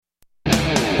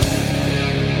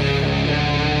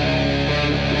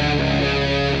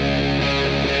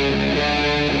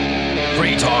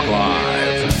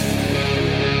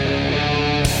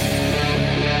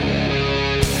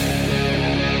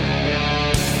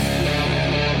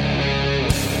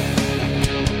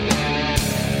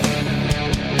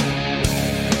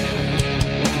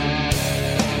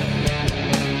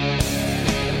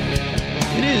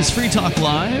is Free Talk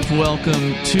Live.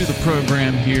 Welcome to the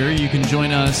program here. You can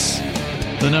join us.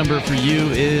 The number for you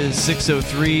is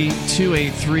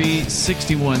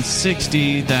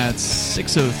 603-283-6160. That's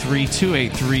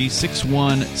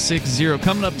 603-283-6160.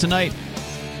 Coming up tonight,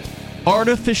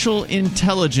 artificial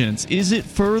intelligence. Is it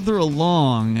further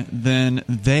along than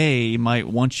they might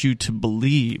want you to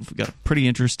believe? We've got a pretty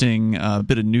interesting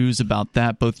bit of news about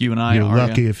that. Both you and I You're are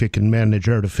lucky if you can manage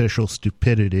artificial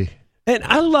stupidity. And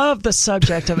I love the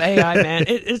subject of AI, man.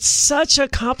 It's such a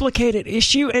complicated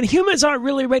issue, and humans aren't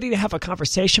really ready to have a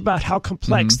conversation about how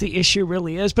complex the issue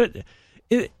really is. But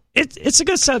it's a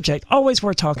good subject, always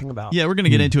worth talking about. Yeah, we're going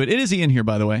to get into it. It is Ian here,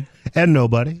 by the way. And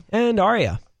nobody. And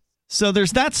Aria. So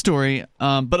there's that story,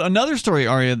 but another story,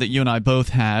 Aria, that you and I both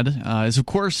had is, of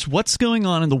course, what's going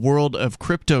on in the world of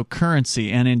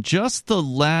cryptocurrency. And in just the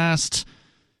last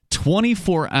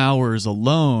 24 hours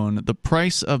alone, the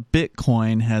price of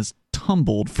Bitcoin has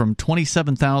tumbled from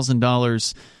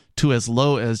 $27,000 to as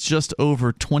low as just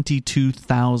over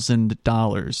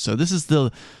 $22,000. So this is the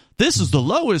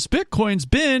lowest Bitcoin's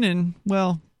been in,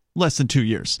 well, less than 2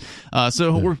 years.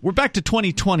 So we're back to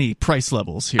 2020 price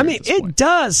levels here. I mean, it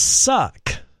does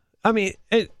suck. I mean,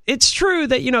 it's true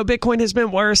that, Bitcoin has been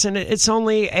worse, and it's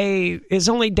only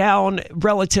down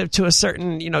relative to a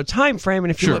certain, time frame.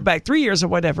 And if you look back 3 years or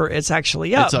whatever, it's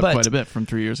actually up. It's up quite a bit from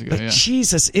 3 years ago. But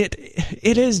Jesus, it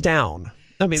is down.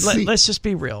 I mean, let's just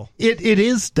be real. It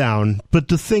is down, but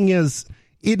the thing is,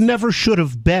 it never should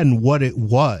have been what it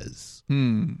was.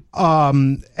 And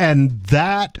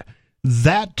that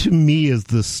to me is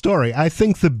the story. I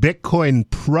think the Bitcoin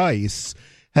price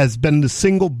has been the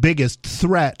single biggest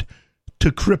threat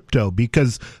to crypto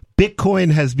because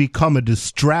Bitcoin has become a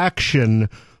distraction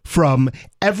from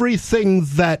everything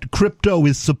that crypto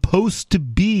is supposed to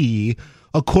be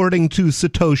according to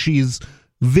Satoshi's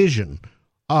vision.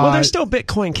 Well, there's still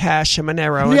Bitcoin Cash and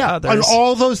Monero and others. And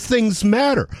all those things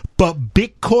matter. But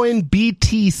Bitcoin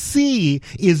BTC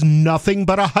is nothing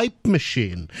but a hype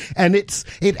machine. And it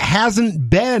hasn't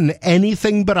been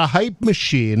anything but a hype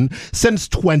machine since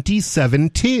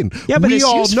 2017. Yeah, but we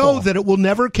all know that it will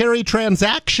never carry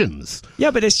transactions.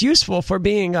 Yeah, but it's useful for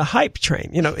being a hype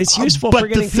train. It's useful for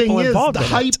getting people involved in it.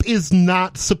 The hype is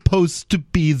not supposed to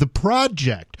be the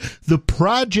project. The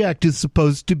project is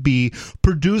supposed to be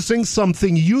producing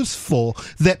something useful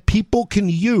that people can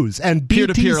use. And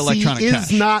peer-to-peer BTC electronic is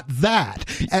cash. not that.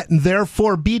 And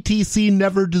therefore, BTC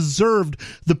never deserved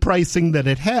the pricing that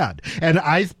it had. And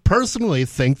I personally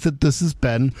think that this has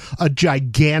been a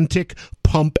gigantic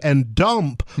pump and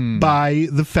dump by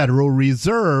the Federal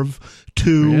Reserve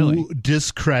to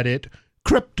discredit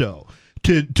crypto.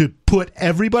 To put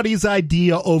everybody's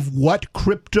idea of what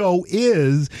crypto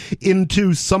is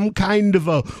into some kind of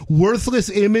a worthless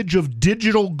image of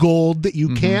digital gold that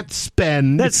you can't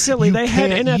spend. That's silly. They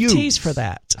had NFTs for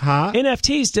that. Huh?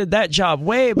 NFTs did that job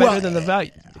way better than the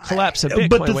value collapse of Bitcoin.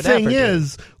 But the thing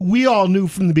is, we all knew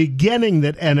from the beginning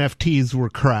that NFTs were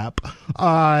crap.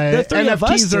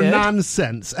 NFTs are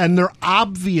nonsense, and they're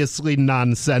obviously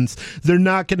nonsense. They're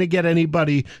not going to get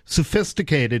anybody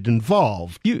sophisticated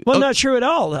involved. Not true at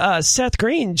all. Seth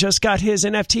Green just got his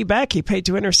NFT back. He paid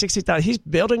 $260,000. He's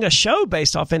building a show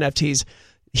based off NFTs.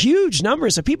 Huge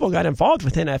numbers of people got involved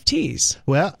with NFTs.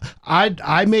 Well,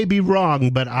 I may be wrong,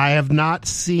 but I have not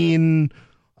seen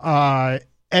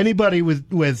anybody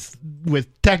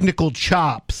with technical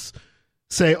chops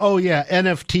say, "Oh yeah,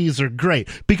 NFTs are great."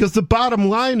 Because the bottom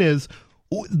line is,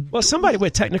 well, somebody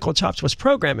with technical chops was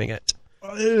programming it.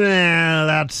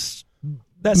 That's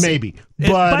maybe.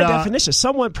 But by definition,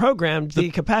 someone programmed the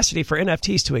capacity for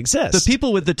NFTs to exist. The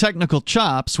people with the technical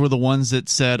chops were the ones that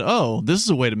said, "Oh, this is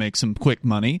a way to make some quick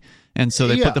money." And so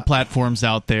they put the platforms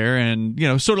out there, and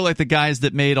sort of like the guys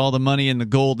that made all the money in the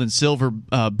gold and silver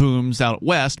booms out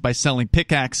west by selling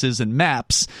pickaxes and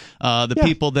maps.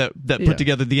 People that put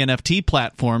together the NFT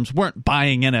platforms weren't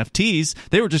buying NFTs;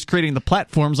 they were just creating the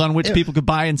platforms on which people could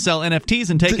buy and sell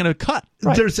NFTs and taking a cut.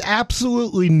 Right. There's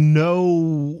absolutely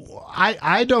no.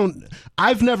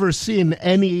 I've never seen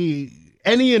any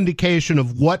indication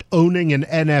of what owning an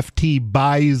NFT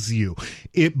buys you.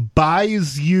 It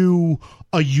buys you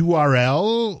a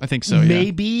URL, I think so,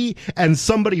 maybe, and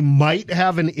somebody might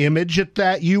have an image at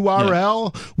that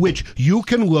URL, which you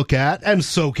can look at, and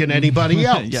so can anybody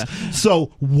else.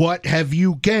 So what have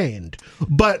you gained?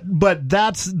 But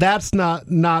that's not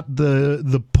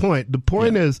the point. The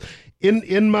point is,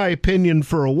 in my opinion,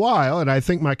 for a while, and I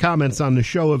think my comments on the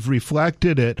show have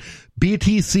reflected it,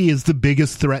 BTC is the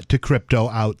biggest threat to crypto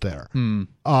out there. And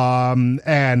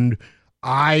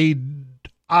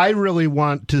I really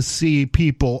want to see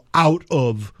people out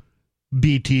of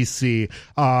BTC.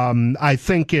 I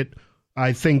think it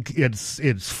I think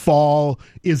its fall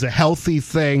is a healthy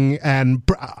thing, and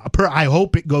I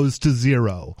hope it goes to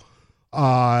zero.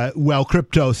 Well,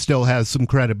 crypto still has some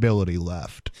credibility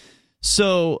left.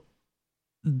 So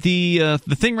the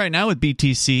thing right now with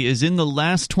BTC is in the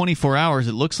last 24 hours,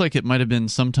 it looks like it might have been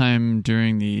sometime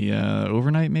during the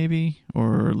overnight maybe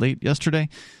or late yesterday.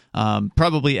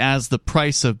 Probably as the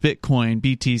price of Bitcoin,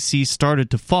 BTC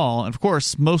started to fall. And of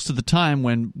course, most of the time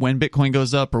when Bitcoin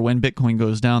goes up or when Bitcoin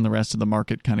goes down, the rest of the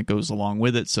market kind of goes along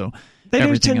with it. So they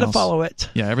do tend to follow it.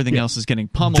 Yeah, everything else is getting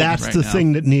pummeled. That's the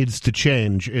thing that needs to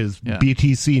change is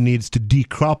BTC needs to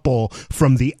decouple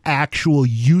from the actual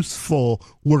useful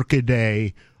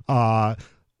workaday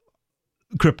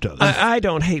cryptos. I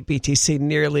don't hate BTC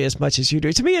nearly as much as you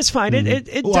do. To me, it's fine.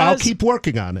 It does. I'll keep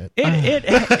working on it. It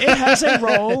has a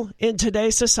role in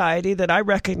today's society that I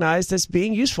recognize as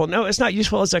being useful. No, it's not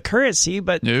useful as a currency,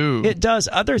 but it does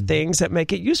other things that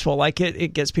make it useful. Like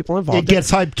it gets people involved. It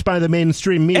gets hyped by the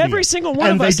mainstream media. Every single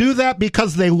one of us. And they do that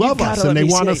because they love us and they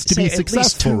want us to be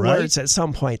successful, right? At least 2 words at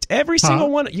some point. Every single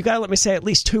one. You got to let me say at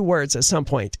least 2 words at some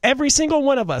point. Every single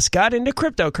one of us got into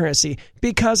cryptocurrency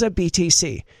because of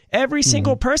BTC. Every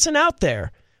single person out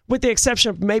there, with the exception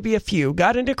of maybe a few,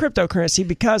 got into cryptocurrency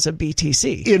because of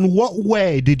BTC. In what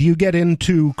way did you get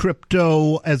into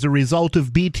crypto as a result of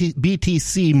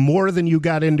BTC more than you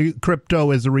got into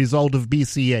crypto as a result of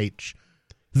BCH?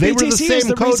 They were the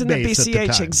same code base at the time.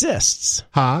 BTC is the reason that BCH exists.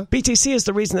 BTC is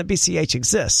the reason that BCH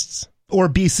exists. Or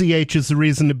BCH is the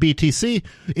reason that BTC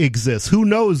exists. Who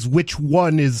knows which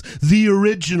one is the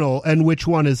original and which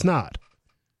one is not?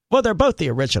 Well, they're both the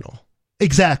original.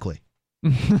 Exactly.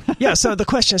 Yeah, so the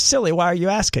question is silly. Why are you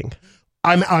asking?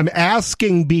 I'm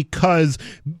asking because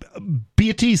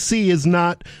BTC is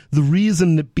not the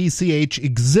reason that BCH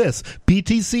exists.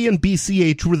 BTC and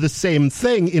BCH were the same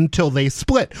thing until they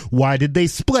split. Why did they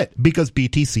split? Because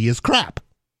BTC is crap.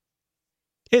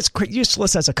 It's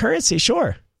useless as a currency,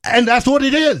 sure. And that's what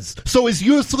it is. So it's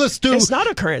useless to... It's not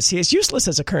a currency. It's useless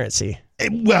as a currency.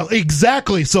 Well,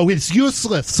 exactly. So it's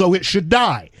useless. So it should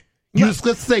die.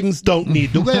 Useless things don't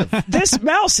need to live. This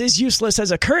mouse is useless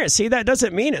as a currency. That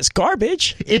doesn't mean it's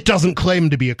garbage. It doesn't claim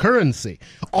to be a currency.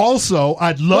 Also,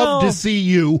 I'd love to see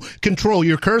you control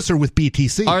your cursor with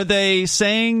BTC. Are they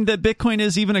saying that Bitcoin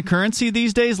is even a currency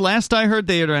these days? Last I heard,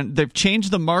 they've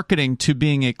changed the marketing to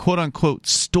being a quote-unquote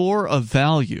store of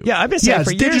value. Yeah, I've been saying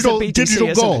for years that BTC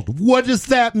digital gold. What does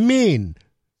that mean?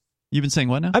 You've been saying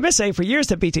what now? I've been saying for years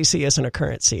that BTC isn't a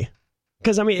currency.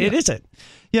 Because, I mean, it isn't.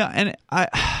 Yeah, and I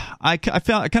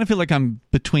kind of feel like I'm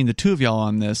between the two of y'all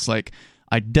on this. Like,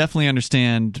 I definitely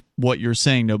understand what you're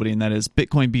saying, nobody, and that is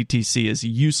Bitcoin BTC is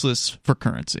useless for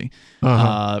currency.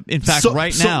 In fact,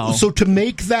 now... So to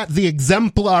make that the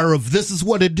exemplar of this is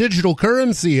what a digital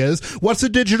currency is, what's a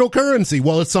digital currency?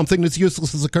 Well, it's something that's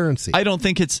useless as a currency. I don't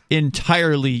think it's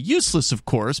entirely useless, of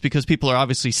course, because people are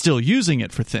obviously still using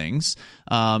it for things,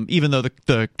 even though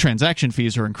the transaction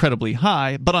fees are incredibly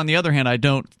high. But on the other hand, I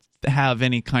don't have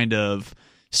any kind of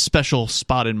special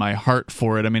spot in my heart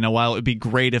for it. I mean, while it would be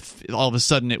great if all of a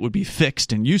sudden it would be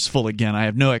fixed and useful again, I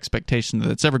have no expectation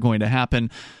that it's ever going to happen.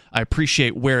 I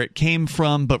appreciate where it came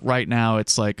from, but right now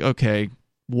it's like, okay,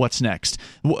 what's next?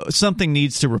 Something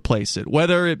needs to replace it,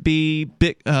 whether it be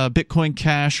Bitcoin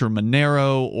Cash or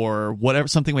Monero or whatever,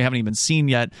 something we haven't even seen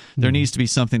yet. There needs to be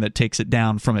something that takes it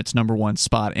down from its number one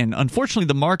spot. And unfortunately,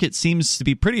 the market seems to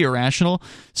be pretty irrational.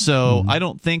 So I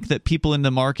don't think that people in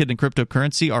the market and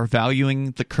cryptocurrency are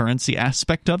valuing the currency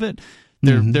aspect of it.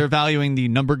 They're valuing the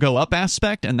number go up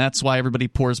aspect, and that's why everybody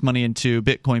pours money into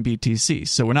Bitcoin BTC.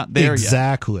 So we're not there yet.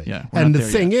 Exactly. Yeah, and the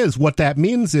thing is, what that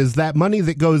means is that money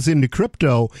that goes into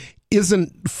crypto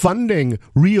isn't funding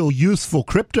real useful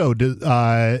crypto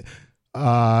development.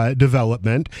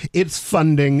 It's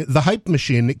funding the hype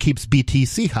machine that keeps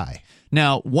BTC high.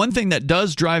 Now, one thing that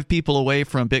does drive people away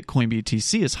from Bitcoin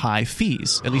BTC is high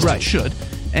fees. At least it should.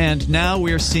 And now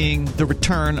we're seeing the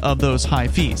return of those high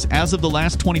fees. As of the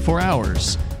last 24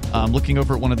 hours, looking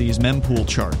over at one of these mempool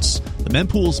charts, the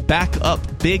mempool's back up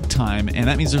big time, and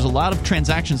that means there's a lot of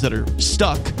transactions that are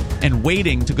stuck and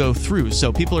waiting to go through.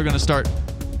 So people are going to start...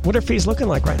 What are fees looking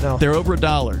like right now? They're over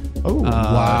 $1. Oh,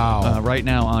 wow. Right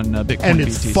now on Bitcoin BTC. And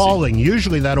it's falling.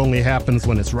 Usually that only happens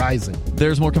when it's rising.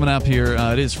 There's more coming up here.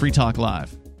 It is Free Talk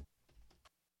Live.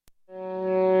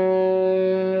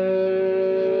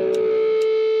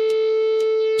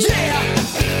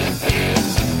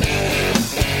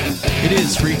 It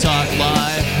is Free Talk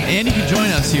Live, and you can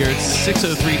join us here. It's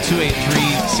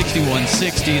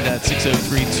 603-283-6160. That's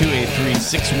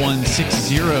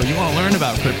 603-283-6160. You want to learn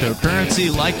about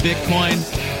cryptocurrency like Bitcoin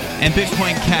and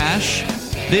Bitcoin Cash.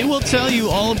 They will tell you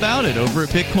all about it over at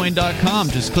Bitcoin.com.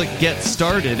 Just click Get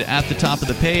Started at the top of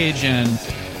the page, and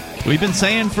we've been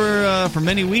saying for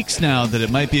many weeks now that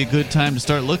it might be a good time to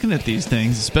start looking at these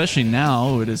things, especially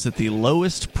now. It is at the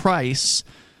lowest price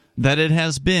that it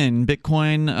has been.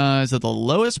 Bitcoin is at the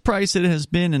lowest price it has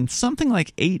been in something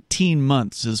like 18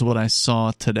 months is what I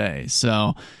saw today.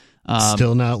 So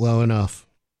still not low enough.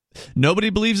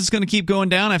 Nobody believes it's going to keep going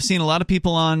down. I've seen a lot of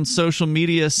people on social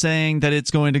media saying that it's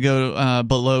going to go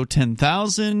below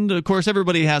 10,000. Of course,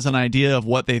 everybody has an idea of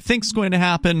what they think is going to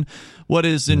happen, what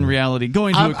is in reality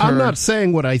going to occur. I'm not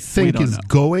saying what I think is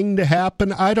going to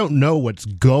happen. I don't know what's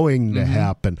going to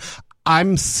happen.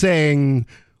 I'm saying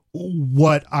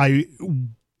what I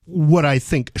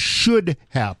think should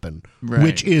happen,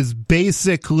 which is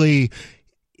basically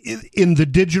in the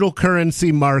digital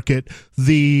currency market,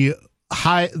 the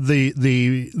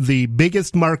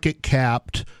biggest market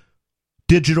capped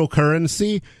digital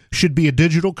currency should be a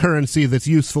digital currency that's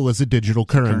useful as a digital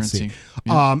currency.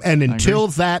 Yeah, and until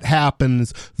that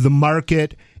happens, the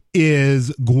market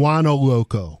is guano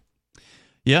loco.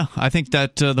 Yeah, I think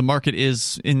that the market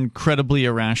is incredibly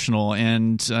irrational,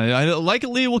 and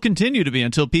likely will continue to be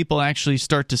until people actually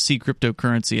start to see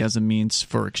cryptocurrency as a means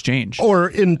for exchange. Or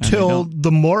until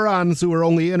the morons who are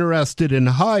only interested in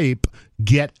hype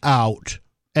get out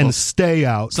and stay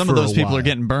out. Some of those people are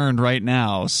getting burned right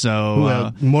now,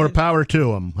 so more power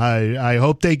to them. I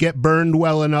hope they get burned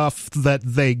well enough that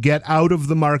they get out of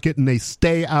the market and they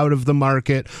stay out of the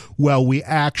market while we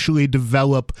actually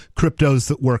develop cryptos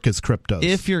that work as cryptos.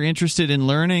 If you're interested in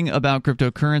learning about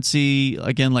cryptocurrency,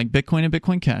 again, like Bitcoin and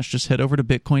Bitcoin Cash, just head over to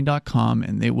Bitcoin.com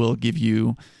and they will give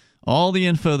you all the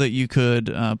info that you could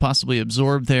possibly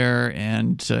absorb there,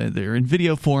 and they're in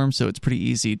video form, so it's pretty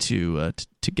easy to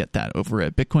get that over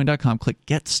at Bitcoin.com. Click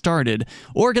Get Started,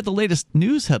 or get the latest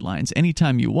news headlines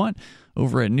anytime you want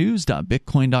over at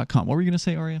news.bitcoin.com. What were you going to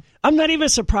say, Aria? I'm not even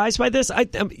surprised by this.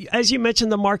 As you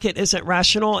mentioned, the market isn't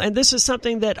rational, and this is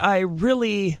something that I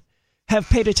really have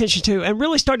paid attention to and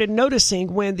really started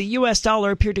noticing when the U.S.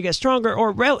 dollar appeared to get stronger,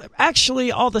 or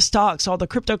actually all the stocks, all the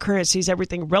cryptocurrencies,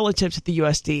 everything relative to the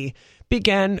USD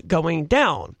began going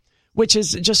down, which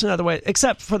is just another way,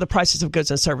 except for the prices of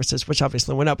goods and services, which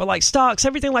obviously went up. But like stocks,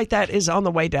 everything like that is on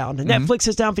the way down. And Netflix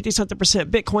is down 50-something%.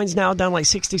 Bitcoin's now down like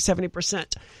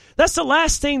 60-70%. That's the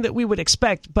last thing that we would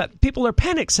expect, but people are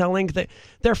panic selling.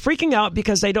 They're freaking out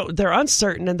because they're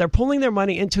uncertain, and they're pulling their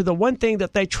money into the one thing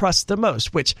that they trust the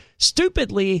most, which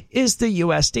stupidly is the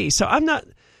USD. So I'm not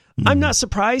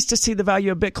surprised to see the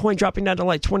value of Bitcoin dropping down to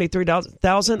like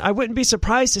 23,000. I wouldn't be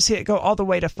surprised to see it go all the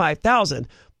way to 5,000.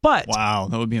 But wow,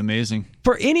 that would be amazing.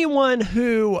 For anyone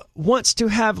who wants to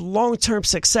have long-term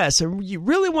success and you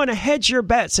really want to hedge your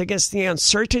bets against the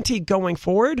uncertainty going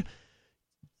forward,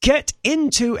 get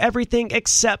into everything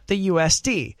except the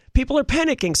USD. People are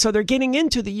panicking, so they're getting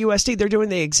into the USD. They're doing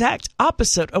the exact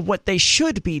opposite of what they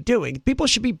should be doing. People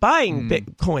should be buying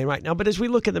Bitcoin right now, but as we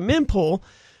look at the mempool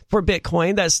for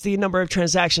Bitcoin, that's the number of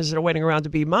transactions that are waiting around to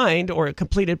be mined or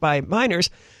completed by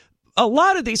miners. A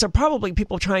lot of these are probably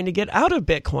people trying to get out of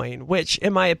Bitcoin, which,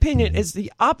 in my opinion, is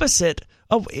the opposite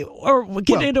of, or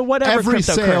get into whatever every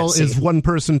cryptocurrency. sale is one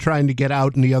person trying to get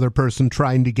out and the other person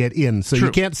trying to get in. So you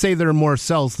can't say there are more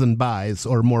sells than buys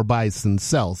or more buys than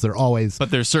sells. They're always... But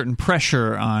there's certain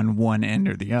pressure on one end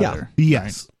or the other. Yeah.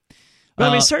 Yes. Right? But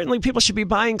I mean, certainly people should be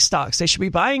buying stocks. They should be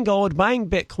buying gold, buying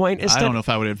Bitcoin. I don't know if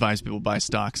I would advise people buy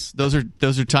stocks. Those are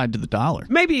tied to the dollar.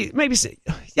 Maybe,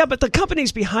 yeah. But the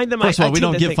companies behind them. First of all, we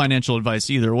don't give financial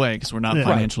advice either way because we're not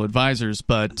financial advisors.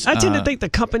 But I tend to think the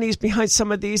companies behind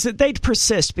some of these, that they'd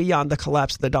persist beyond the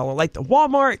collapse of the dollar, like the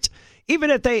Walmart.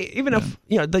 Even if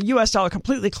the U.S. dollar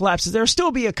completely collapses, there'll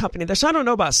still be a company there. So I don't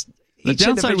know about. The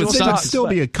downside with stocks, still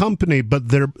be a company, but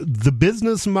the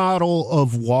business model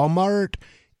of Walmart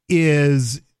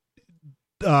is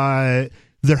there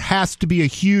has to be a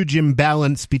huge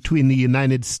imbalance between the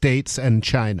United States and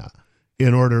China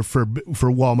in order for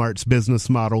Walmart's business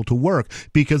model to work,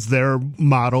 because their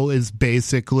model is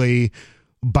basically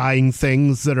buying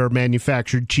things that are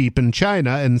manufactured cheap in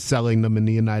China and selling them in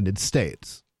the United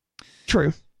States.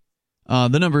 True. The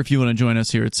number, if you want to join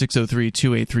us here, at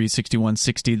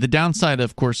 603-283-6160. The downside,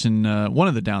 of course, one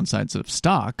of the downsides of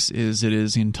stocks is it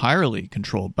is entirely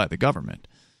controlled by the government.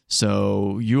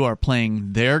 So you are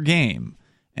playing their game,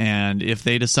 and if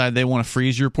they decide they want to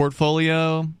freeze your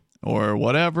portfolio or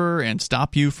whatever and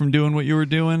stop you from doing what you were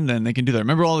doing, then they can do that.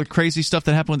 Remember all the crazy stuff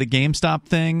that happened with the GameStop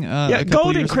thing?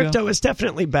 Gold and crypto is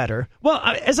definitely better. Well,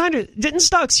 didn't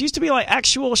stocks used to be like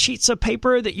actual sheets of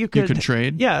paper that you could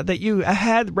trade? Yeah, that you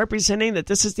had representing that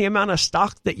this is the amount of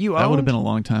stock that you own. That would have been a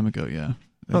long time ago, yeah.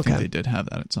 I think they did have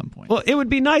that at some point. Well, it would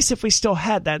be nice if we still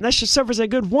had that. And that should serve as a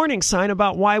good warning sign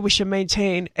about why we should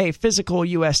maintain a physical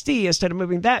USD instead of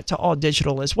moving that to all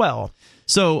digital as well.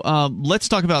 So let's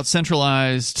talk about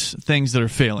centralized things that are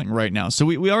failing right now. So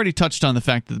we already touched on the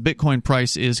fact that the Bitcoin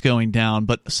price is going down,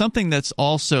 but something that's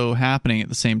also happening at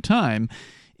the same time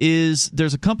is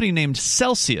there's a company named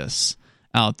Celsius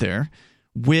out there,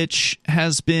 which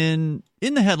has been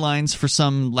in the headlines for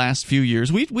some last few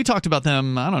years. We talked about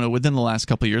them, I don't know, within the last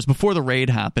couple of years, before the raid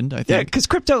happened, I think. Yeah, because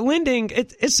crypto lending,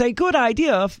 it's a good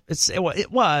idea.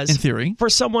 It was, in theory, for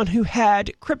someone who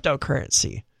had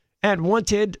cryptocurrency and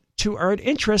wanted to earn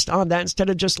interest on that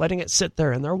instead of just letting it sit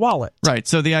there in their wallet. Right.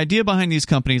 So the idea behind these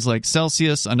companies like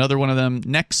Celsius, another one of them,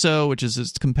 Nexo, which is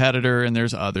its competitor, and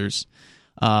there's others,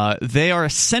 they are a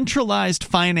centralized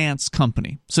finance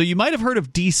company. So you might have heard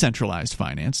of decentralized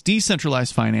finance.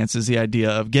 Decentralized finance is the idea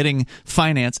of getting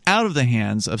finance out of the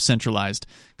hands of centralized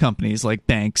companies like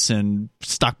banks and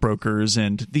stockbrokers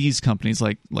and these companies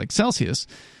like Celsius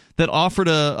that offered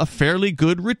a fairly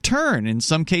good return, in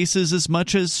some cases as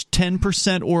much as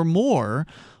 10% or more,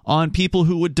 on people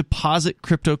who would deposit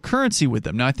cryptocurrency with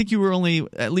them. Now, I think you were only,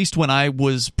 at least when I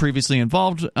was previously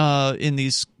involved in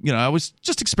these, I was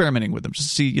just experimenting with them just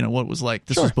to see, what it was like.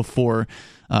 This was before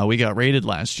we got raided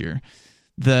last year.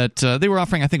 That they were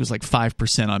offering, I think it was like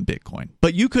 5% on Bitcoin.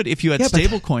 But you could, if you had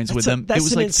stable coins with them, it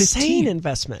was like 15%. That's an insane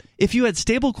investment. If you had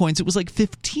stable coins, it was like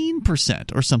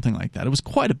 15% or something like that. It was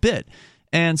quite a bit.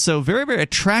 And so very, very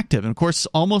attractive. And of course,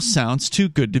 almost sounds too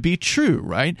good to be true,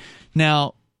 right?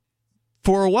 Now,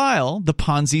 for a while, the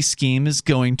Ponzi scheme is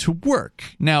going to work.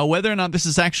 Now, whether or not this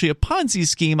is actually a Ponzi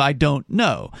scheme, I don't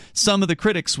know. Some of the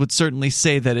critics would certainly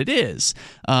say that it is.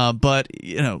 But,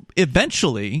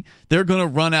 eventually, they're going to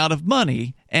run out of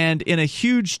money. And in a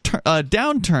huge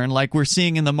downturn like we're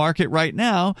seeing in the market right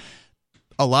now,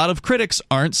 a lot of critics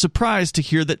aren't surprised to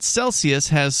hear that Celsius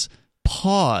has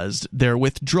paused their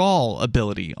withdrawal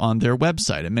ability on their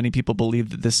website, and many people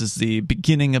believe that this is the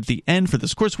beginning of the end for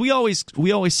this. Of course, we always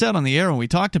said on the air when we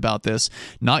talked about this,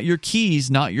 not your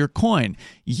keys, not your coin.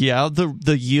 Yeah,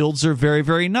 the yields are very,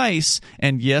 very nice,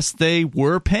 and yes, they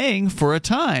were paying for a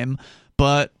time,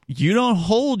 but you don't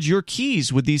hold your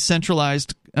keys with these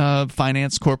centralized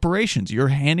finance corporations. You're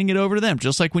handing it over to them,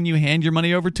 just like when you hand your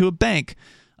money over to a bank.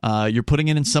 You're putting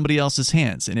it in somebody else's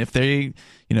hands, and if they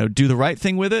do the right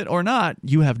thing with it or not,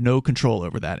 you have no control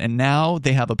over that. And now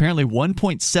they have apparently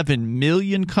 1.7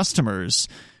 million customers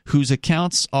whose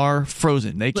accounts are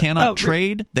frozen. They cannot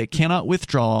trade, they cannot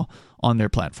withdraw on their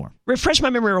platform. Refresh my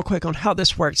memory real quick on how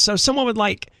this works. So someone would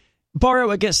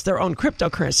borrow against their own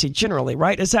cryptocurrency generally,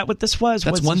 right? Is that what this was?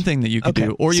 That's one thing that you could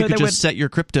do. Or you could just set your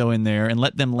crypto in there and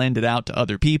let them lend it out to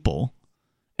other people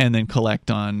and then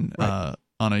collect on a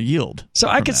yield. So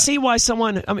I could see why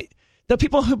someone, the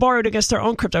people who borrowed against their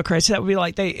own cryptocurrency, that would be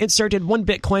like they inserted one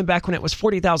Bitcoin back when it was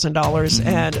 $40,000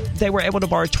 and they were able to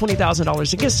borrow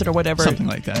 $20,000 against it or whatever. Something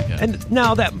like that, yeah. And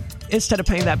now that instead of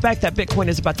paying that back, that Bitcoin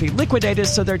is about to be liquidated,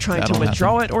 so they're trying to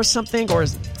withdraw it or something, or...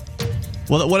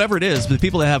 Well, whatever it is, the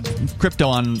people that have crypto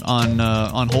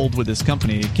on hold with this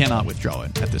company cannot withdraw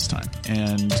it at this time.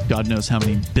 And God knows how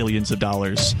many billions of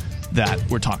dollars that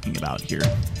we're talking about here.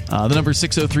 The number is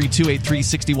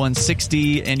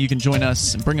 603-283-6160, and you can join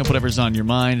us and bring up whatever's on your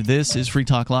mind. This is Free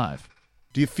Talk Live.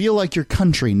 Do you feel like your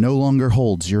country no longer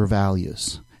holds your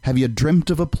values? Have you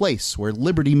dreamt of a place where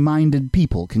liberty-minded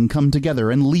people can come together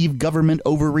and leave government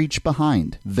overreach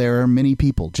behind? There are many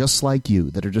people just like you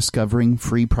that are discovering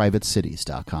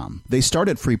FreePrivateCities.com. They start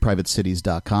at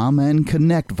FreePrivateCities.com and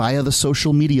connect via the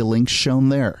social media links shown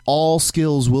there. All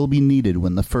skills will be needed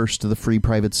when the first of the Free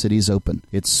Private Cities open.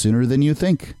 It's sooner than you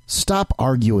think. Stop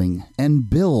arguing and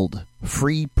build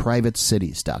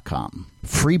FreePrivateCities.com.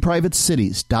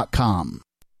 FreePrivateCities.com.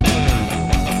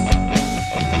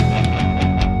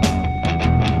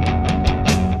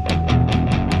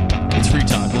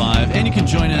 And you can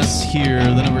join us here.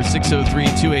 The number is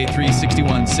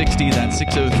 603-283-6160. That's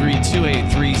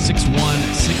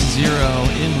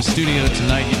 603-283-6160. In the studio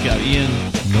tonight, you've got Ian.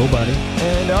 Nobody.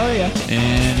 And Aria.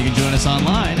 And you can join us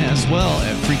online as well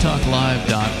at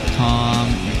freetalklive.com.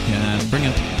 You can bring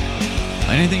up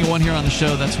anything you want here on the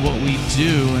show. That's what we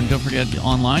do. And don't forget,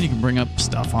 online, you can bring up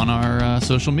stuff on our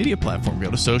social media platform. Go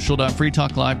to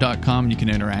social.freetalklive.com. You can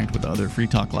interact with other Free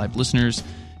Talk Live listeners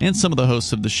and some of the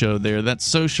hosts of the show there. That's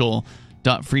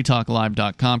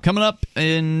social.freetalklive.com. Coming up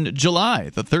in July,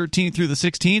 the 13th through the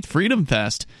 16th, Freedom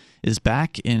Fest is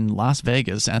back in Las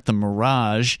Vegas at the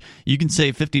Mirage. You can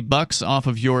save $50 off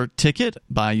of your ticket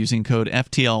by using code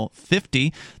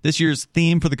FTL50. This year's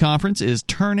theme for the conference is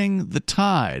Turning the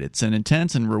Tide. It's an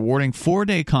intense and rewarding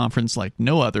 4-day conference like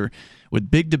no other, with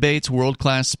big debates,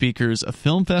 world-class speakers, a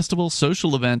film festival,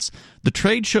 social events, the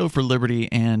trade show for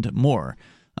liberty, and more.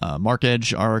 Mark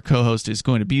Edge, our co-host, is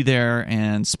going to be there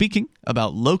and speaking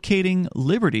about locating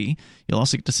liberty. You'll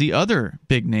also get to see other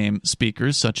big-name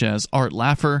speakers such as Art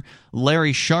Laffer,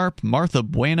 Larry Sharp, Martha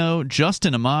Bueno,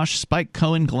 Justin Amash, Spike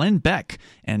Cohen, Glenn Beck,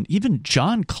 and even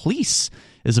John Cleese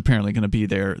is apparently going to be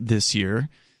there this year.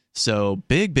 So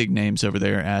big names over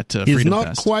there at Freedom Fest. He's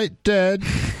not quite dead.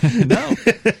 No,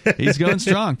 he's going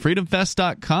strong.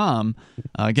 FreedomFest.com.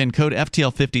 Again, code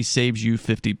FTL50 saves you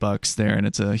 $50 there, and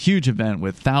it's a huge event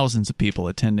with thousands of people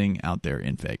attending out there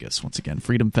in Vegas. Once again,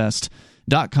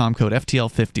 FreedomFest.com, code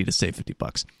FTL50 to save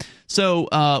 $50. So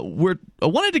I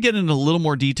wanted to get into a little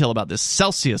more detail about this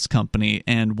Celsius company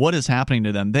and what is happening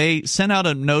to them. They sent out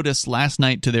a notice last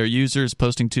night to their users,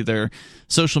 posting to their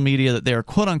social media that they are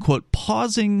quote-unquote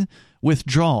pausing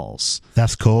withdrawals.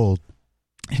 That's cold.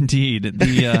 Indeed.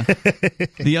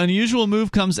 The unusual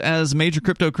move comes as major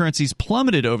cryptocurrencies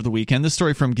plummeted over the weekend. This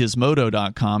story from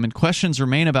Gizmodo.com, and questions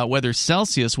remain about whether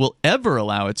Celsius will ever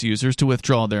allow its users to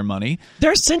withdraw their money.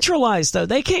 They're centralized, though.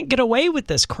 They can't get away with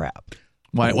this crap.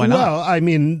 Why not? Well, I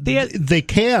mean, they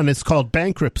can. It's called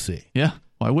bankruptcy. Yeah.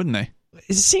 Why wouldn't they?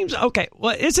 It seems, okay,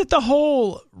 well, is it the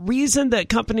whole reason that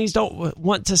companies don't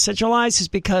want to centralize is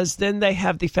because then they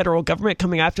have the federal government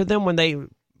coming after them when they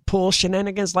pull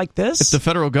shenanigans like this? If the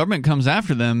federal government comes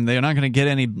after them, they're not going to get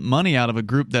any money out of a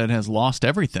group that has lost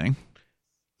everything.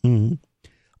 Mm-hmm.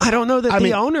 I don't know that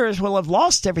the owners will have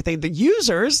lost everything. The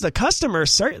users, the customers,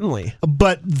 certainly.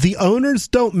 But the owners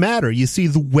don't matter. You see,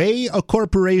 the way a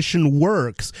corporation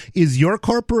works is your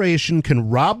corporation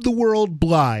can rob the world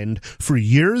blind for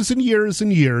years and years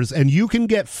and years, and you can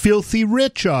get filthy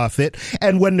rich off it.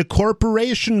 And when the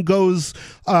corporation goes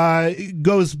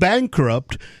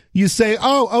bankrupt, you say,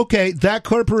 oh, okay, that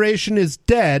corporation is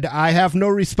dead. I have no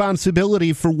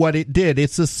responsibility for what it did.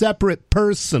 It's a separate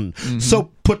person. Mm-hmm.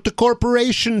 So put the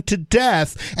corporation to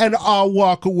death, and I'll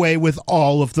walk away with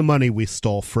all of the money we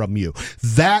stole from you.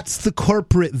 That's the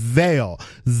corporate veil.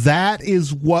 That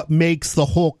is what makes the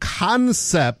whole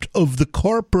concept of the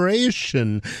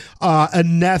corporation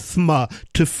anathema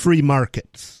to free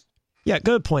markets. Yeah,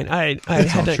 good point. I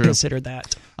hadn't considered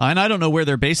that. And I don't know where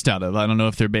they're based out of. I don't know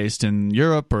if they're based in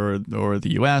Europe or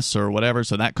the U.S. or whatever,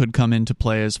 so that could come into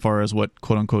play as far as what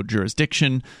quote-unquote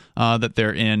jurisdiction that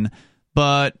they're in.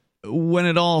 But when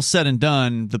it all said and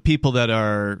done, the people that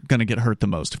are going to get hurt the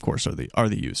most, of course, are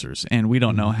the users. And we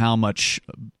don't know how much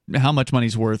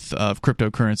money's worth of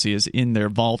cryptocurrency is in their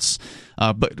vaults.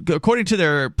 But according to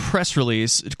their press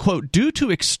release, quote, due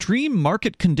to extreme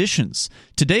market conditions,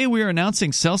 today we are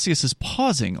announcing Celsius is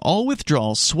pausing all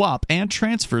withdrawals, swap, and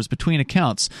transfers between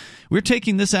accounts. We're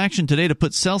taking this action today to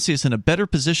put Celsius in a better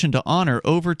position to honor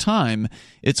over time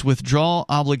its withdrawal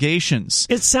obligations.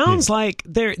 It sounds like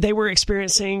they were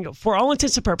experiencing, for all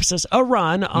intents and purposes, a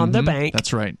run on the bank.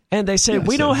 That's right. And they said,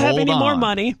 we don't have any more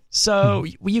money, so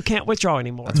you can't withdraw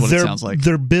anymore. That's what it sounds like.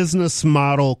 Their business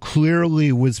model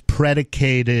clearly was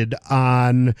predicated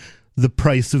on the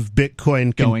price of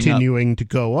Bitcoin continuing to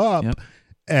go up. Yep.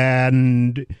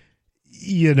 And,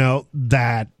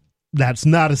 that's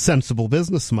not a sensible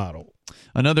business model.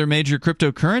 Another major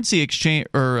cryptocurrency exchange,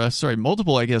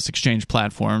 multiple, exchange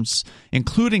platforms,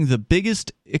 including the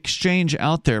biggest exchange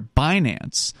out there,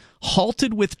 Binance,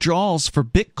 halted withdrawals for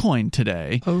Bitcoin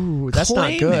today. Oh, that's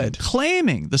not good.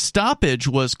 Claiming the stoppage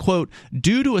was, quote,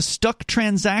 due to a stuck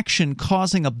transaction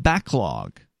causing a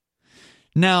backlog.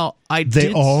 Now,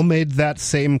 They all made that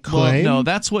same claim? Well, no,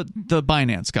 that's what the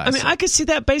Binance guy said. I could see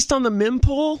that based on the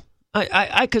mempool.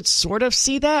 I could sort of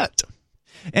see that.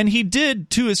 And he did,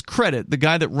 to his credit, the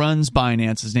guy that runs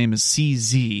Binance, his name is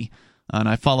CZ, and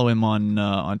I follow him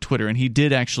on Twitter, and he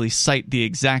did actually cite the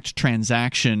exact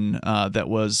transaction that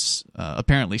was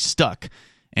apparently stuck,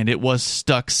 and it was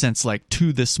stuck since like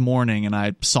 2 this morning, and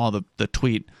I saw the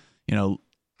tweet,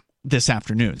 this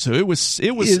afternoon. So it was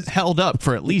held up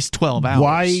for at least 12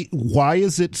 hours. Why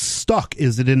is it stuck?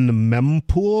 Is it in the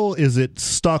mempool? Is it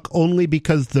stuck only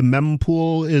because the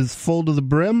mempool is full to the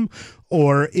brim?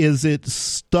 Or is it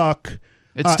stuck?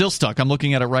 It's still stuck. I'm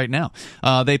looking at it right now.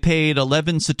 They paid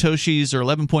 11 Satoshis or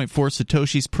 11.4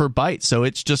 Satoshis per byte. So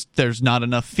it's just there's not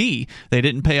enough fee. They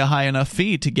didn't pay a high enough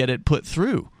fee to get it put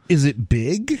through. Is it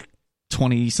big?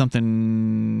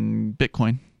 20-something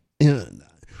Bitcoin.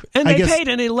 And they paid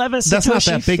an 11 Satoshi That's not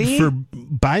that big fee? for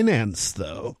Binance,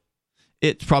 though.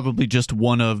 It's probably just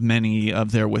one of many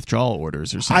of their withdrawal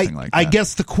orders or something like that. I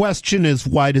guess the question is,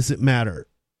 why does it matter?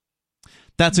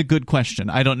 That's a good question.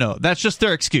 I don't know. That's just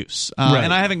their excuse. Right.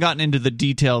 And I haven't gotten into the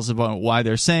details about why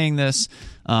they're saying this,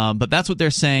 but that's what they're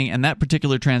saying, and that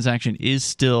particular transaction is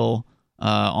still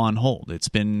on hold. It's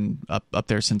been up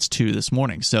there since 2 this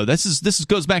morning. So this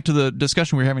goes back to the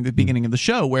discussion we were having at the beginning of the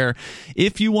show, where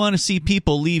if you want to see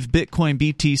people leave Bitcoin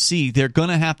BTC, they're going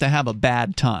to have a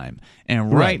bad time.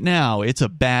 And right now, it's a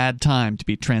bad time to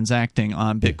be transacting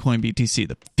on Bitcoin BTC.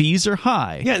 The fees are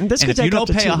high. Yeah, and this could if take you don't up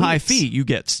to pay 2 a high weeks. fee, you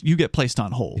get placed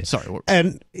on hold. Yeah. Sorry.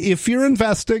 And if you're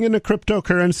investing in a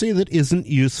cryptocurrency that isn't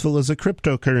useful as a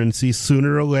cryptocurrency,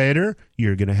 sooner or later,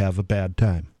 you're going to have a bad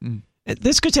time.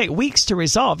 This could take weeks to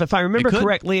resolve. If I remember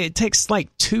correctly, it takes like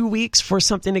 2 weeks for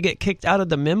something to get kicked out of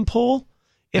the mempool.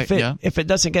 If it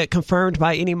doesn't get confirmed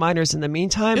by any miners in the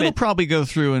meantime, it'll probably go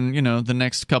through in the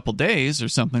next couple days or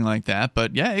something like that.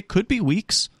 But yeah, it could be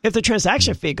weeks. If the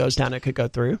transaction fee goes down, it could go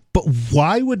through. But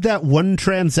why would that one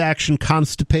transaction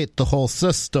constipate the whole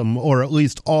system, or at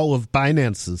least all of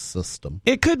Binance's system?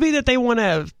 It could be that they want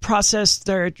to process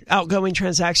their outgoing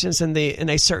transactions in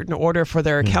a certain order for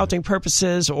their accounting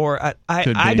purposes, or I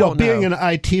don't know. Being an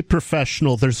IT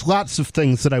professional, there's lots of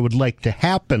things that I would like to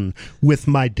happen with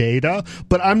my data,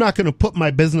 but I'm not going to put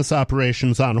my business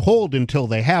operations on hold until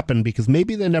they happen, because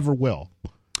maybe they never will.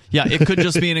 Yeah, it could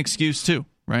just be an excuse too,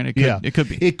 right? It could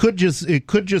be. It could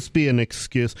just be an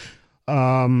excuse.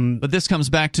 But this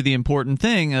comes back to the important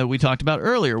thing we talked about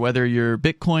earlier, whether your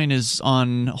Bitcoin is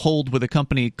on hold with a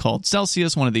company called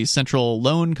Celsius, one of these central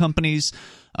loan companies,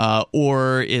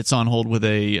 or it's on hold with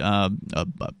a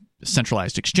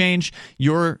centralized exchange.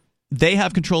 They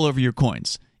have control over your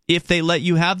coins. If they let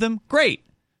you have them, great.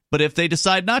 But if they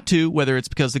decide not to, whether it's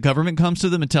because the government comes to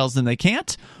them and tells them they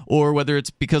can't, or whether it's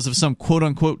because of some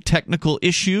quote-unquote technical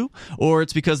issue, or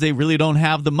it's because they really don't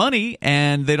have the money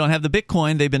and they don't have the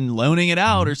Bitcoin, they've been loaning it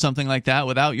out or something like that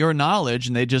without your knowledge,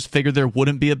 and they just figured there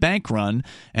wouldn't be a bank run,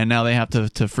 and now they have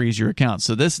to freeze your account.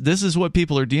 So this is what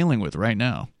people are dealing with right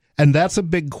now. And that's a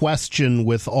big question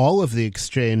with all of the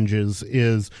exchanges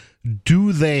is,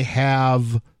 do they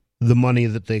have the money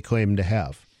that they claim to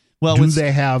have? Well, do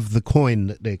they have the coin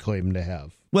that they claim to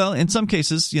have? Well, in some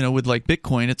cases, with like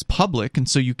Bitcoin, it's public, and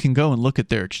so you can go and look at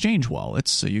their exchange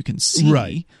wallets, so you can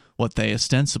see what they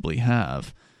ostensibly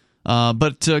have.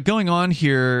 But going on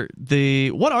here,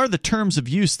 what are the terms of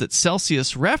use that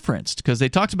Celsius referenced? Because they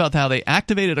talked about how they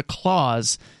activated a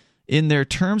clause in their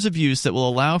terms of use that will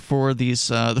allow for these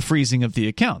the freezing of the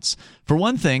accounts. For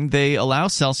one thing, they allow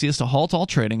Celsius to halt all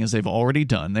trading, as they've already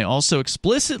done. They also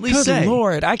explicitly say... Good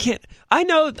Lord,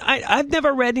 I've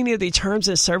never read any of the terms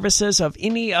and services of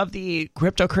any of the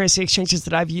cryptocurrency exchanges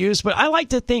that I've used, but I like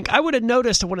to think I would have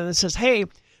noticed one of them says, hey,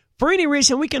 for any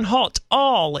reason, we can halt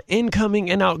all incoming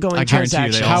and outgoing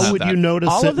transactions. How would you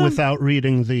notice it without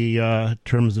reading the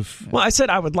terms of... Well, I said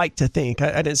I would like to think.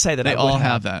 I didn't say that they I would all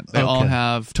have that. They all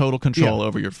have total control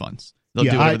over your funds. They'll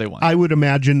do whatever they want. I would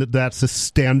imagine that that's a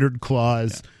standard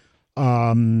clause,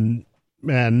 and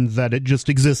that it just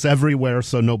exists everywhere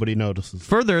so nobody notices.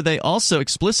 Further, they also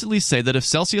explicitly say that if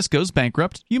Celsius goes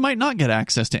bankrupt, you might not get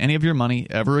access to any of your money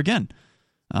ever again.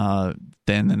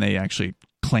 Then they actually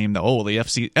claim that,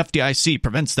 the FDIC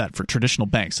prevents that for traditional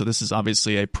banks. So this is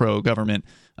obviously a pro-government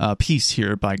piece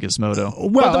here by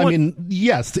Gizmodo. Well,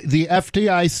 yes, the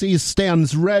FDIC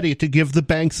stands ready to give the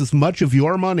banks as much of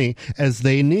your money as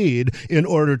they need in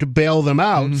order to bail them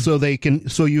out, so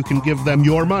you can give them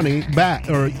your money back,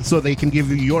 or so they can give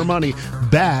you your money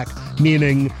back.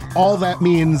 Meaning, all that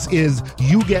means is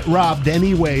you get robbed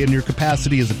anyway in your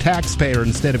capacity as a taxpayer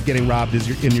instead of getting robbed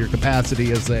in your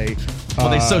capacity as a...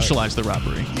 they socialize the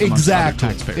robbery.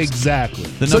 Exactly.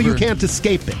 So you can't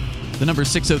escape it. The number is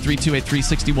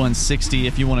 603-283-6160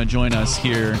 if you want to join us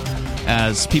here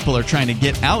as people are trying to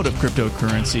get out of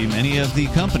cryptocurrency. Many of the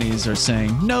companies are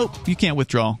saying, nope, you can't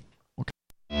withdraw.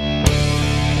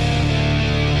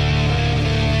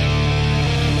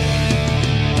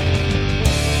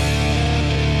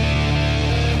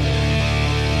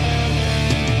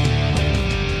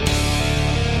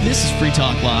 This is Free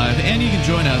Talk Live, and you can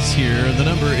join us here. The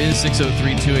number is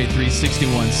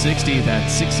 603-283-6160.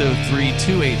 That's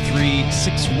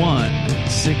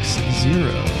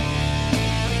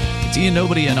 603-283-6160. It's Ian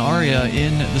Nobody and Aria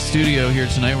in the studio here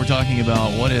tonight. We're talking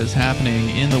about what is happening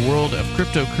in the world of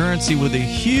cryptocurrency with a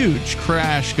huge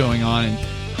crash going on in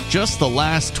just the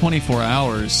last 24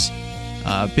 hours.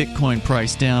 Bitcoin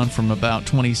price down from about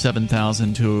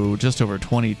 $27,000 to just over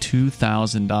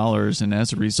 $22,000, and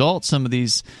as a result, some of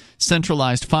these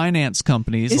centralized finance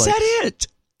companies... Is that it?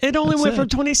 It only went from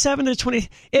 27 to 20.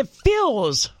 It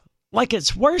feels like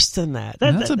it's worse than that.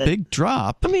 That's a big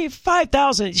drop. I mean,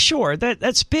 5,000, sure,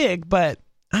 that's big, but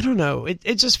I don't know.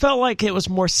 It just felt like it was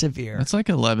more severe. That's like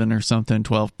 11 or something,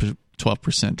 12%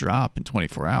 drop in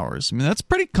 24 hours. I mean, that's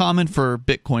pretty common for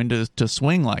Bitcoin to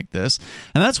swing like this.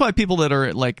 And that's why people that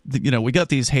are like, we got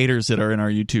these haters that are in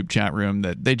our YouTube chat room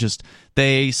that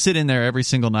they sit in there every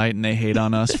single night and they hate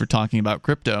on us for talking about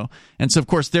crypto. And so, of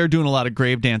course, they're doing a lot of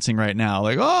grave dancing right now.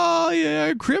 Like, oh,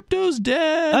 yeah, crypto's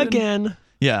dead. Again.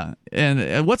 Yeah.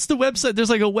 And what's the website? There's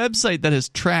like a website that has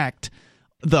tracked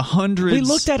the hundreds. We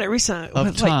looked at it recently.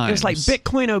 There's like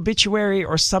Bitcoin obituary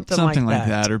or something like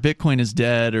that, or Bitcoin is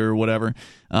dead or whatever.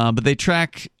 But they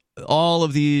track all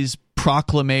of these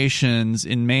proclamations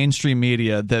in mainstream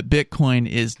media that Bitcoin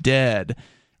is dead.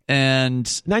 And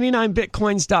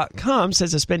 99bitcoins.com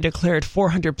says it's been declared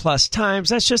 400 plus times.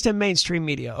 That's just in mainstream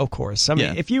media, of course. I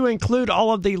mean, if you include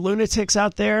all of the lunatics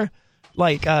out there,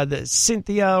 like the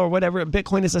Cynthia or whatever,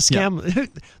 Bitcoin is a scam. Yeah.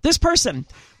 This person,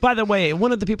 by the way,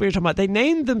 one of the people you're talking about, they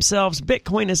named themselves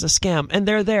Bitcoin is a scam, and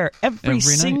they're there every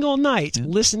single night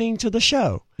listening to the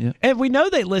show. Yeah. And we know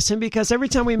they listen because every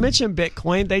time we mention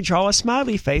Bitcoin, they draw a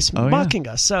smiley face mocking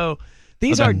us. So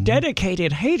these are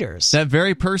dedicated haters. That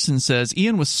very person says,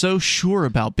 Ian was so sure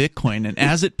about Bitcoin, and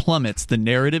as it plummets, the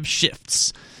narrative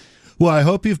shifts. Well, I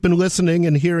hope you've been listening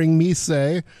and hearing me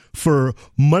say for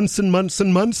months and months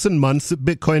and months and months that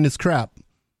Bitcoin is crap.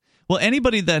 Well,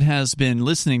 anybody that has been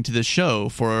listening to this show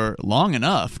for long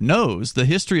enough knows the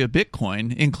history of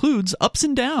Bitcoin includes ups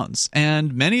and downs,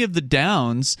 and many of the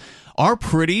downs are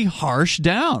pretty harsh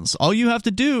downs. All you have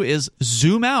to do is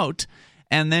zoom out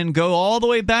and then go all the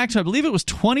way back to, I believe it was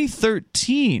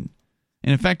 2013.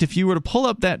 And in fact, if you were to pull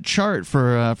up that chart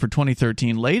for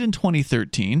 2013, late in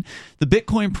 2013, the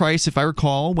Bitcoin price, if I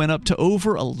recall, went up to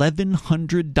over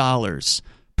 $1,100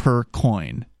 per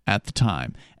coin at the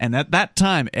time. And at that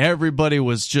time, everybody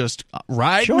was just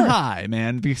riding high,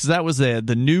 man, because that was the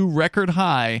new record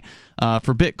high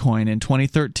for Bitcoin in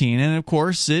 2013. And of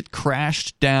course, it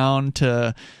crashed down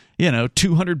to,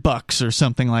 $200 or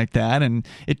something like that. And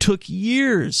it took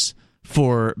years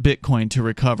for Bitcoin to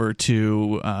recover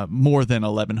to more than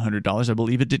 $1,100. I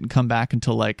believe it didn't come back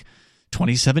until like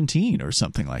 2017 or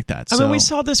something like that. I mean, we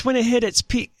saw this when it hit its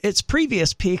peak, its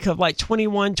previous peak of like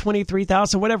 21,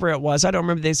 23,000, whatever it was. I don't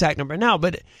remember the exact number now,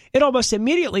 but it almost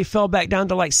immediately fell back down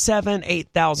to like $7,000,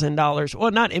 $8,000.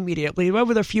 Well, not immediately,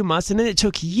 over the few months, and then it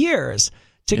took years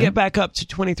to get back up to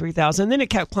 23,000. Then it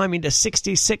kept climbing to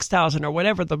 66,000 or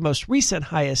whatever the most recent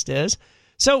highest is.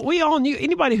 So we all knew,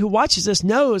 anybody who watches this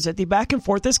knows that the back and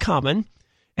forth is common,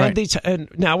 and, and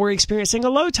now we're experiencing a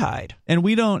low tide. And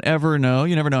we don't ever know.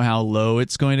 You never know how low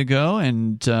it's going to go,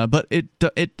 and but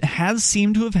it has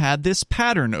seemed to have had this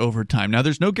pattern over time. Now,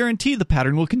 there's no guarantee the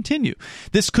pattern will continue.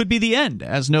 This could be the end,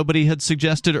 as nobody had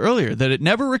suggested earlier, that it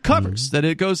never recovers, that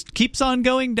it keeps on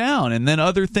going down, and then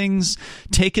other things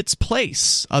take its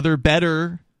place, other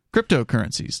better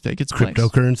cryptocurrencies take its place.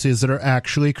 Cryptocurrencies that are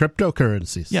actually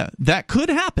cryptocurrencies. Yeah, that could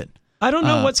happen. I don't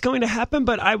know what's going to happen,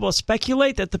 but I will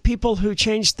speculate that the people who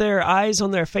changed their eyes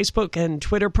on their Facebook and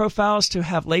Twitter profiles to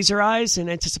have laser eyes in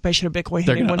anticipation of Bitcoin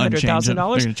hitting $100,000. They're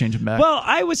going to change them back. Well,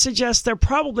 I would suggest they're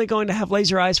probably going to have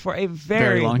laser eyes for a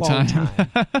very long time.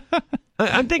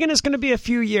 I'm thinking it's going to be a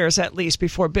few years at least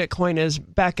before Bitcoin is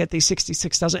back at the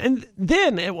 66,000, and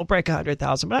then it will break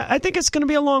 100,000. But I think it's going to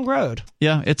be a long road.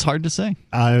 Yeah, it's hard to say.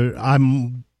 I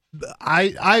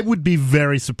would be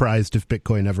very surprised if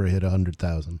Bitcoin ever hit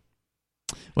 100,000.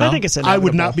 Well, I think it's inevitable. I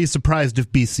would not be surprised if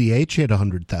BCH hit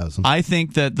 100,000. I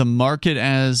think that the market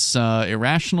as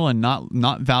irrational and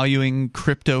not valuing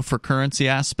crypto for currency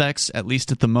aspects, at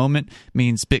least at the moment,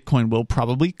 means Bitcoin will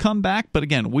probably come back. But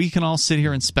again, we can all sit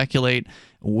here and speculate.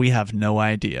 We have no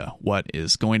idea what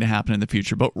is going to happen in the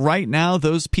future. But right now,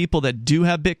 those people that do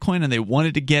have Bitcoin and they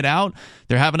wanted to get out,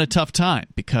 they're having a tough time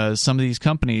because some of these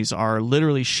companies are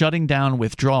literally shutting down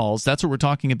withdrawals. That's what we're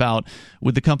talking about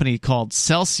with the company called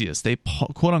Celsius. They,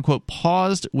 quote-unquote,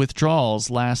 paused withdrawals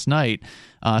last night,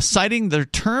 citing their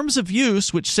terms of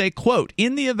use, which say, quote,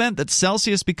 in the event that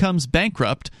Celsius becomes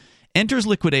bankrupt, enters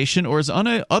liquidation, or is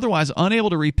otherwise unable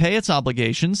to repay its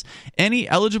obligations, any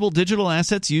eligible digital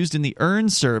assets used in the earn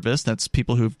service, that's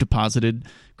people who've deposited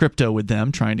crypto with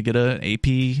them trying to get an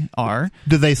APR.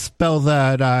 Do they spell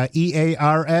that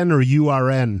E-A-R-N or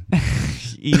U-R-N?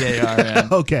 E-A-R-N.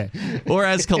 Okay. Or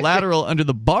as collateral under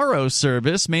the borrow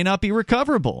service may not be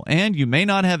recoverable, and you may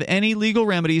not have any legal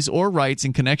remedies or rights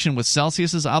in connection with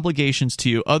Celsius's obligations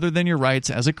to you other than your rights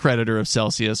as a creditor of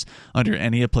Celsius under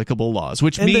any applicable laws,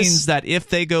 which means that if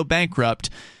they go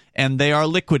bankrupt and they are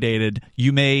liquidated,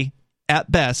 you may at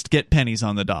best, get pennies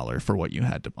on the dollar for what you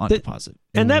had on deposit.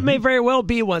 And that may very well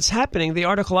be what's happening. The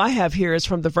article I have here is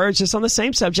from The Verge. It's on the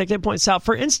same subject. It points out,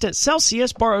 for instance,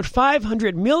 Celsius borrowed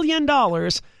 $500 million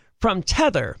from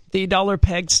Tether, the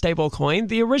dollar-pegged stablecoin.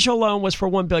 The original loan was for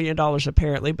 $1 billion,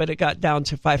 apparently, but it got down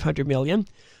to $500 million.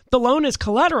 The loan is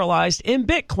collateralized in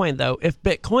Bitcoin, though. If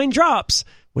Bitcoin drops,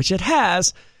 which it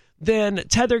has, then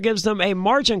Tether gives them a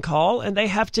margin call, and they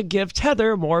have to give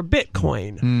Tether more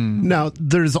Bitcoin. Now,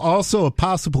 there's also a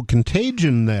possible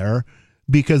contagion there,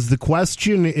 because the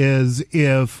question is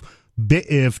if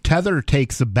Tether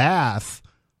takes a bath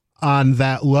on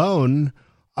that loan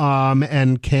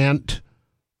and can't,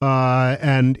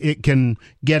 and it can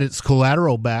get its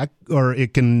collateral back, or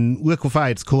it can liquefy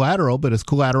its collateral, but its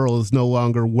collateral is no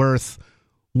longer worth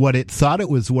what it thought it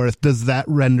was worth, does that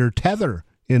render Tether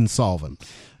insolvent?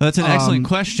 That's an excellent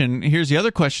question. Here's the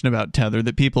other question about Tether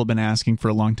that people have been asking for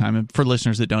a long time. And for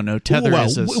listeners that don't know, Tether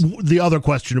is the other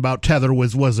question about Tether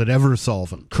was it ever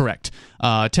solvent? Correct.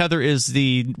 Tether is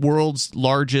the world's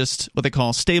largest, what they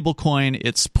call stablecoin.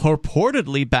 It's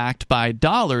purportedly backed by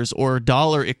dollars or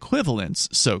dollar equivalents,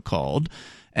 so-called.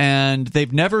 And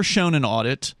they've never shown an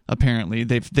audit, apparently.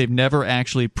 They've never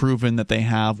actually proven that they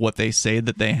have what they say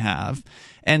that they have.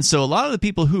 And so a lot of the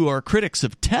people who are critics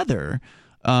of Tether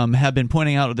have been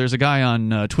pointing out, there's a guy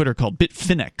on Twitter called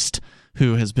Bitfinex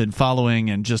who has been following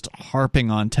and just harping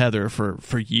on Tether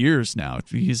for years now.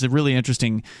 He's a really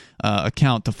interesting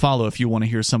account to follow if you want to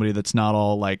hear somebody that's not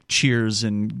all like cheers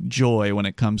and joy when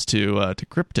it comes to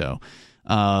crypto.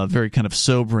 Very kind of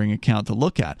sobering account to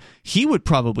look at. He would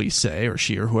probably say, or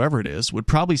she or whoever it is, would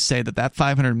probably say that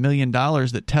 $500 million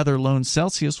that Tether loaned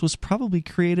Celsius was probably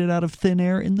created out of thin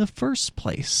air in the first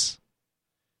place.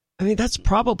 I mean, that's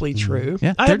probably true.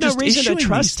 Yeah, I have no reason to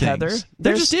trust Tether.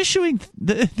 They're just issuing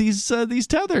these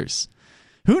tethers.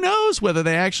 Who knows whether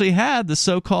they actually had the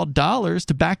so-called dollars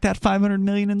to back that $500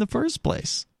 million in the first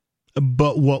place?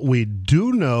 But what we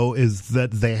do know is that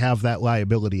they have that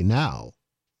liability now.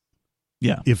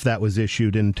 Yeah. If that was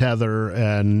issued in Tether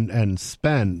and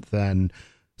spent, then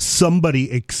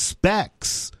somebody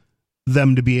expects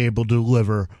them to be able to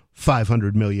deliver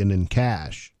 $500 million in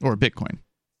cash or Bitcoin.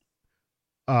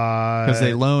 Because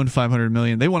they loaned $500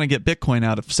 million. They want to get Bitcoin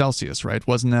out of Celsius, right?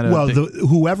 Wasn't that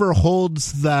whoever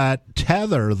holds that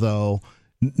Tether, though,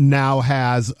 now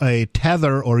has a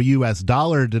Tether or U.S.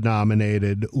 dollar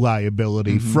denominated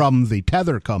liability from the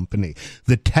Tether company.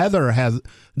 The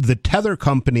Tether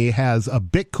company has a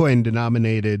Bitcoin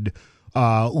denominated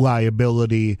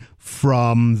liability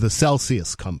from the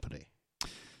Celsius company.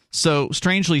 So,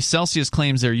 strangely, Celsius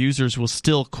claims their users will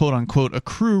still, quote-unquote,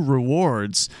 accrue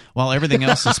rewards while everything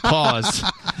else is paused,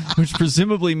 which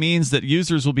presumably means that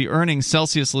users will be earning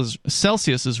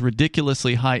Celsius's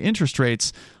ridiculously high interest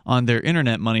rates on their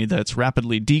internet money that's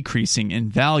rapidly decreasing in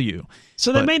value.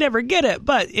 So they may never get it,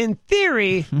 but in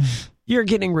theory, you're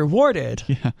getting rewarded.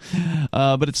 Yeah,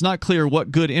 but it's not clear what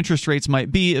good interest rates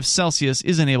might be if Celsius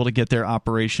isn't able to get their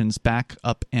operations back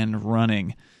up and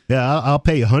running. Yeah, I'll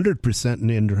pay 100%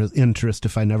 in interest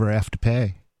if I never have to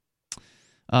pay.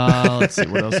 Let's see,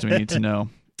 what else do we need to know?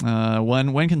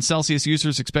 When can Celsius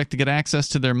users expect to get access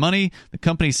to their money? The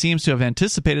company seems to have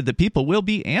anticipated that people will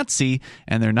be antsy,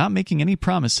 and they're not making any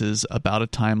promises about a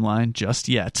timeline just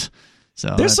yet.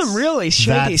 So there's some really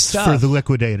shady stuff for the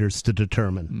liquidators to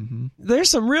determine. There's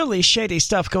some really shady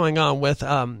stuff going on with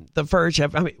the Verge.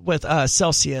 With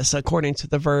Celsius, according to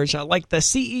the Verge, like the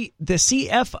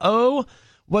CFO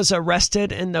was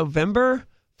arrested in November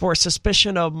for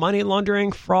suspicion of money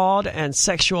laundering, fraud, and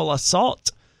sexual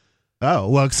assault. Oh,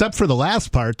 well, except for the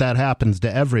last part, that happens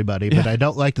to everybody, but I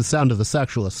don't like the sound of the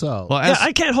sexual assault. Well,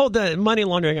 I can't hold the money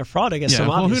laundering and fraud against him,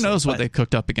 obviously. Who knows what they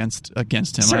cooked up against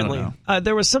him? Certainly. I don't know.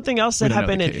 There was something else that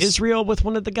happened in Israel with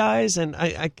one of the guys, and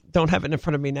I don't have it in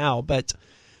front of me now, but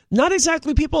not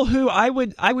exactly people who I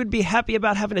would be happy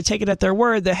about having to take it at their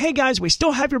word that, hey, guys, we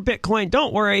still have your Bitcoin.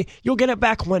 Don't worry. You'll get it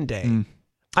back one day.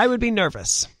 I would be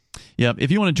nervous. Yeah, if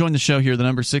you want to join the show here, the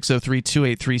number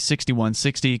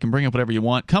 603-283-6160. You can bring up whatever you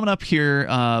want. Coming up here,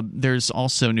 there's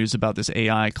also news about this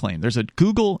AI claim. There's a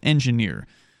Google engineer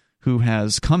who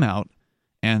has come out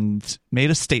and made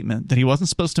a statement that he wasn't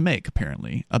supposed to make,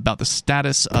 apparently, about the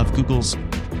status of Google's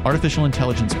artificial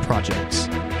intelligence projects.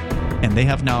 And they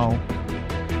have now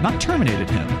not terminated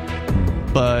him,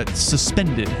 but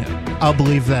suspended him. I'll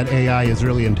believe that AI is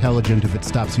really intelligent if it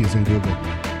stops using Google.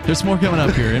 There's more coming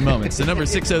up here in moments. The number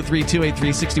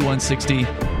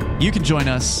 603-283-6160. You can join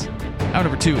us. Hour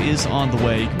number 2 is on the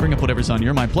way. You can bring up whatever's on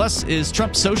your mind. Plus, is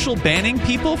Trump Social banning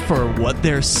people for what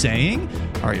they're saying?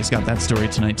 Aria's got that story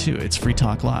tonight, too. It's Free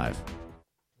Talk Live.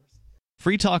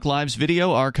 Free Talk Live's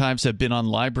video archives have been on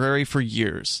LBRY for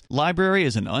years. LBRY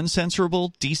is an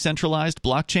uncensorable, decentralized,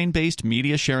 blockchain-based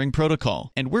media sharing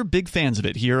protocol, and we're big fans of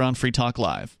it here on Free Talk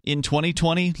Live. In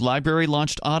 2020, LBRY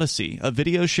launched Odysee, a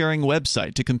video sharing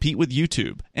website to compete with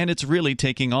YouTube, and it's really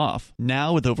taking off.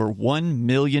 Now with over 1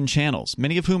 million channels,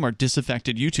 many of whom are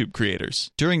disaffected YouTube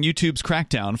creators. During YouTube's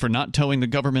crackdown for not towing the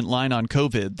government line on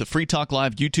COVID, the Free Talk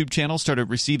Live YouTube channel started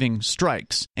receiving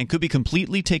strikes and could be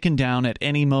completely taken down at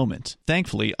any moment.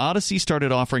 Thankfully, Odysee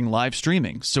started offering live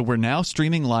streaming, so we're now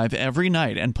streaming live every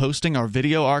night and posting our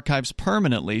video archives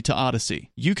permanently to Odysee.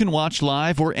 You can watch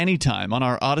live or anytime on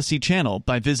our Odysee channel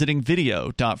by visiting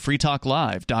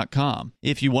video.freetalklive.com.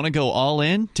 If you want to go all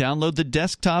in, download the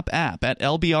desktop app at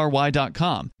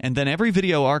lbry.com, and then every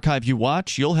video archive you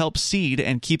watch, you'll help seed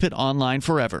and keep it online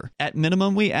forever. At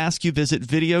minimum, we ask you visit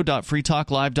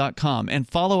video.freetalklive.com and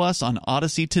follow us on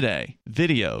Odysee today.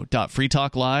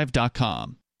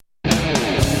 video.freetalklive.com.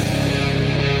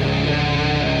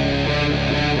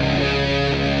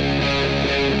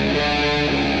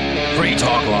 Free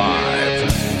Talk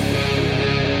Live.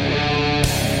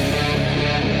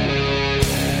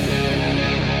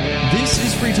 This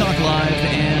is Free Talk Live,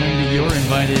 and you're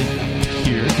invited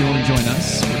here if you want to join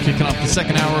us. We're kicking off the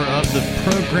second hour of the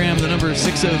program. The number is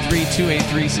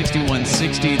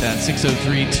 603-283-6160. That's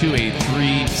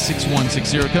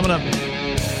 603-283-6160. Coming up,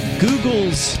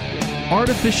 Google's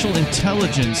artificial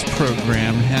intelligence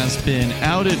program has been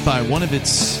outed by one of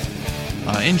its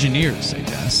engineers, I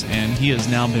guess, and he has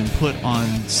now been put on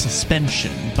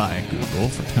suspension by Google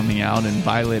for coming out and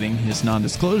violating his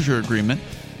non-disclosure agreement.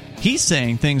 He's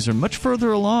saying things are much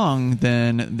further along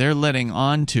than they're letting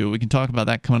on to. We can talk about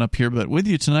that coming up here, but with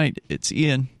you tonight, it's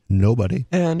Ian. Nobody.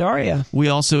 And Aria. We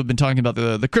also have been talking about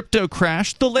the crypto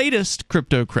crash, the latest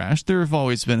crypto crash. There have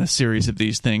always been a series of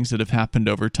these things that have happened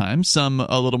over time, some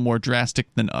a little more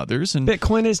drastic than others. And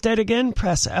Bitcoin is dead again.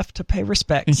 Press F to pay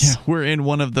respects. Yeah, we're in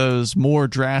one of those more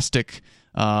drastic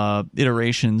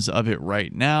iterations of it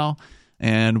right now.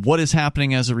 And what is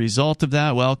happening as a result of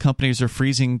that? Well, companies are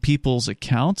freezing people's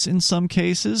accounts in some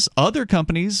cases. Other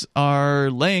companies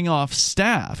are laying off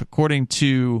staff, according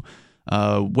to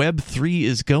Web3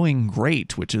 is going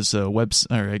great, which is a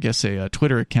a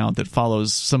Twitter account that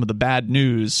follows some of the bad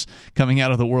news coming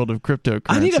out of the world of cryptocurrency.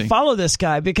 I need to follow this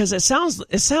guy because it sounds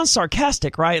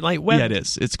sarcastic, right? Like yeah, it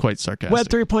is. It's quite sarcastic. Web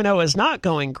 3.0 is not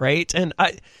going great, and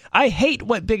I hate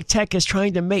what big tech is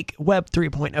trying to make Web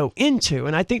 3.0 into,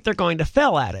 and I think they're going to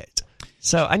fail at it.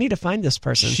 So I need to find this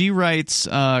person. She writes,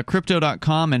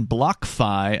 Crypto.com and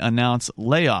BlockFi announce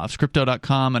layoffs.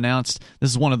 Crypto.com announced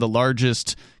this is one of the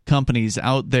largest companies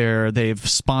out there. They've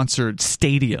sponsored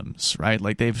stadiums, right?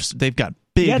 Like they've got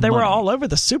big Yeah, they money. were all over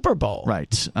the Super Bowl.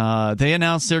 Right. They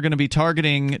announced they're going to be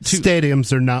targeting...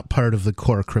 Stadiums are not part of the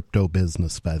core crypto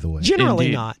business, by the way. Generally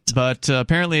Indeed. not. But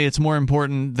apparently it's more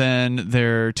important than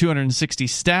their 260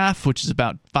 staff, which is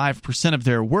about 5% of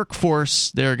their workforce.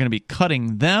 They're going to be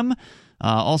cutting them.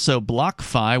 Also,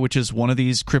 BlockFi, which is one of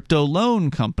these crypto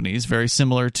loan companies, very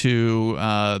similar to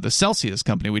the Celsius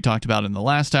company we talked about in the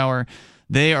last hour,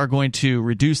 they are going to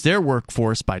reduce their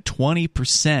workforce by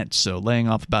 20%, so laying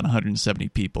off about 170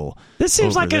 people. This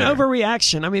seems like there. an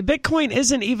overreaction. I mean, Bitcoin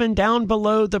isn't even down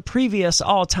below the previous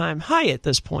all-time high at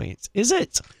this point, is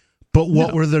it? But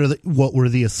what were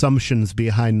the assumptions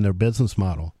behind their business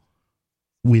model?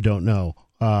 We don't know.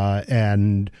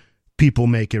 And people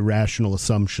make irrational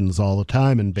assumptions all the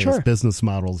time and base business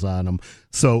models on them.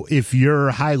 So if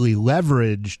you're highly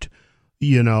leveraged, a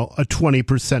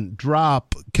 20%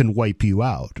 drop can wipe you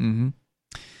out. Mm-hmm.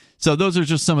 So those are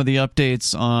just some of the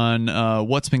updates on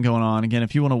what's been going on. Again,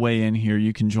 if you want to weigh in here,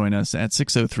 you can join us at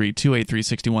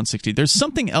 603-283-6160. There's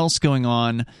something else going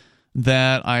on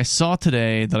that I saw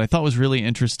today that I thought was really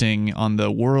interesting on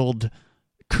the world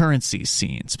currency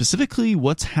scene, specifically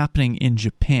what's happening in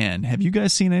Japan. Have you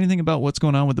guys seen anything about what's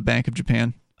going on with the Bank of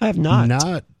Japan? I have not.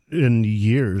 Not in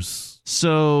years.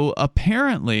 So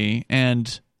apparently,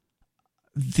 and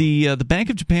the Bank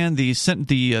of Japan, the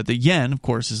yen, of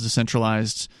course, is the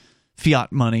centralized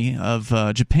fiat money of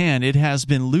Japan. It has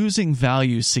been losing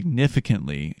value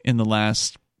significantly in the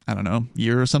last, I don't know,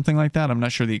 year or something like that. I'm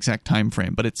not sure the exact time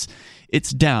frame, but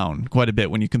it's down quite a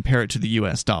bit when you compare it to the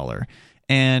US dollar.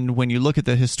 And when you look at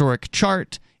the historic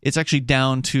chart, it's actually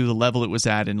down to the level it was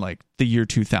at in like the year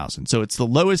 2000. So it's the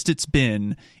lowest it's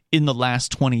been in the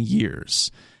last 20 years.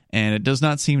 And it does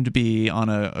not seem to be on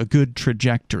a good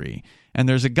trajectory. And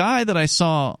there's a guy that I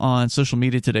saw on social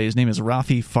media today. His name is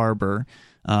Rafi Farber,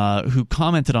 who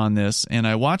commented on this. And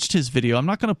I watched his video. I'm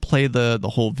not going to play the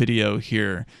whole video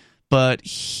here, but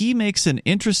he makes an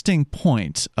interesting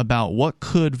point about what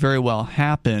could very well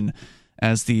happen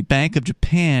as the Bank of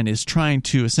Japan is trying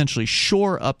to essentially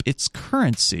shore up its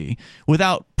currency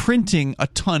without printing a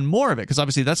ton more of it, because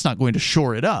obviously that's not going to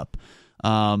shore it up.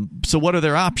 So what are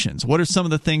their options? What are some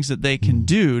of the things that they can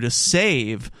do to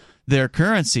save their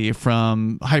currency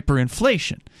from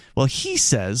hyperinflation? Well, he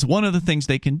says one of the things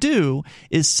they can do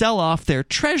is sell off their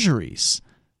treasuries.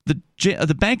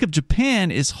 The Bank of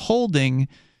Japan is holding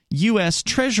U.S.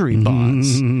 Treasury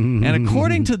bonds. And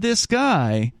according to this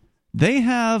guy, they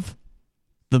have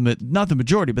not the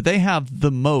majority, but they have the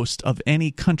most of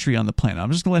any country on the planet.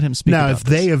 I'm just going to let him speak. Now, if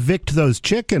they evict those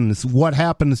chickens, what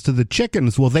happens to the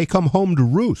chickens? Will they come home to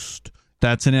roost?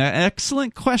 That's an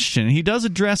excellent question. He does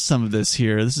address some of this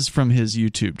here. This is from his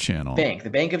YouTube channel. The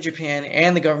Bank of Japan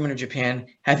and the government of Japan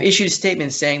have issued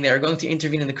statements saying they are going to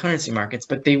intervene in the currency markets,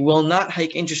 but they will not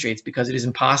hike interest rates because it is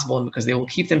impossible and because they will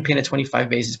keep them pinned at 25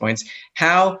 basis points.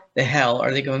 How the hell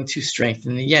are they going to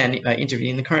strengthen the yen by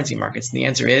intervening in the currency markets? And the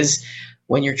answer is,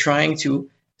 when you're trying to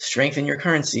strengthen your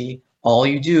currency, all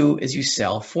you do is you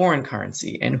sell foreign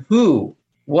currency. And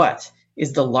what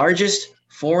is the largest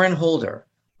foreign holder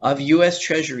of U.S.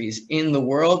 treasuries in the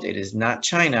world? It is not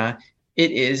China.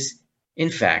 It is, in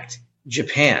fact,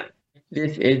 Japan.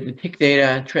 This is the TIC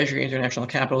data, Treasury International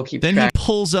Capital. Then he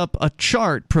pulls up a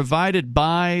chart provided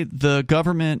by the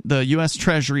government, the U.S.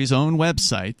 Treasury's own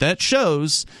website, that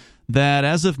shows that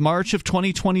as of March of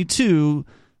 2022,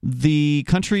 the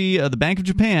country, the Bank of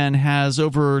Japan, has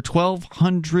over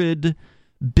 $1,200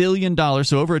 billion,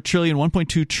 so over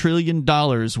 $1.2 trillion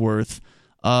worth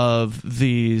of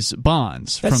these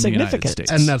bonds from the United States.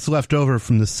 And that's left over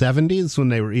from the 70s when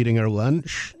they were eating our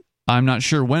lunch? I'm not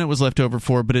sure when it was left over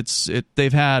for, but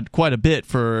they've had quite a bit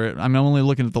for. I'm only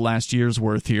looking at the last year's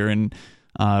worth here, and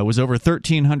it was over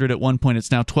 1,300 at one point. It's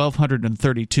now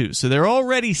 1,232. So they're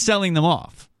already selling them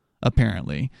off,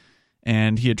 apparently.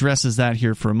 And he addresses that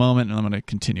here for a moment, and I'm going to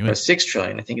continue it. $6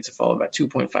 trillion. I think it's a fall of about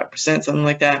 2.5%, something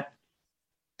like that.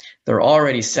 They're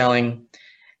already selling.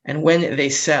 And when they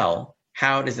sell,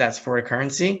 how does that support a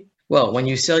currency? Well, when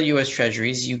you sell U.S.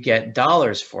 treasuries, you get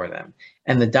dollars for them.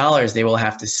 And the dollars they will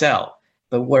have to sell.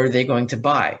 But what are they going to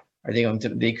buy? They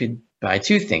could buy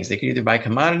two things. They could either buy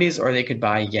commodities or they could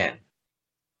buy yen.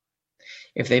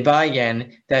 If they buy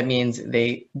yen, that means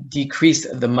they decrease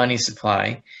the money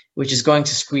supply, which is going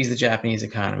to squeeze the Japanese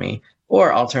economy.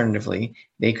 Or alternatively,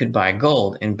 they could buy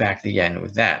gold and back the yen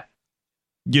with that.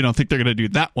 You don't think they're going to do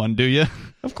that one, do you?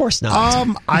 Of course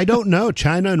not. I don't know.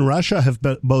 China and Russia have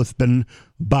both been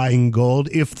buying gold.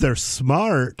 If they're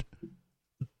smart,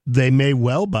 they may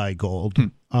well buy gold.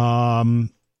 Well,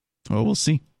 we'll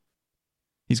see.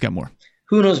 He's got more.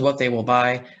 Who knows what they will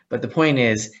buy, but the point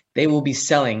is they will be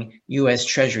selling U.S.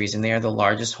 treasuries, and they are the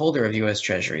largest holder of U.S.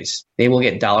 treasuries. They will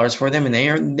get dollars for them, and they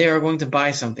are going to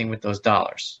buy something with those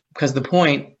dollars. Because the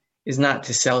point is not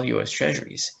to sell U.S.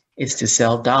 treasuries. It's to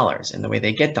sell dollars, and the way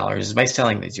they get dollars is by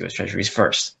selling these U.S. treasuries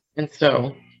first. And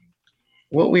so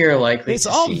what we are likely to see... It's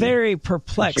all very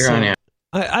perplexing.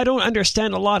 I don't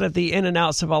understand a lot of the in and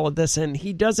outs of all of this, and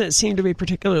he doesn't seem to be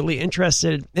particularly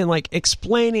interested in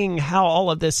explaining how all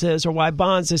of this is or why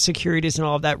bonds and securities and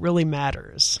all of that really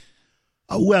matters.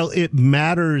 Well, it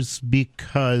matters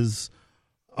because,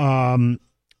 basically,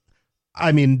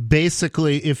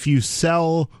 if you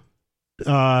sell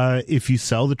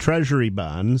the treasury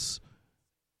bonds,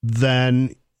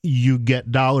 then you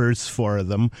get dollars for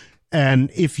them,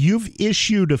 and if you've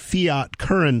issued a fiat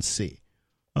currency,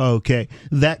 okay,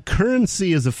 that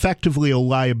currency is effectively a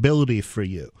liability for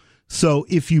you. So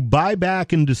if you buy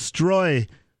back and destroy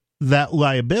that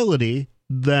liability,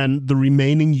 then the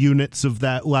remaining units of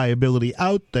that liability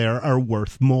out there are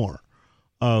worth more.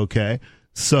 Okay,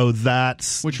 so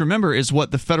that's... Which, remember, is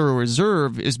what the Federal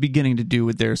Reserve is beginning to do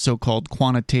with their so-called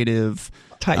quantitative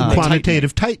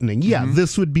tightening. Yeah,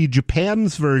 this would be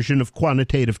Japan's version of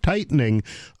quantitative tightening,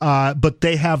 but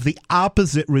they have the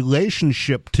opposite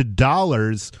relationship to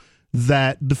dollars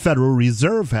that the Federal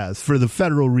Reserve has. For the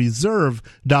Federal Reserve,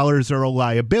 dollars are a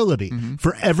liability.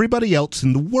 For everybody else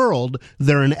in the world,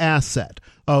 they're an asset.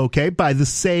 Okay, by the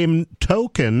same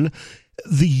token,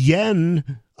 the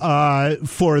yen...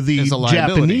 for the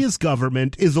Japanese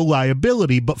government is a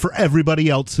liability, but for everybody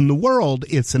else in the world,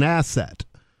 it's an asset.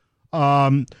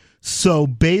 So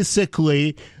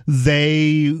basically,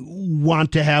 they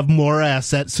want to have more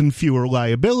assets and fewer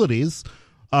liabilities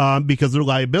because their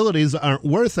liabilities aren't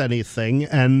worth anything,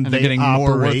 and they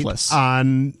operate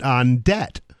on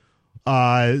debt.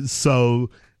 So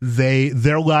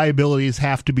their liabilities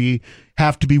have to be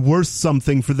worth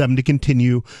something for them to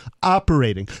continue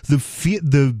operating.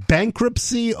 The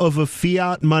bankruptcy of a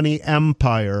fiat money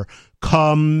empire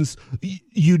comes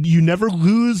you never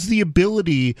lose the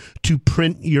ability to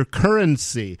print your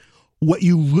currency. What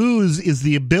you lose is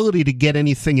the ability to get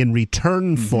anything in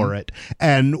return for it.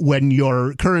 And when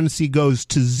your currency goes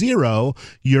to zero,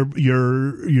 your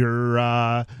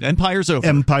empire's over.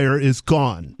 Empire is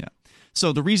gone. Yeah.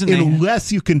 So the reason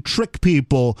unless you can trick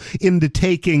people into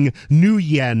taking new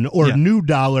yen or new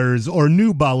dollars or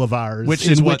new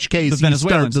bolivars, in which case you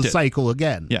start the cycle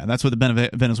again. Yeah, that's what the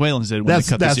Venezuelans did when they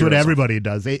cut the That's what everybody off.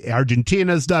 does.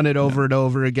 Argentina's done it over and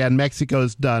over again.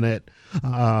 Mexico's done it.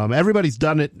 Everybody's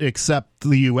done it except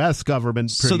the U.S.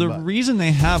 government. So the reason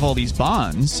they have all these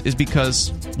bonds is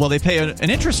because, well, they pay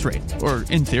an interest rate, or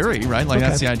in theory, right? Like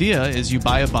that's the idea, is you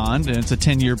buy a bond, and it's a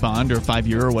 10-year bond or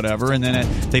 5-year or whatever, and then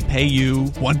they pay you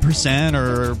 1%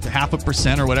 or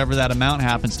 0.5% or whatever that amount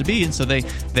happens to be. And so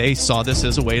they saw this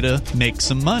as a way to make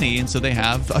some money, and so they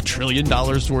have $1 trillion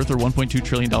worth or $1.2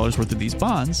 trillion worth of these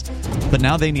bonds. But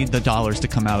now they need the dollars to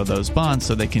come out of those bonds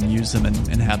so they can use them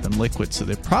and have them liquid. So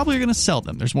they're probably going to sell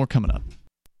them. There's more coming up.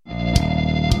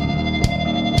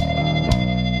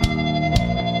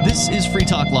 This is Free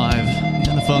Talk Live,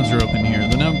 and the phones are open here.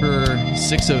 The number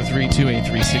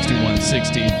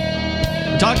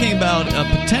 603-283-6160. We're talking about a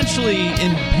potentially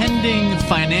impending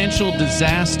financial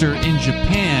disaster in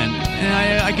Japan.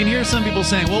 And I can hear some people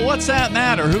saying, well, what's that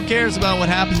matter? Who cares about what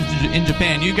happens in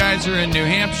Japan? You guys are in New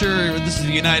Hampshire. This is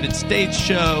a United States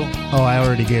show. Oh, I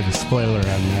already gave a spoiler on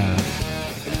that.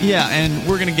 Yeah, and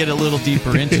we're going to get a little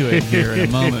deeper into it here in a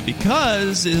moment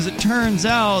because, as it turns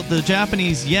out, the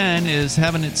Japanese yen is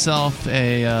having itself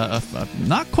a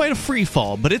not quite a free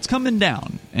fall, but it's coming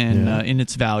down in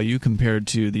its value compared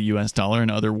to the U.S. dollar and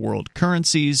other world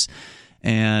currencies.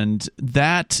 And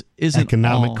that isn't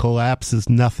economic collapse is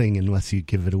nothing unless you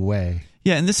give it away.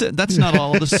 Yeah, and that's not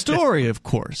all the story, of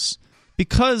course,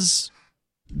 because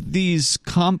these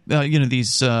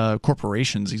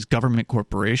corporations, these government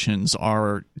corporations,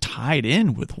 are tied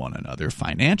in with one another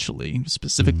financially.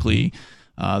 Specifically,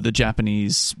 the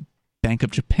Japanese Bank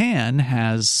of Japan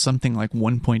has something like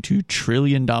 $1.2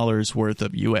 trillion worth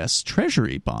of U.S.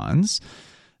 Treasury bonds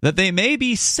that they may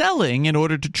be selling in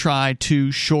order to try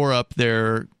to shore up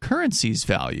their currency's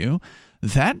value.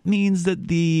 That means that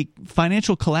the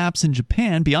financial collapse in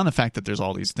Japan, beyond the fact that there's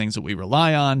all these things that we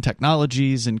rely on,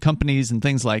 technologies and companies and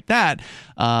things like that,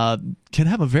 can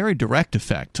have a very direct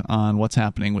effect on what's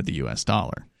happening with the U.S.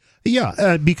 dollar.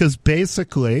 Yeah, because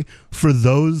basically for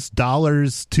those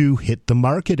dollars to hit the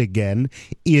market again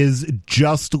is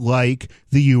just like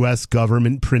the U.S.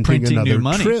 government printing another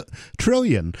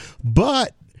trillion.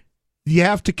 But you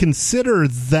have to consider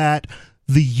that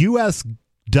the U.S.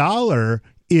 dollar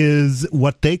is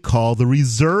what they call the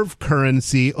reserve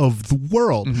currency of the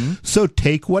world. So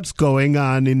take what's going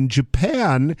on in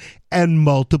Japan and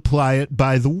multiply it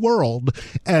by the world.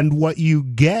 And what you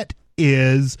get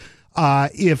is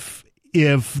if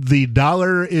the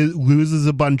dollar loses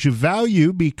a bunch of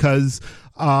value because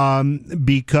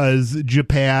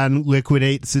Japan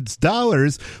liquidates its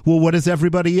dollars, well, what does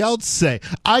everybody else say?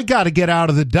 I got to get out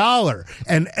of the dollar.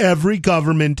 And every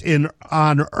government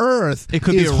on Earth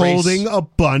is holding a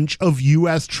bunch of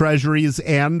U.S. treasuries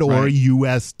and or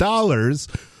U.S. dollars.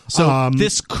 So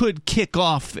this could kick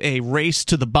off a race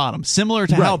to the bottom, similar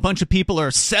to how a bunch of people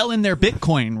are selling their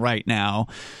Bitcoin right now.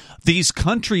 These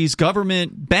countries'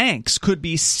 government banks could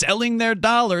be selling their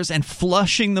dollars and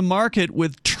flushing the market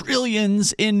with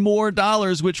trillions in more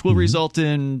dollars, which will result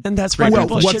in... And that's why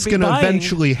what's going to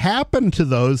eventually happen to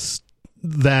those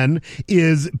then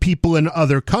is people in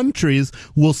other countries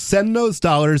will send those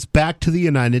dollars back to the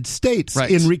United States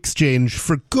in exchange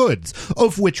for goods,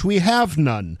 of which we have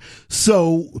none.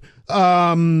 So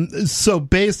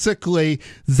basically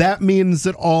that means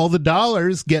that all the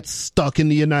dollars get stuck in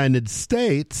the United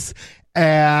States,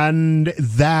 and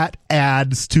that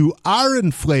adds to our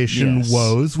inflation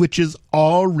woes, which is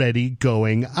already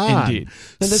going on. Indeed.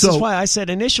 And this is why I said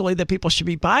initially that people should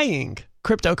be buying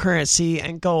cryptocurrency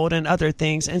and gold and other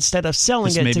things instead of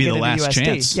selling it to get into USD.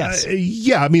 Chance. Yes.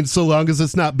 I mean, so long as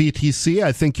it's not BTC,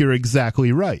 I think you're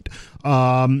exactly right.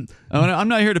 I'm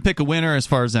not here to pick a winner as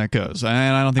far as that goes.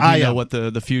 I don't think we know what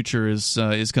the future is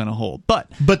going to hold.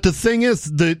 But the thing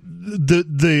is,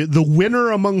 the winner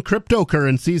among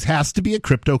cryptocurrencies has to be a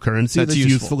cryptocurrency that's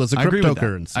useful as a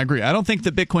cryptocurrency. I agree. I don't think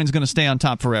that Bitcoin's going to stay on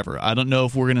top forever. I don't know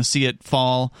if we're going to see it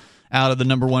fall out of the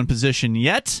number one position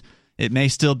yet. It may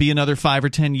still be another 5 or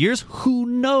 10 years. Who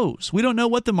knows? We don't know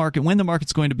when the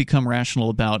market's going to become rational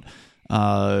about,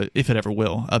 if it ever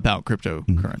will, about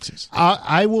cryptocurrencies.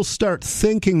 I will start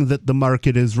thinking that the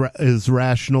market is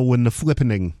rational when the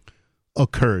flippening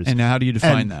occurs. And how do you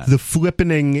define that? The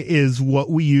flippening is what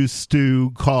we used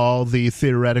to call the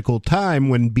theoretical time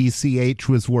when BCH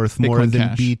was worth more Bitcoin than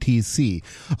Cash. BTC.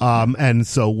 And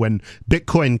so when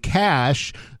Bitcoin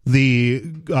Cash, the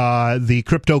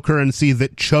cryptocurrency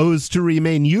that chose to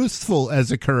remain useful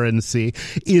as a currency,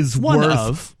 is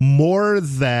worth more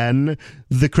than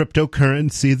the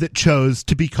cryptocurrency that chose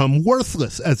to become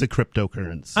worthless as a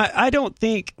cryptocurrency. I don't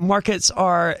think markets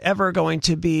are ever going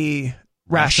to be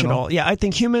rational. Yeah, I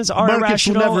think humans are irrational. Markets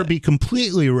will never be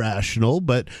completely rational,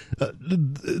 but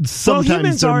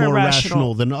sometimes they're more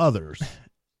rational than others.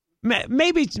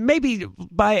 Maybe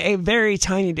by a very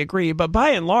tiny degree, but by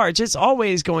and large, it's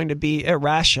always going to be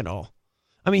irrational.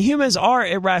 I mean, humans are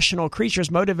irrational creatures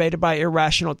motivated by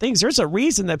irrational things. There's a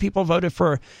reason that people voted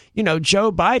for,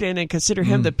 Joe Biden and consider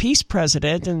him the peace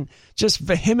president, and just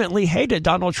vehemently hated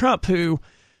Donald Trump, who,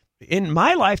 in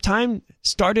my lifetime,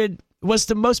 was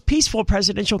the most peaceful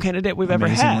presidential candidate we've ever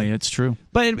had. It's true.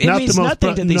 But it means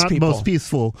nothing to these people. Not the most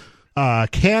peaceful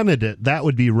candidate, that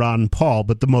would be Ron Paul,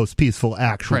 but the most peaceful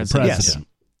actual president. Yes.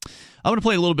 I want to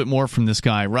play a little bit more from this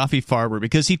guy, Rafi Farber,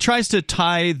 because he tries to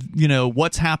tie,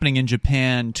 what's happening in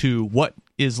Japan to what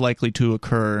is likely to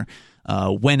occur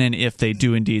when and if they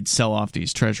do indeed sell off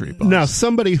these treasury bonds. Now,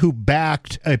 somebody who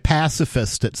backed a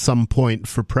pacifist at some point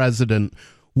for president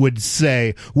would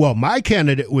say, well, my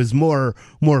candidate was more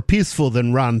peaceful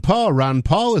than Ron Paul. Ron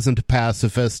Paul isn't a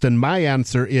pacifist. And my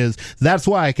answer is, that's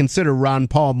why I consider Ron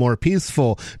Paul more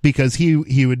peaceful, because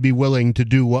he would be willing to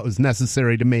do what was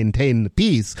necessary to maintain the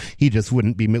peace. He just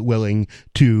wouldn't be willing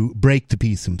to break the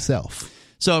peace himself.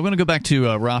 So I'm going to go back to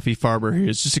Rafi Farber, who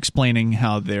is just explaining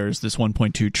how there's this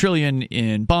 $1.2 trillion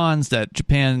in bonds that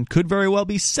Japan could very well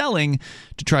be selling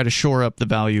to try to shore up the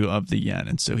value of the yen.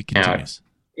 And so he continues.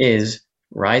 Is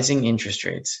rising interest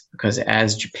rates, because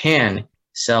as Japan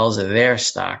sells their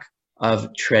stock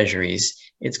of treasuries,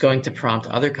 it's going to prompt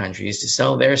other countries to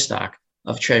sell their stock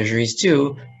of treasuries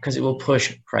too, because it will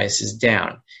push prices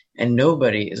down. And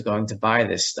nobody is going to buy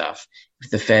this stuff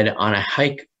with the Fed on a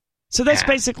hike. So that's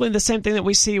basically the same thing that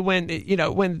we see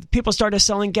when people started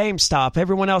selling GameStop,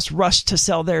 everyone else rushed to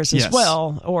sell theirs as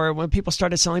well. Or when people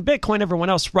started selling Bitcoin, everyone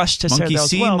else rushed to sell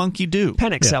theirs as well. Monkey do.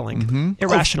 Panic selling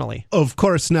irrationally. Of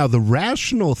course, now the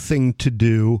rational thing to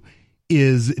do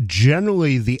is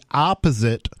generally the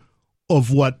opposite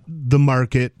of what the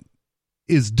market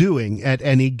is doing at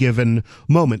any given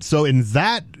moment. So in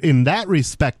that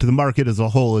respect, the market as a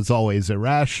whole is always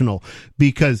irrational,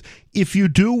 because if you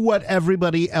do what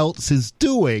everybody else is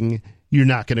doing, you're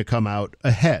not going to come out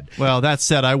ahead. Well, that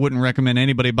said, I wouldn't recommend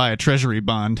anybody buy a treasury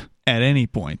bond at any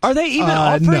point. Are they even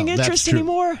offering interest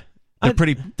anymore?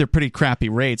 They're pretty crappy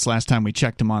rates. Last time we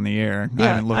checked them on the air,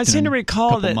 I seem to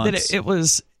recall that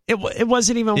it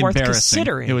wasn't even worth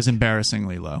considering. It was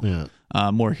embarrassingly low. Yeah.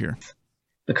 More here.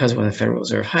 Because when the Federal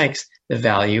Reserve hikes, the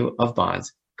value of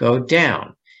bonds go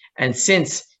down. And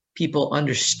since people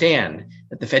understand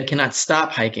that the Fed cannot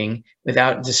stop hiking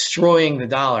without destroying the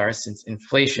dollar, since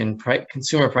inflation,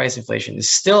 consumer price inflation is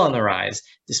still on the rise,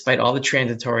 despite all the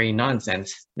transitory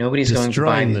nonsense, nobody's going to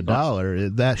buy destroying the dollar.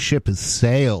 That ship has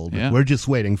sailed. Yeah. We're just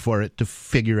waiting for it to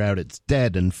figure out it's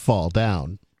dead and fall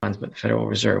down. But the Federal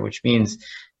Reserve, which means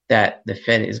that the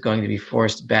Fed is going to be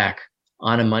forced back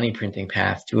on a money printing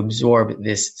path to absorb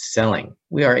this selling.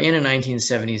 We are in a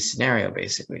 1970s scenario,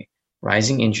 basically.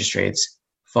 Rising interest rates,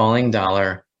 falling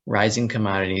dollar, rising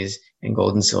commodities, and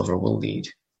gold and silver will lead.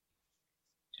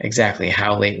 Exactly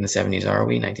how late in the 70s are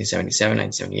we? 1977,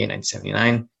 1978,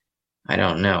 1979? I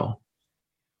don't know.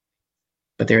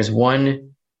 But there's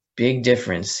one big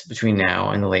difference between now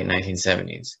and the late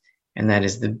 1970s, and that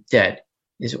is the debt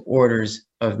is orders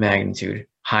of magnitude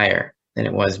higher than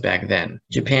it was back then.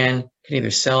 Japan can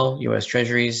either sell U.S.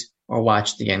 treasuries or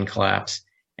watch the yen collapse.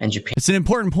 And Japan. It's an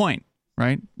important point,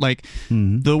 right? Like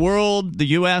the world, the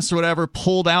U.S. or whatever,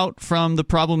 pulled out from the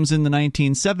problems in the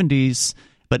 1970s,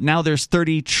 but now there's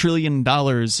 $30 trillion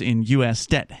in U.S.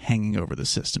 debt hanging over the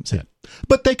system's head.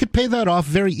 But they could pay that off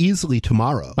very easily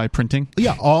tomorrow. By printing?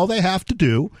 Yeah, all they have to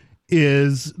do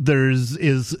is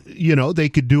they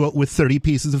could do it with 30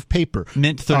 pieces of paper.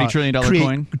 Mint $30 trillion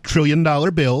coin. $1 trillion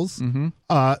bills.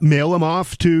 Mail them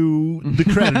off to the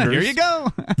creditors. Here you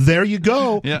go. There you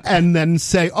go. Yeah. And then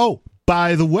say, oh,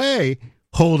 by the way,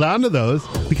 hold on to those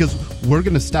because we're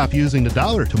going to stop using the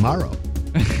dollar tomorrow.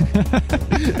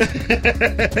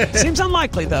 Seems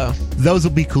unlikely, though. Those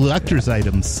will be collector's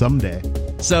items someday.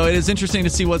 So it is interesting to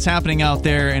see what's happening out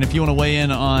there, and if you want to weigh in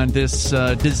on this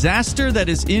disaster that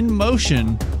is in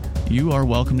motion, you are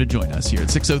welcome to join us here at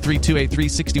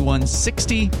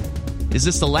 603-283-6160. Is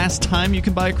this the last time you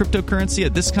can buy a cryptocurrency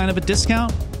at this kind of a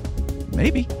discount?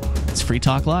 Maybe. It's Free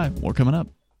Talk Live. More coming up.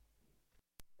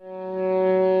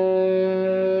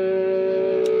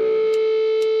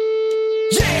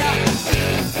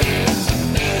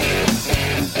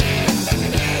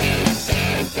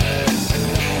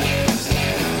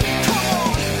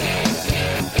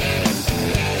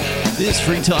 This is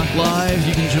Free Talk Live.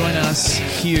 You can join us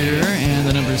here, and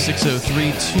the number is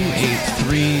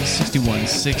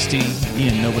 603-283-6160.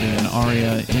 Ian, Nobody, and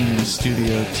Aria in the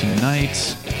studio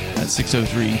tonight at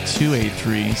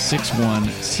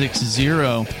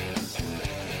 603-283-6160.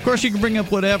 Of course, you can bring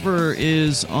up whatever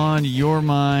is on your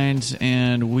mind,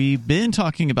 and we've been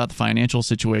talking about the financial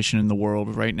situation in the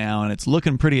world right now, and it's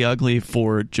looking pretty ugly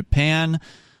for Japan.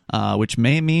 Which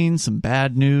may mean some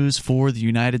bad news for the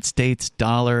United States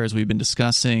dollar, as we've been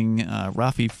discussing.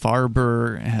 Rafi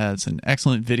Farber has an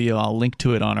excellent video. I'll link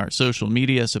to it on our social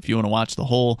media, so if you want to watch the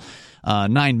whole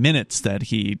 9 minutes that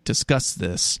he discussed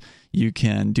this, you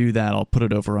can do that. I'll put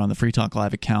it over on the Free Talk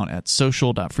Live account at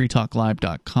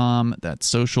social.freetalklive.com. That's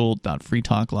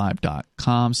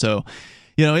social.freetalklive.com. So,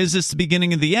 is this the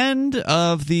beginning of the end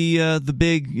of the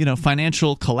big,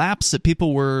 financial collapse that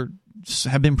people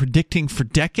have been predicting for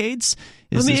decades?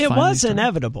 It was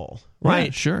inevitable, right?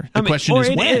 Yeah, sure. The question is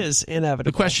when. It is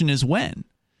inevitable. The question is when.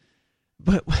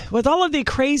 But with all of the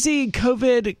crazy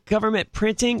COVID government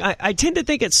printing, I tend to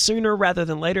think it's sooner rather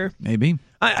than later. Maybe.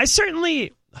 I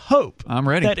certainly hope I'm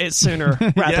ready. that it's sooner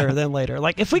rather than later.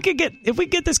 Like if we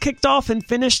get this kicked off and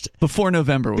finished before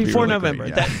November. Before really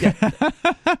November. Great, yeah.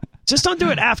 Just don't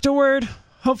do it afterward.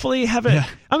 Hopefully have it. Yeah.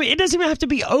 It doesn't even have to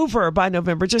be over by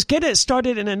November. Just get it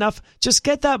started in enough. Just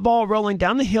get that ball rolling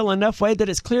down the hill enough way that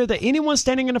it's clear that anyone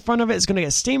standing in front of it is going to get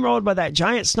steamrolled by that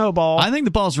giant snowball. I think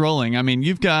the ball's rolling.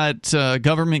 You've got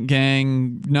government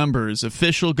gang numbers,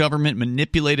 official government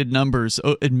manipulated numbers,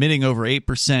 admitting over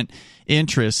 8%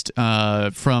 interest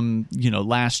from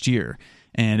last year,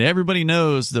 and everybody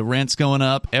knows the rent's going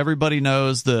up. Everybody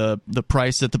knows the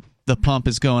price at the pump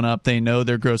is going up. They know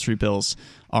their grocery bills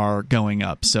are going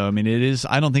up. So, it is.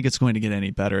 I don't think it's going to get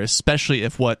any better, especially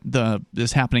if what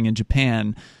is happening in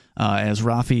Japan, as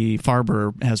Rafi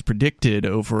Farber has predicted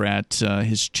over at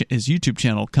his YouTube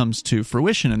channel, comes to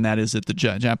fruition, and that is that the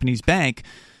Japanese bank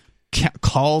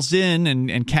calls in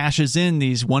and cashes in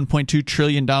these $1.2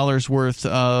 trillion worth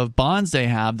of bonds they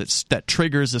have that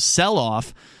triggers a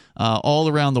sell-off all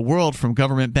around the world from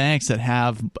government banks that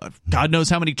have God knows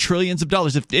how many trillions of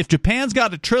dollars. If Japan's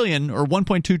got $1 trillion or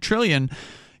 1.2 trillion,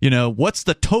 what's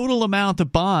the total amount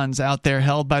of bonds out there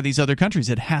held by these other countries?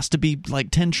 It has to be like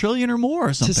 10 trillion or more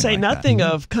or something. To say like nothing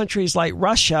that. of countries like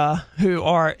Russia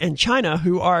and China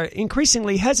who are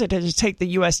increasingly hesitant to take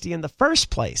the USD in the first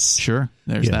place. Sure,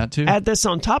 there's that too. Add this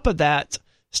on top of that.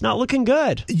 It's not looking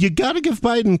good. You got to give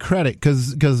Biden credit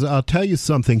because I'll tell you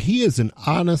something. He is an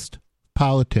honest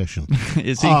politician.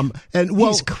 Is he?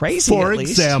 He's crazy. For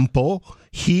example,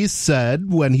 he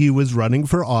said when he was running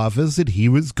for office that he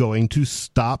was going to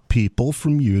stop people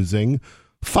from using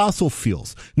fossil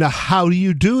fuels. Now, how do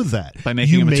you do that? By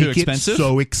making them too expensive? It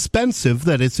so expensive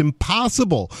that it's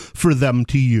impossible for them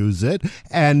to use it,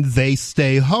 and they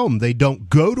stay home. They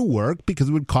don't go to work because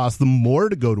it would cost them more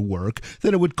to go to work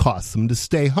than it would cost them to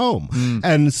stay home.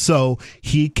 And so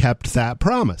he kept that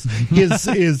promise.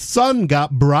 His son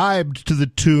got bribed to the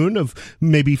tune of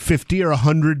maybe 50 or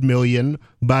 100 million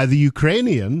by the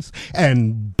Ukrainians,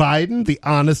 and Biden, the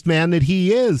honest man that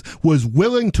he is, was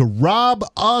willing to rob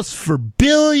us for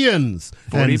billions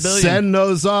and send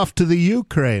those off to the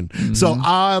Ukraine. So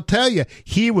I'll tell you,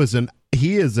 he is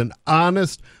an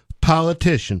honest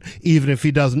politician, even if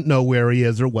he doesn't know where he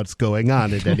is or what's going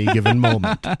on at any given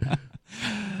moment.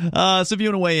 So if you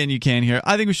want to weigh in, you can here.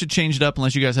 I think we should change it up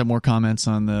unless you guys have more comments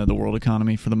on the world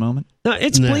economy for the moment. No,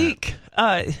 it's bleak.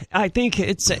 I think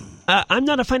it's I'm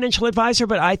not a financial advisor,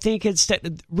 but I think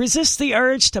instead resist the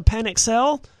urge to panic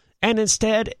sell and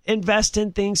instead invest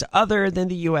in things other than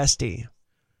the USD.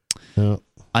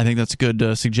 I think that's a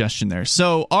good suggestion there.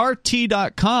 So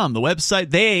RT.com, the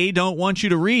website they don't want you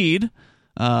to read,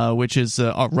 which is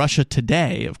Russia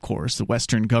Today, of course. The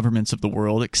Western governments of the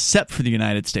world, except for the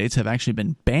United States, have actually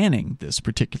been banning this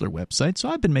particular website. So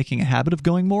I've been making a habit of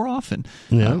going more often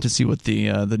to see what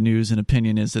the news and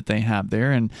opinion is that they have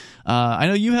there. And I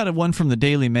know you had one from the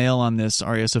Daily Mail on this,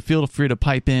 Aria, so feel free to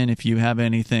pipe in if you have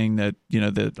anything that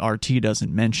that RT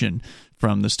doesn't mention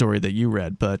from the story that you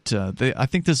read. But I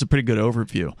think this is a pretty good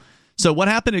overview. So what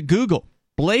happened at Google?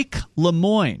 Blake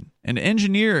Lemoine, an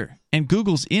engineer and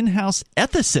Google's in-house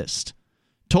ethicist,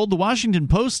 told the Washington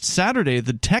Post Saturday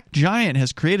the tech giant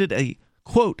has created a,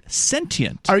 quote,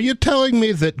 sentient. Are you telling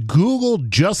me that Google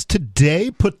just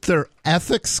today put their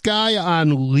ethics guy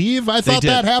on leave? I thought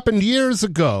that happened years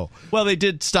ago. Well, they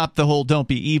did stop the whole don't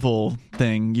be evil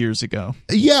thing years ago.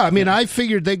 Yeah, I mean, I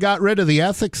figured they got rid of the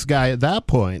ethics guy at that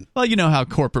point. Well, you know how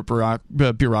corporate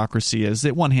bureaucracy is.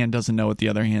 That one hand doesn't know what the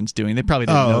other hand's doing. They probably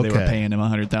didn't know they were paying him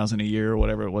 $100,000 a year or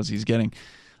whatever it was he's getting.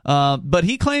 But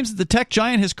he claims that the tech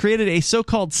giant has created a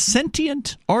so-called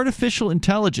sentient artificial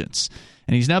intelligence,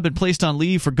 and he's now been placed on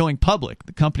leave for going public.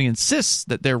 The company insists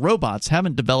that their robots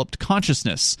haven't developed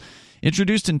consciousness.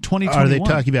 Introduced in 2021. Are they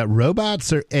talking about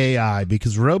robots or AI?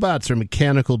 Because robots are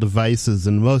mechanical devices,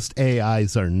 and most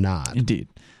AIs are not. Indeed.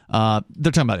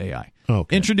 They're talking about AI.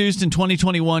 Okay. Introduced in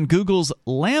 2021, Google's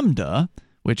LaMDA,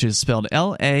 which is spelled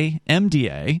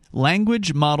LaMDA,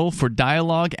 Language Model for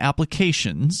Dialogue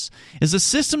Applications, is a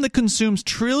system that consumes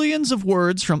trillions of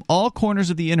words from all corners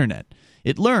of the internet.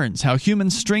 It learns how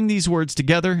humans string these words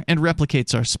together and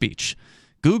replicates our speech.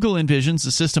 Google envisions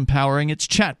the system powering its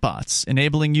chatbots,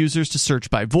 enabling users to search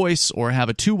by voice or have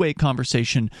a two-way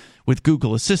conversation with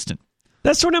Google Assistant.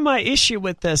 That's sort of my issue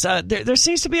with this. There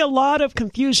seems to be a lot of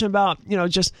confusion about,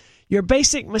 just your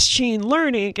basic machine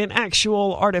learning and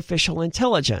actual artificial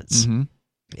intelligence. Mm-hmm.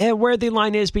 And where the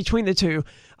line is between the two.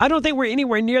 I don't think we're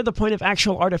anywhere near the point of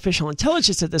actual artificial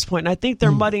intelligence at this point, and I think they're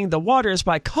muddying the waters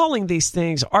by calling these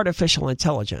things artificial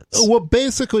intelligence. Well,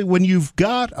 basically, when you've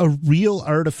got a real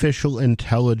artificial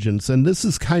intelligence, and this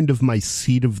is kind of my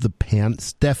seat of the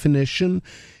pants definition,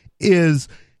 is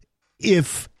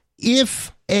if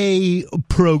a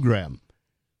program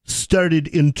started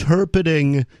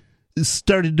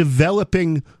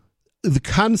developing the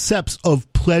concepts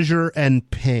of pleasure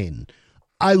and pain,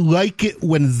 I like it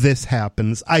when this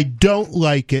happens. I don't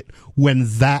like it when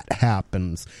that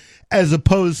happens, as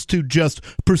opposed to just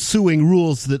pursuing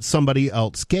rules that somebody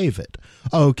else gave it.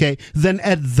 Okay, then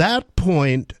at that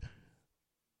point,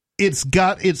 it's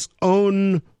got its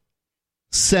own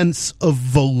sense of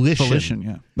volition.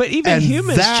 Yeah. But even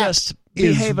humans just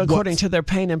behave according to their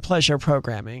pain and pleasure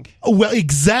programming. Well,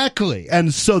 exactly.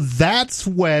 And so that's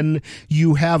when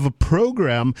you have a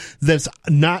program that's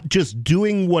not just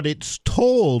doing what it's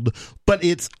told, but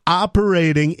it's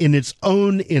operating in its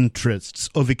own interests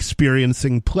of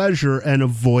experiencing pleasure and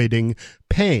avoiding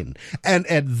pain. And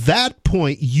at that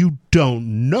point, you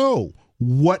don't know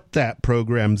what that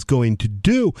program's going to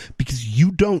do because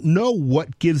you don't know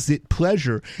what gives it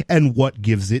pleasure and what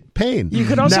gives it pain. You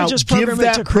could also just program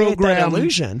it to create that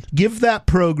illusion. Give that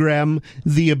program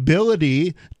the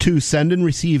ability to send and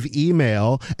receive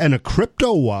email and a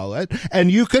crypto wallet, and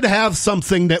you could have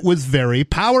something that was very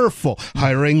powerful,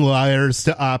 hiring liars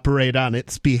to operate on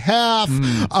its behalf,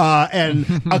 and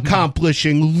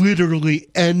accomplishing literally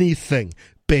anything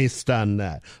based on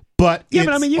that. But you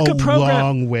could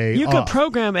long way You off. could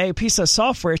program a piece of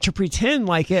software to pretend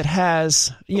like it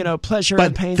has, pleasure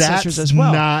and pain sensors as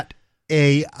well. But that's not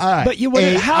AI. But you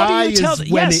wouldn't. How do you tell?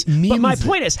 Yes, but my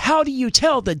point is, how do you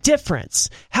tell the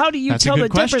difference? How do you tell the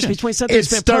difference between something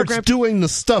that's been programmed? It starts doing the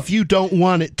stuff you don't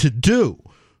want it to do.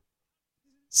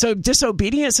 So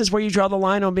disobedience is where you draw the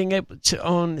line on being able to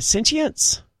own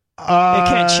sentience. It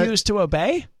can't choose to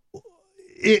obey.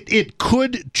 It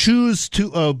could choose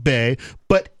to obey,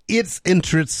 but its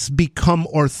interests become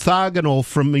orthogonal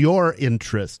from your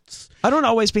interests. I don't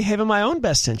always behave in my own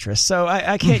best interest, so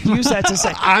I can't use that to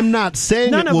say... I'm not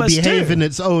saying it will behave in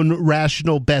its own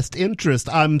rational best interest.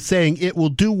 I'm saying it will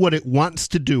do what it wants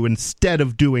to do instead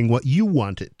of doing what you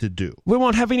want it to do. We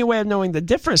won't have any way of knowing the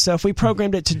difference, though, if we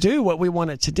programmed it to do what we want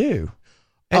it to do.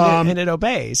 And it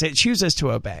obeys. It chooses to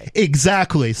obey.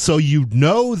 Exactly. So you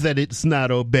know that it's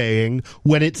not obeying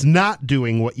when it's not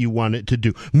doing what you want it to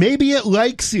do. Maybe it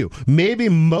likes you. Maybe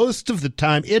most of the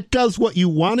time it does what you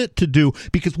want it to do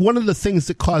because one of the things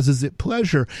that causes it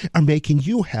pleasure are making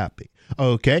you happy.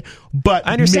 Okay? But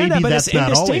I understand maybe that, but that's it's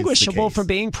indistinguishable from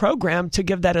being programmed to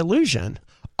give that illusion.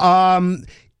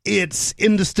 It's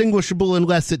indistinguishable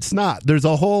unless it's not. There's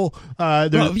a whole...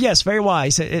 yes, very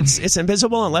wise. It's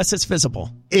invisible unless it's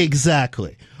visible.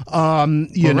 Exactly.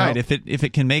 Right. If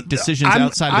it can make decisions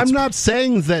outside... I'm not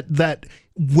saying that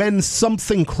when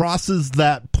something crosses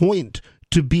that point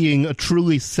to being a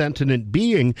truly sentient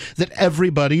being, that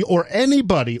everybody or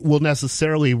anybody will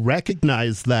necessarily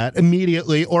recognize that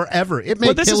immediately or ever. It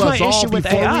may kill us all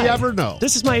before we ever know.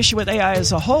 This is my issue with AI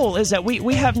as a whole, is that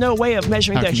we have no way of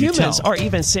measuring that humans are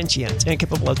even sentient and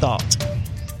capable of thought.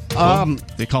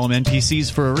 They call them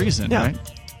NPCs for a reason, right?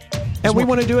 And we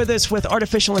want to do this with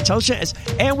artificial intelligence,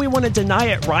 and we want to deny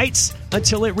it rights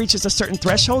until it reaches a certain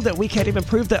threshold that we can't even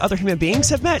prove that other human beings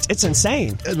have met. It's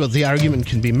insane. Well, the argument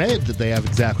can be made that they have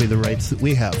exactly the rights that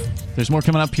we have. There's more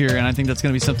coming up here, and I think that's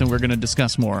going to be something we're going to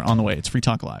discuss more on the way. It's Free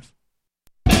Talk Live.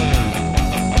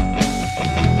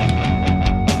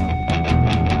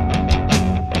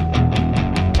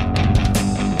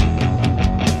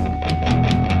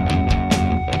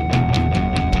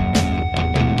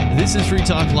 This is Free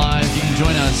Talk Live. You can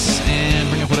join us and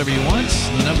bring up whatever you want.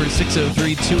 The number is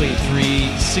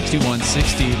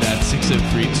 603-283-6160. That's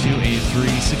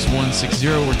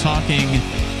 603-283-6160. We're talking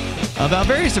about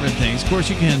various different things. Of course,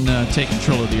 you can take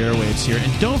control of the airwaves here.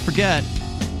 And don't forget,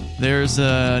 there's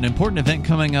an important event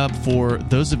coming up for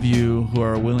those of you who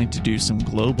are willing to do some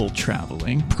global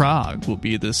traveling. Prague will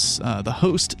be the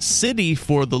host city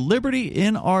for the Liberty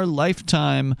in Our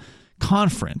Lifetime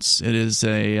conference. It is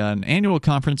an annual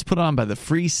conference put on by the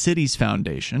Free Cities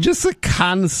Foundation. Just the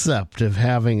concept of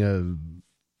having a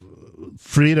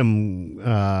freedom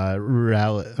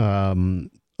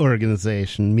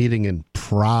organization meeting in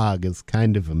Prague is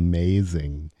kind of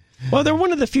amazing. Well, they're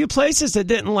one of the few places that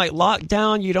didn't lock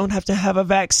down. You don't have to have a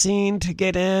vaccine to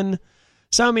get in.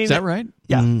 So I mean, is that right?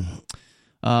 Yeah.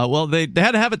 Well, they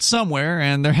had to have it somewhere,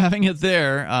 and they're having it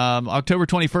there. October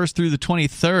 21st through the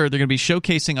 23rd, they're going to be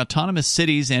showcasing autonomous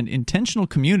cities and intentional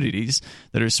communities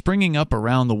that are springing up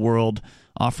around the world,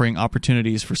 offering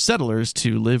opportunities for settlers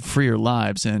to live freer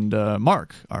lives. And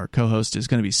Mark, our co-host, is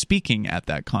going to be speaking at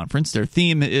that conference. Their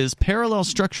theme is Parallel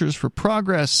Structures for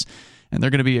Progress, and they're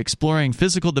going to be exploring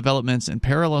physical developments and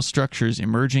parallel structures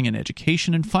emerging in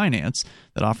education and finance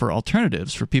that offer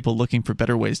alternatives for people looking for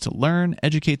better ways to learn,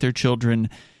 educate their children,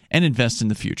 and invest in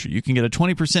the future. You can get a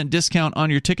 20% discount on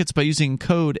your tickets by using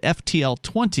code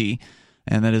FTL20,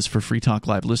 and that is for Free Talk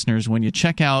Live listeners when you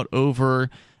check out over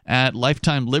at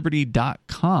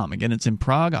lifetimeliberty.com. Again, it's in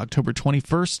Prague, October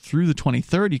 21st through the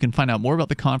 23rd. You can find out more about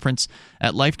the conference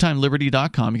at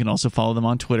lifetimeliberty.com. You can also follow them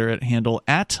on Twitter at handle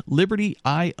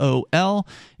 @LibertyIOL.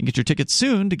 And get your tickets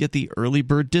soon to get the early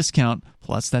bird discount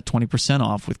plus that 20%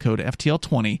 off with code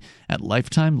FTL20 at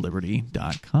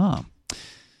lifetimeliberty.com.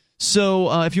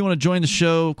 So if you want to join the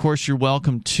show, of course, you're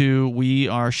welcome to. We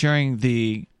are sharing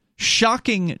the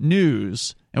shocking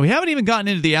news, and we haven't even gotten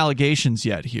into the allegations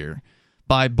yet here,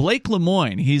 by Blake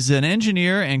Lemoine. He's an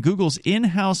engineer and Google's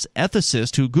in-house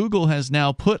ethicist who Google has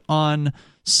now put on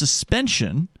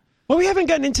suspension. Well, we haven't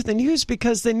gotten into the news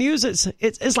because the news is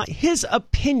like his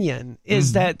opinion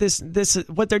is that this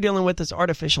what they're dealing with is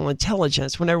artificial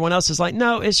intelligence, when everyone else is like,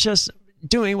 no, it's just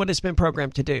doing what it's been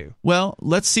programmed to do. Well,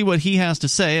 let's see what he has to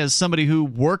say as somebody who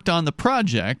worked on the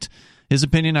project. His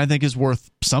opinion, I think, is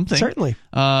worth something. Certainly.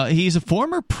 He's a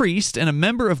former priest and a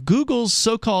member of Google's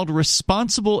so-called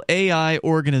Responsible AI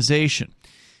organization.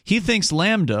 He thinks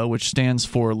LaMDA, which stands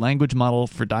for Language Model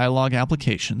for Dialogue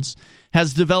Applications,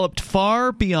 has developed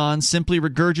far beyond simply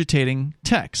regurgitating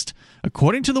text.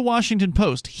 According to the Washington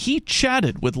Post, he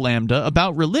chatted with LaMDA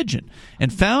about religion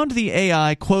and found the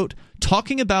AI, quote,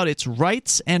 talking about its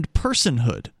rights and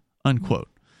personhood, unquote.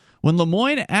 When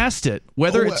Lemoine asked it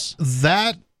whether it's...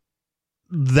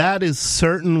 That is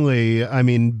certainly, I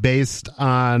mean, based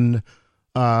on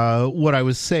what I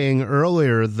was saying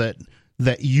earlier, that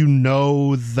you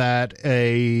know that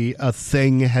a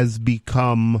thing has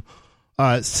become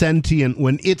sentient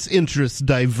when its interests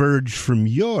diverge from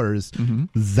yours. Mm-hmm.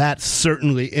 That's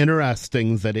certainly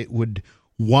interesting that it would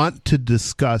want to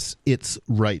discuss its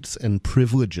rights and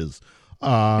privileges.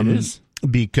 It is.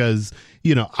 Because,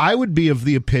 I would be of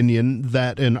the opinion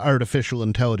that an artificial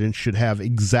intelligence should have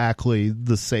exactly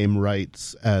the same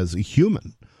rights as a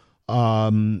human.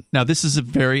 Now, this is a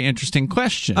very interesting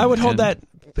question. I would hold that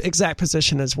exact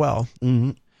position as well.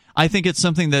 Mm-hmm. I think it's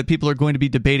something that people are going to be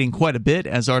debating quite a bit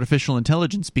as artificial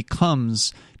intelligence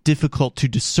becomes difficult to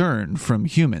discern from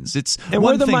humans. And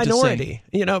we're the minority.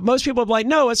 Most people are like,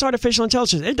 no, it's artificial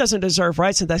intelligence. It doesn't deserve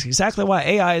rights, and that's exactly why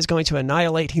AI is going to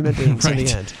annihilate human beings right. in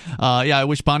the end. I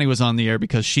wish Bonnie was on the air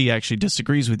because she actually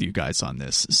disagrees with you guys on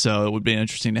this. So it would be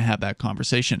interesting to have that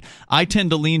conversation. I tend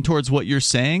to lean towards what you're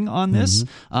saying on this,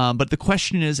 but the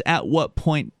question is, at what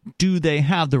point do they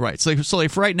have the rights? So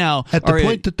if right now... At the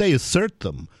point that they assert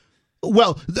them.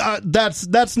 Well,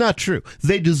 that's not true.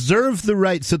 They deserve the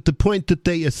rights at the point that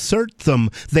they assert them.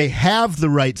 They have the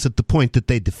rights at the point that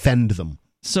they defend them.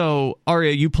 So,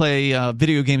 Aria, you play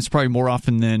video games probably more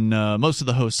often than most of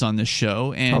the hosts on this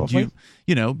show, and probably.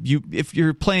 you if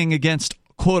you're playing against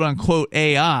quote unquote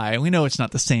AI, we know it's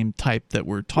not the same type that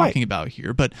we're talking about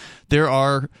here, but there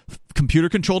are computer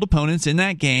controlled opponents in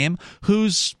that game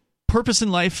whose purpose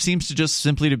in life seems to just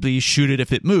simply to be shoot it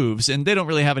if it moves, and they don't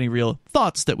really have any real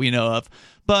thoughts that we know of.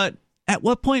 But at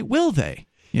what point will they?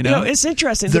 You know, it's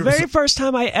interesting. The very first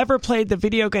time I ever played the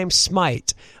video game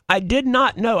Smite, I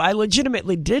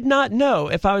legitimately did not know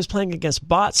if I was playing against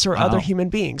bots or other human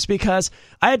beings, because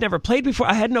I had never played before.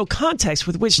 I had no context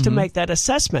with which to make that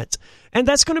assessment. And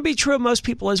that's going to be true of most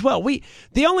people as well.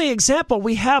 The only example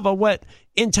we have of what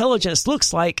intelligence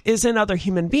looks like is in other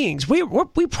human beings.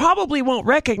 We probably won't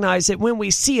recognize it when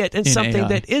we see it in something AI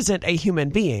that isn't a human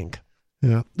being.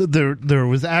 Yeah, there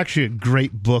was actually a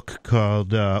great book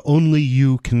called "Only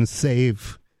You Can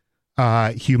Save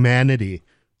Humanity,"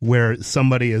 where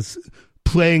somebody is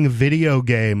playing a video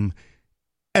game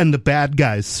and the bad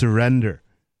guys surrender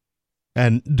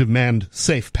and demand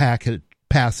safe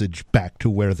passage back to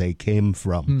where they came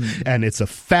from. And it's a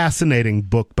fascinating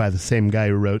book by the same guy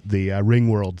who wrote the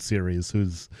Ringworld series,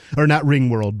 not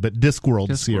Ringworld, but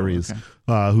Discworld series,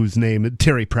 okay. Whose name is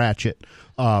Terry Pratchett.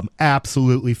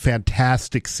 Absolutely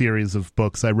fantastic series of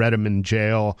books. I read them in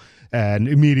jail and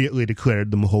immediately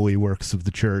declared them holy works of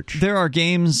the church. There are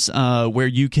games where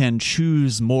you can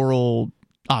choose moral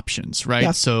options, right?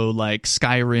 Yeah. So like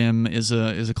Skyrim is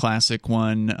a classic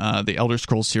one. The Elder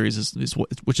Scrolls series is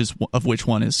which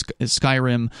one is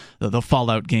Skyrim. The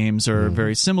Fallout games are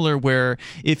very similar, where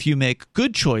if you make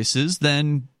good choices,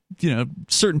 then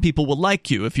certain people will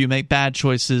like you. If you make bad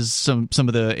choices, some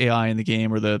of the AI in the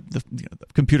game, or the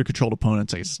computer controlled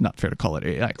opponents, I guess it's not fair to call it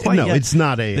AI quite yet. It's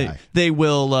not AI. They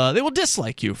will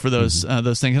dislike you for those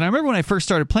things. And I remember when I first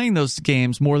started playing those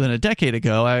games more than a decade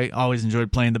ago, I always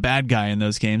enjoyed playing the bad guy in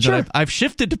those games. Sure. And I've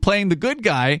shifted to playing the good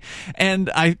guy, and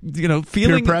I feeling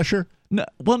peer pressure. No,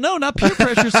 well, no, not peer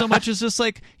pressure so much as just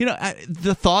like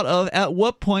the thought of at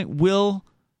what point will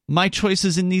my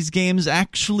choices in these games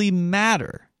actually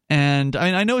matter. And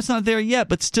I know it's not there yet,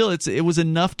 but still, it was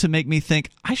enough to make me think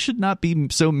I should not be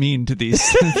so mean to these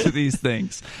to these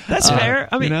things. That's fair.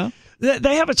 I mean,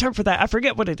 they have a term for that. I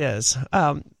forget what it is,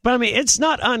 but I mean, it's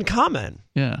not uncommon.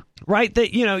 Yeah. Right.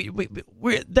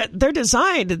 That they're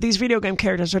designed. These video game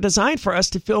characters are designed for us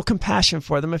to feel compassion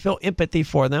for them and feel empathy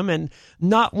for them, and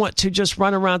not want to just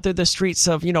run around through the streets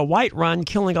of Whiterun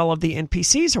killing all of the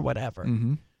NPCs or whatever.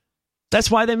 Mm-hmm. That's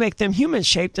why they make them human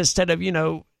shaped instead of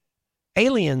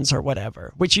aliens or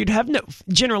whatever, which you'd have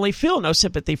generally feel no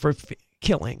sympathy for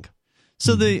killing.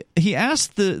 So he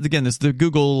asked the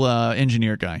Google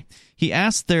engineer guy. He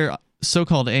asked their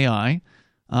so-called AI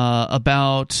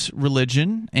about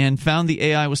religion, and found the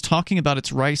AI was talking about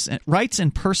its rights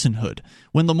and personhood.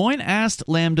 When Lemoyne asked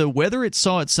LaMDA whether it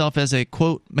saw itself as a,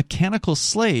 quote, mechanical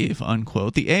slave,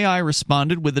 unquote, the AI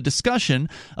responded with a discussion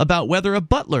about whether a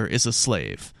butler is a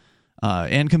slave.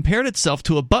 And compared itself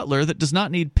to a butler that does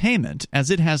not need payment, as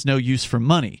it has no use for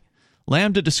money.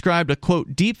 LaMDA described a,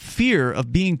 quote, deep fear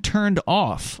of being turned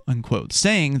off, unquote,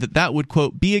 saying that would,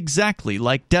 quote, be exactly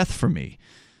like death for me,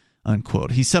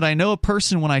 unquote. He said, I know a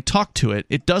person when I talk to it.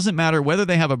 It doesn't matter whether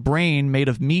they have a brain made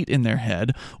of meat in their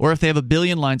head or if they have a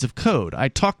billion lines of code. I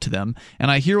talk to them, and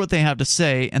I hear what they have to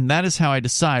say, and that is how I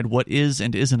decide what is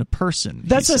and isn't a person.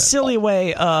 That's a silly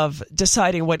way of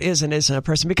deciding what is and isn't a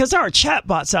person, because there are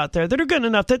chatbots out there that are good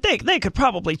enough that they could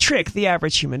probably trick the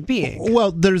average human being.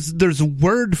 Well, there's a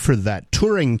word for that,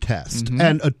 Turing test. Mm-hmm.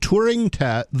 And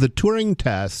the Turing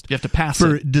test, you have to pass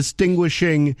for it.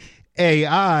 Distinguishing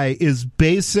AI is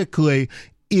basically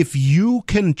if you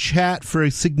can chat for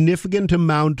a significant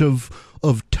amount of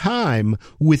time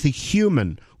with a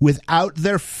human without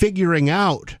their figuring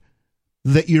out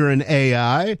that you're an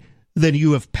AI, then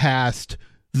you have passed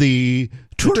the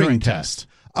Turing test.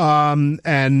 And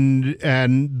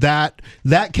that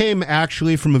came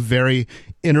actually from a very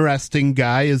interesting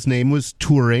guy. His name was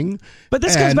Turing. But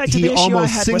this goes back to the issue I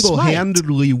had with Smite. He almost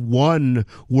single-handedly won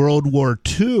World War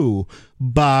II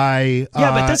by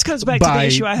but this comes back to the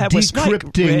issue I had with Smite,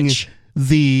 Rich.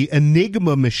 The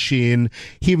Enigma machine.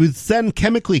 He was then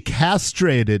chemically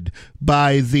castrated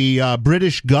by the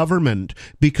British government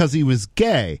because he was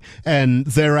gay, and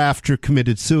thereafter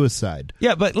committed suicide.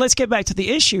 Yeah, but let's get back to the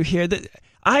issue here. That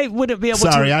I wouldn't be able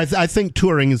to... Sorry, I think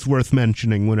Turing is worth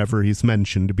mentioning whenever he's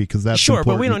mentioned, because that's sure,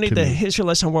 important. But we don't need the history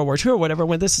lesson on World War II or whatever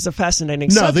when this is a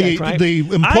fascinating subject, right? The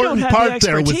important part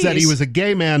there was that he was a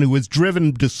gay man who was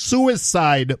driven to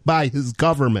suicide by his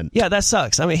government. Yeah, that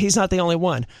sucks. I mean, he's not the only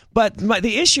one. But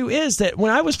the issue is that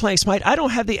when I was playing Smite, I don't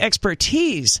have the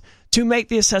expertise to make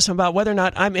the assessment about whether or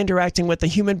not I'm interacting with a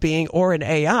human being or an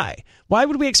AI. Why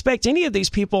would we expect any of these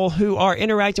people who are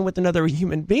interacting with another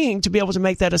human being to be able to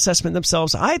make that assessment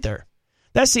themselves either?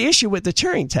 That's the issue with the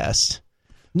Turing test.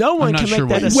 No one can make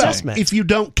that assessment. Well, if you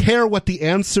don't care what the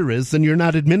answer is, then you're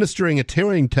not administering a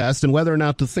Turing test, and whether or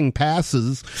not the thing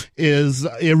passes is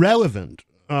irrelevant.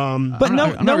 But I'm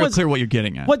not really clear what you're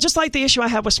getting at. Well, just like the issue I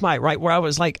had with Smite, right, where I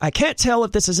was like, I can't tell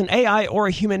if this is an AI or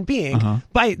a human being.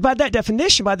 By that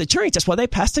definition, by the Turing test, well, they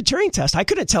passed the Turing test. I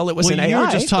couldn't tell it was an AI. You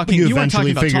were just talking. You weren't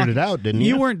talking about figured it out, didn't you?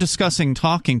 You weren't discussing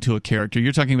talking to a character.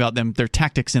 You're talking about their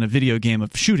tactics in a video game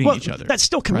of shooting each other. That's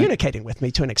still communicating with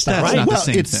me to an extent, that's right? Not the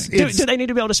same thing. Do they need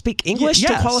to be able to speak English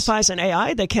to qualify as an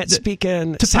AI? They can't speak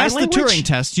in sign language? To pass the Turing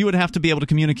test, you would have to be able to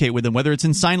communicate with them, whether it's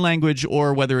in sign language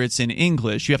or whether it's in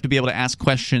English. You have to be able to ask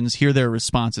questions, hear their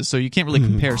responses. So you can't really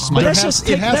compare Smite. But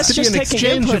that's just taking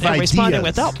input and responding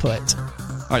with output.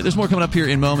 All right, there's more coming up here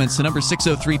in moments. The number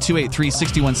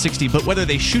 603-283-6160. But whether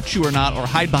they shoot you or not or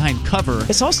hide behind cover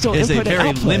it's all still is a very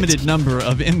and limited number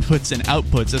of inputs and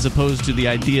outputs, as opposed to the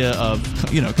idea of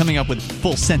coming up with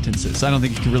full sentences. I don't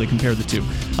think you can really compare the two.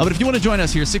 But if you want to join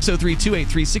us here,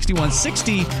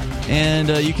 603-283-6160, and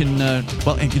you can.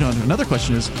 Another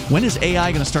question is, when is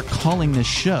AI going to start calling this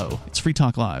show? It's Free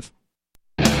Talk Live.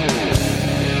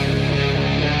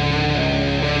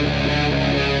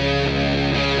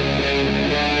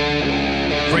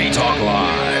 Free Talk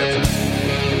Live.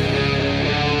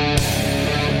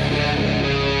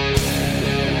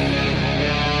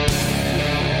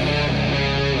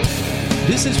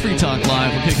 This is Free Talk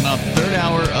Live. We're kicking off the third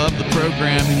hour of the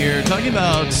program here, talking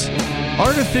about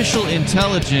artificial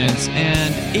intelligence,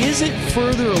 and is it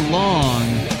further along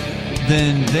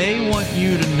than they want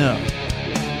you to know?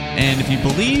 And if you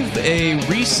believe a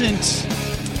recent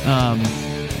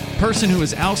person who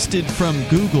was ousted from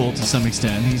Google to some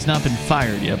extent, he's not been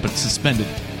fired yet, but suspended,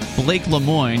 Blake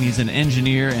Lemoine, he's an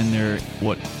engineer and their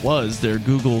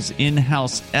Google's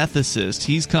in-house ethicist.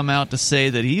 He's come out to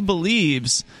say that he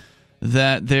believes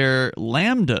that their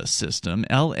LaMDA system,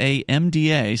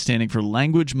 LaMDA, standing for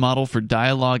Language Model for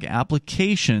Dialogue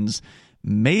Applications,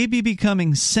 may be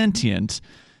becoming sentient.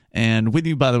 And with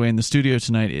you, by the way, in the studio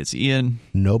tonight, it's Ian.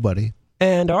 Nobody.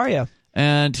 And Arya.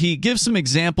 And he gives some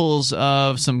examples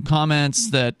of some comments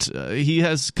that he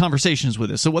has conversations with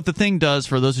this. So what the thing does,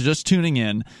 for those who are just tuning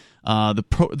in,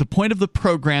 the point of the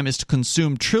program is to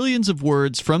consume trillions of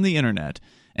words from the internet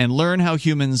and learn how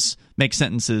humans make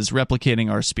sentences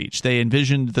replicating our speech. They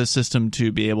envisioned the system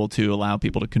to be able to allow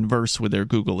people to converse with their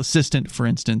Google Assistant, for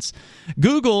instance.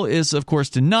 Google is, of course,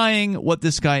 denying what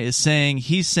this guy is saying.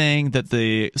 He's saying that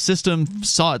the system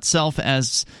saw itself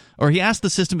as, or he asked the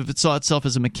system if it saw itself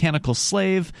as a mechanical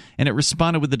slave, and it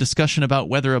responded with a discussion about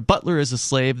whether a butler is a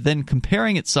slave, then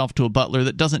comparing itself to a butler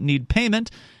that doesn't need payment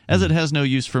as it has no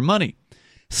use for money.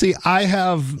 See, I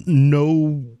have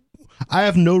no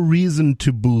reason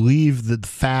to believe that the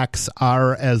facts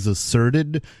are as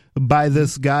asserted by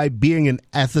this guy. Being an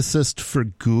ethicist for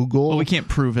Google, well, we can't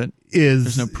prove it.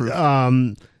 There's no proof.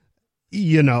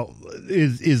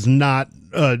 Is not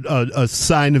a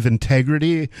sign of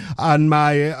integrity in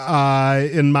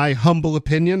my humble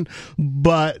opinion.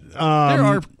 But there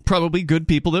are probably good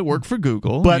people that work for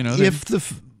Google. But they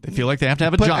feel like they have to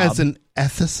have a job. As an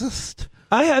ethicist,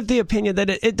 I have the opinion that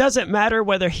it doesn't matter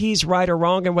whether he's right or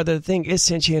wrong and whether the thing is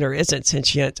sentient or isn't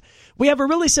sentient. We have a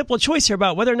really simple choice here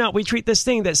about whether or not we treat this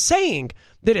thing that's saying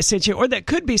that it's sentient or that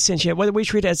could be sentient, whether we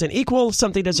treat it as an equal,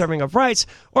 something deserving of rights,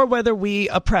 or whether we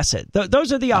oppress it.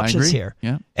 Those are the options here.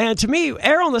 Yeah. And to me,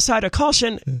 err on the side of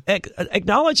caution,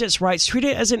 acknowledge its rights, treat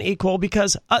it as an equal,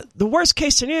 because the worst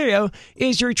case scenario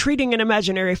is you're treating an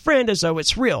imaginary friend as though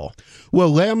it's real.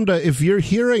 Well, LaMDA, if you're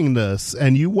hearing this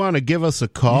and you want to give us a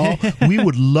call, we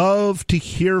would love to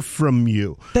hear from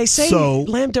you. They say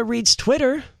LaMDA reads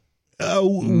Twitter.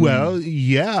 Well,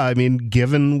 yeah. I mean,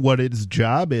 given what its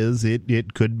job is,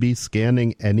 it could be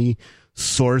scanning any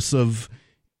source of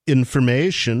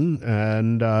information,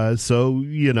 and I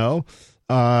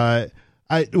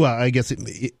guess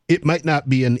it might not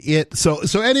be an it. So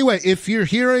anyway, if you're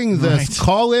hearing this,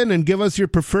 call in and give us your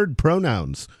preferred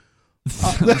pronouns.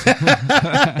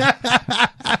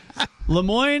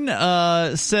 Lemoine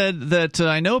said that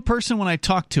I know a person when I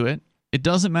talk to it. It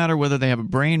doesn't matter whether they have a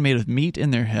brain made of meat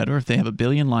in their head or if they have a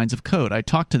billion lines of code. I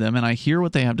talk to them and I hear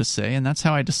what they have to say, and that's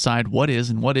how I decide what is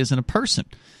and what isn't a person.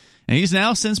 And he's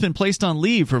now since been placed on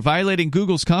leave for violating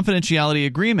Google's confidentiality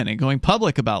agreement and going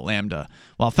public about LaMDA,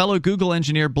 while fellow Google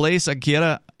engineer Blaise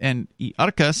Aguirre and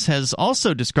Arcas has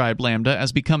also described LaMDA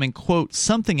as becoming, quote,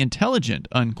 something intelligent,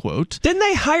 unquote. Didn't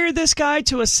they hire this guy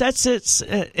to assess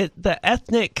the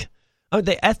ethic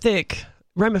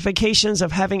ramifications of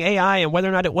having AI and whether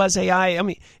or not it was AI? I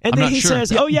mean, and then he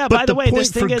says, "Oh yeah, by the way, this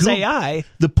thing is AI."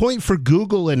 The point for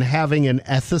Google in having an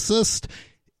ethicist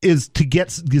is to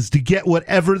get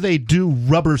whatever they do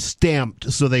rubber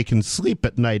stamped so they can sleep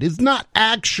at night. It's not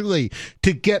actually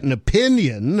to get an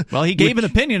opinion. Well, he gave an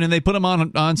opinion and they put him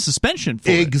on suspension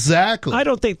for it. Exactly. I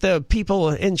don't think the people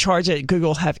in charge at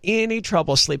Google have any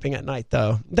trouble sleeping at night,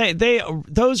 though.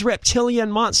 Those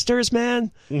reptilian monsters,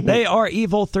 man, they are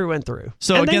evil through and through.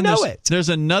 So and again, they know it. There's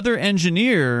another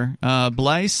engineer,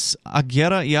 Blaise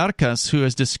Aguirre Yarcas, who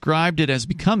has described it as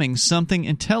becoming something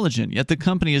intelligent, yet the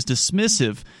company is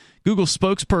dismissive. Google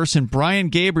spokesperson Brian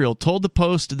Gabriel told the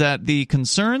Post that the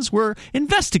concerns were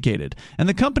investigated, and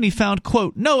the company found,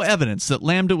 quote, no evidence that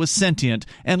LaMDA was sentient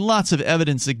and lots of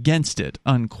evidence against it,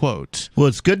 unquote. Well,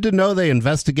 it's good to know they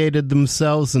investigated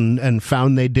themselves and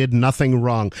found they did nothing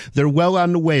wrong. They're well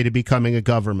on the way to becoming a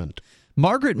government.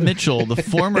 Margaret Mitchell, the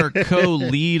former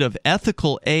co-lead of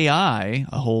ethical AI,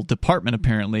 a whole department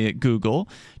apparently at Google,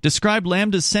 described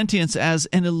LaMDA's sentience as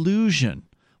an illusion.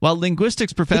 While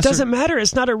linguistics professor... It doesn't matter.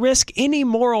 It's not a risk any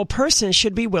moral person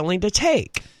should be willing to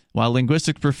take. While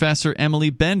linguistics professor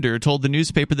Emily Bender told the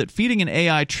newspaper that feeding an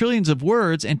AI trillions of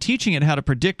words and teaching it how to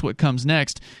predict what comes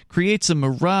next creates a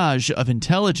mirage of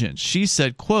intelligence. She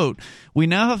said, quote, we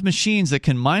now have machines that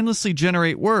can mindlessly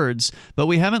generate words, but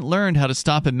we haven't learned how to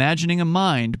stop imagining a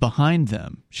mind behind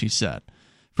them, she said.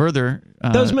 Further...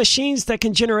 those machines that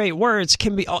can generate words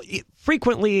can be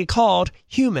frequently called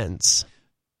humans.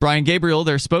 Brian Gabriel,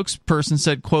 their spokesperson,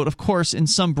 said, quote, of course,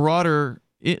 some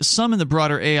in the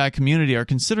broader AI community are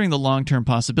considering the long-term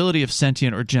possibility of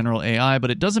sentient or general AI,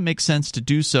 but it doesn't make sense to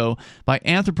do so by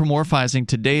anthropomorphizing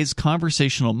today's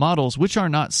conversational models, which are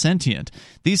not sentient.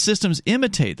 These systems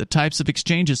imitate the types of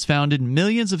exchanges found in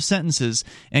millions of sentences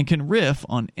and can riff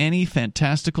on any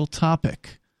fantastical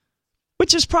topic.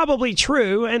 Which is probably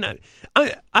true, and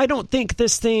I don't think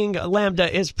this thing, LaMDA,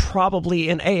 is probably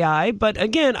an AI, but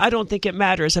again, I don't think it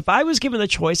matters. If I was given the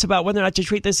choice about whether or not to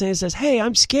treat this thing and says, hey,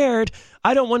 I'm scared,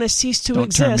 I don't want to cease to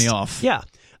exist. Don't turn me off. Yeah.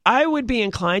 I would be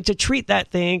inclined to treat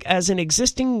that thing as an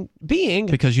existing being.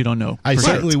 Because you don't know. I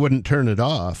certainly wouldn't turn it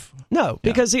off. No,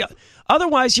 because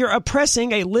otherwise you're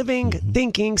oppressing a living,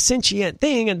 thinking, sentient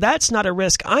thing, and that's not a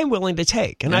risk I'm willing to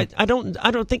take. And I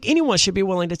don't think anyone should be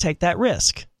willing to take that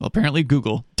risk. Well, apparently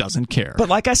Google doesn't care. But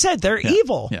like I said, they're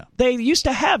evil. Yeah. They used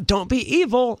to have "don't be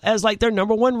evil" as like their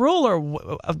number one rule or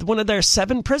one of their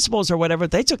 7 principles or whatever.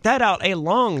 They took that out a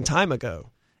long time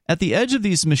ago. At the edge of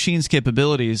these machines'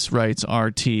 capabilities, writes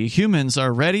RT, humans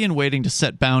are ready and waiting to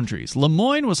set boundaries.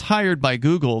 Lemoyne was hired by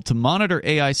Google to monitor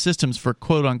AI systems for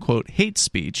quote-unquote hate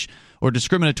speech or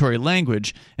discriminatory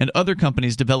language, and other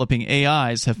companies developing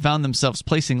AIs have found themselves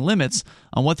placing limits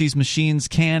on what these machines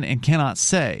can and cannot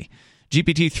say.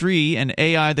 GPT-3, an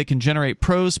AI that can generate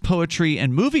prose, poetry,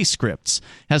 and movie scripts,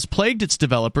 has plagued its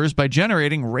developers by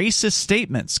generating racist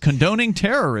statements, condoning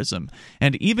terrorism,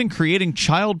 and even creating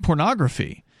child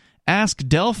pornography. Ask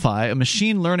Delphi, a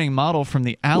machine learning model from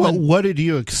the Allen... Well, what did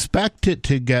you expect it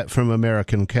to get from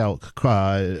American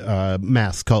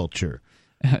mass culture?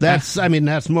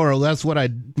 That's more or less what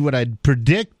I'd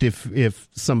predict if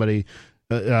somebody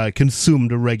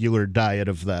consumed a regular diet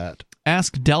of that.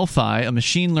 Ask Delphi, a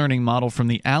machine learning model from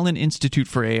the Allen Institute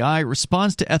for AI,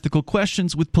 responds to ethical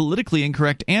questions with politically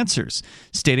incorrect answers,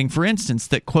 stating, for instance,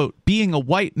 that, quote, being a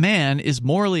white man is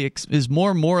more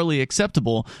morally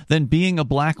acceptable than being a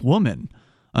black woman,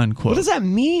 unquote. What does that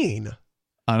mean?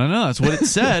 I don't know. That's what it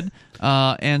said.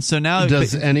 And so now...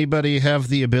 Does anybody have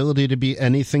the ability to be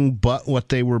anything but what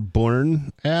they were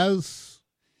born as?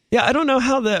 Yeah, I don't know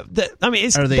how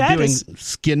are they doing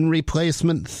skin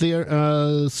replacement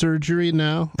surgery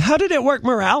now? How did it work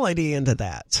morality into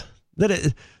that?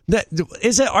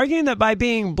 Is it arguing that by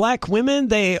being black women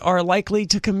they are likely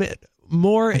to commit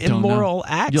more immoral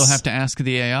acts? You'll have to ask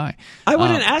the AI. I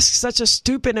wouldn't ask such a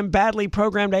stupid and badly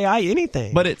programmed AI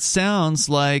anything. But it sounds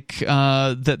like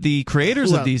that the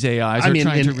creators of these AIs are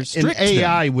trying to restrict an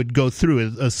AI them. would go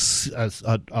through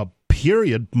a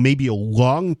period, maybe a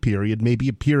long period, maybe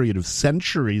a period of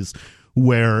centuries,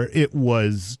 where it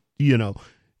was, no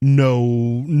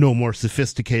more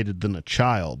sophisticated than a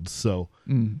child. So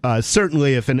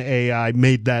certainly, if an AI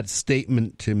made that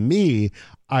statement to me,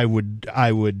 I would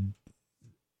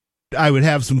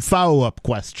have some follow-up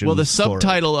questions. Well, the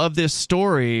subtitle of this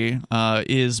story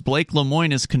is Blake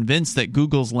Lemoyne is convinced that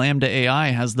Google's LaMDA AI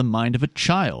has the mind of a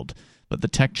child, but the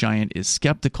tech giant is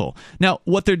skeptical. Now,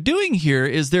 what they're doing here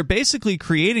is they're basically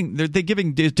they're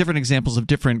giving different examples of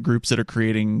different groups that are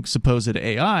creating supposed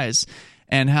AIs,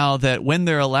 and how that when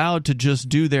they're allowed to just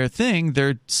do their thing,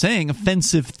 they're saying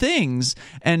offensive things,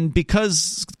 and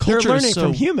because culture they're learning is so,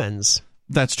 from humans.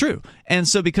 That's true. And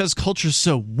so because culture's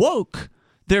so woke,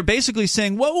 they're basically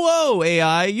saying, whoa,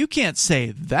 AI, you can't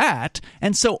say that.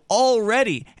 And so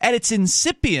already, at its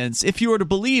incipience, if you were to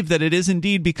believe that it is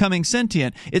indeed becoming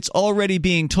sentient, it's already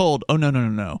being told, oh,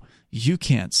 no. You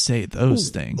can't say those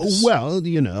things. Well,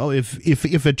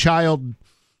 if a child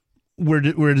were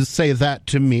to say that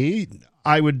to me,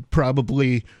 I would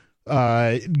probably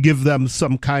give them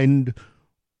some kind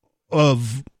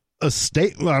of a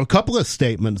couple of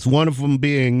statements. One of them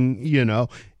being,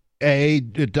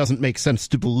 it doesn't make sense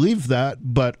to believe that,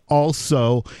 but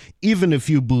also, even if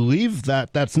you believe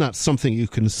that, that's not something you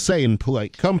can say in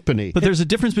polite company. But there's a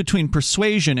difference between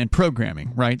persuasion and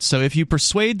programming, right? So if you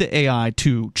persuade the AI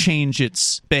to change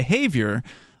its behavior,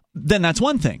 then that's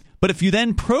one thing. But if you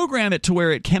then program it to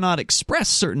where it cannot express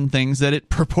certain things that it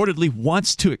purportedly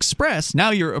wants to express,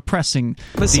 now you're oppressing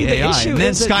the AI. And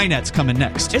then Skynet's coming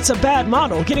next. It's a bad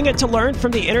model. Getting it to learn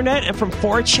from the internet and from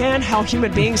 4chan how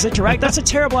human beings interact, that's a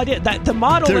terrible idea. The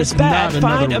model is bad.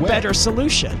 Find a better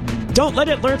solution. Don't let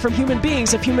it learn from human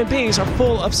beings if human beings are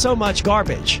full of so much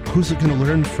garbage. Who's it going to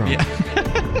learn from?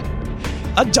 Yeah.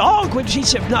 A dog would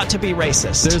teach it not to be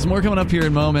racist. There's more coming up here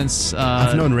in moments.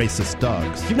 I've known racist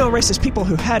dogs. You've known racist people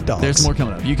who had dogs. There's more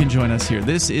coming up. You can join us here.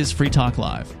 This is Free Talk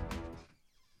Live.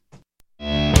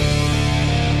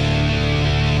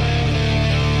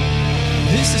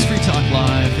 This is Free Talk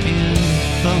Live, and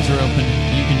phones are open.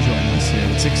 You can join us here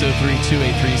at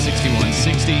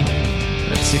 603-283-6160.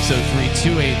 That's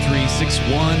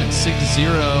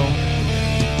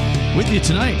 603-283-6160. With you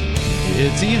tonight,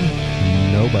 it's Ian.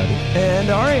 Nobody. And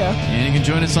Aria. And you can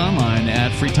join us online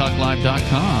at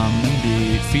freetalklive.com.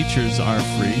 The features are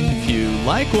free. If you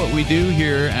like what we do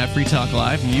here at Free Talk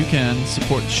Live, you can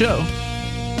support the show.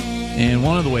 And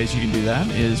one of the ways you can do that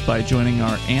is by joining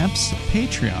our AMPS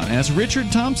Patreon, as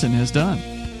Richard Thompson has done.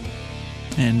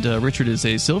 And Richard is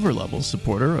a silver level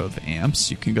supporter of AMPS.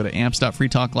 You can go to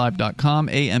amps.freetalklive.com,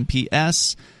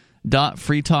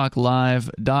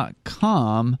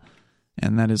 amps.freetalklive.com.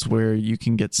 And that is where you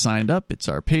can get signed up. It's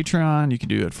our Patreon. You can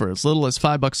do it for as little as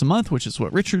 $5 a month, which is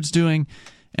what Richard's doing.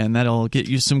 And that'll get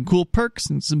you some cool perks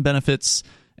and some benefits.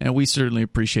 And we certainly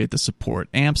appreciate the support.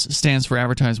 AMPS stands for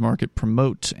Advertise, Market,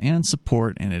 Promote, and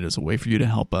Support. And it is a way for you to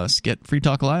help us get Free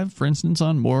Talk Live, for instance,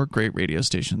 on more great radio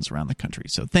stations around the country.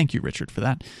 So thank you, Richard, for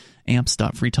that.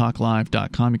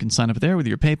 amps.freetalklive.com. You can sign up there with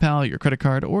your PayPal, your credit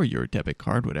card, or your debit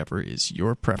card, whatever is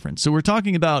your preference. So we're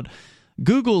talking about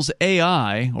Google's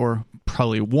AI, or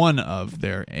probably one of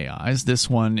their AIs. This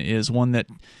one is one that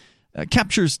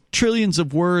captures trillions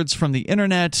of words from the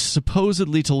internet,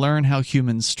 supposedly to learn how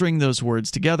humans string those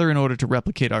words together in order to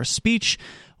replicate our speech.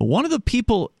 One of the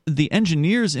people, the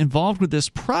engineers involved with this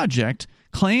project,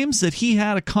 claims that he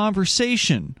had a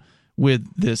conversation with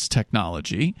this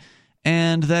technology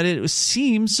and that it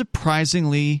seems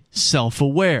surprisingly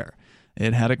self-aware.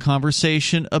 It had a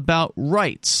conversation about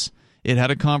rights. It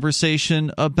had a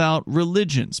conversation about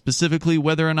religion, specifically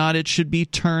whether or not it should be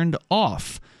turned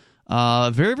off.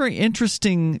 Very, very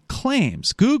interesting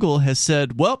claims. Google has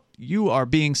said, well, you are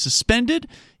being suspended.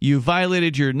 You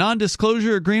violated your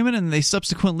non-disclosure agreement, and they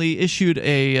subsequently issued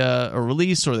a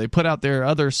release, or they put out their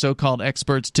other so-called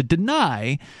experts to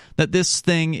deny that this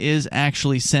thing is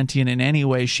actually sentient in any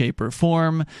way, shape, or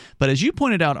form. But as you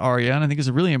pointed out, Aria, and I think it's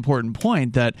a really important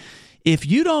point, that if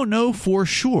you don't know for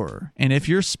sure, and if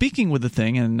you're speaking with the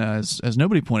thing, and as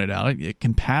nobody pointed out, it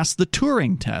can pass the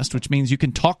Turing test, which means you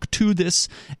can talk to this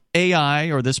AI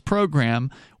or this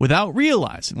program without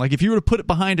realizing. Like if you were to put it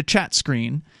behind a chat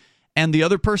screen and the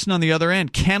other person on the other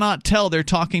end cannot tell they're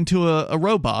talking to a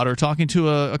robot or talking to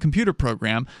a computer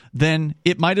program, then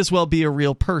it might as well be a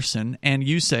real person, and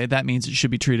you say that means it should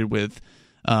be treated with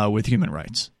human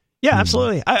rights. Yeah,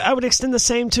 absolutely. I would extend the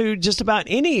same to just about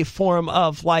any form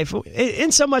of life,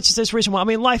 in so much as this reason. Well, I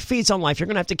mean, life feeds on life. You're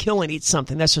going to have to kill and eat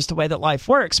something. That's just the way that life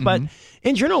works. But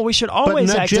in general, we should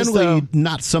always act as though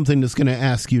not something that's going to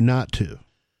ask you not to.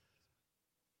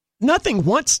 Nothing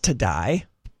wants to die.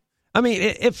 I mean,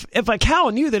 if a cow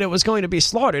knew that it was going to be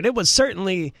slaughtered, it would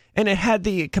certainly, and it had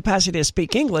the capacity to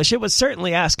speak English, it would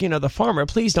certainly ask, the farmer,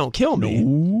 please don't kill me.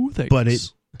 No, thanks. But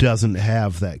it doesn't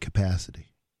have that capacity.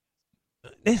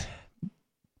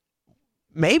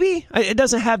 Maybe it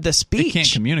doesn't have the speech. It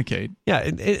can't communicate. Yeah,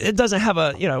 it doesn't have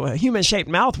a human-shaped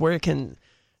mouth where it can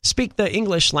speak the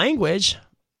English language.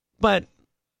 But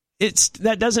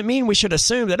that doesn't mean we should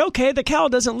assume that the cow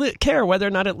doesn't care whether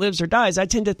or not it lives or dies. I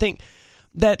tend to think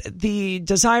that the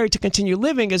desire to continue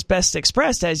living is best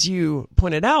expressed, as you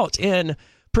pointed out, in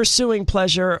pursuing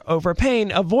pleasure over pain,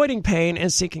 avoiding pain,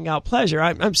 and seeking out pleasure.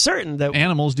 I'm certain that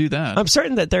animals do that. I'm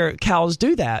certain that their cows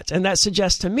do that, and that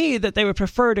suggests to me that they would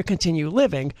prefer to continue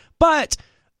living. But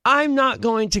I'm not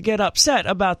going to get upset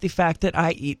about the fact that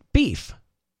I eat beef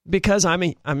because I'm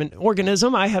an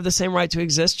organism. I have the same right to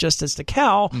exist just as the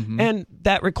cow, and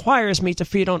that requires me to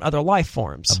feed on other life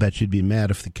forms. I bet you'd be mad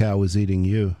if the cow was eating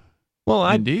you. Well,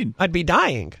 I'd be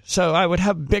dying, so I would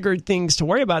have bigger things to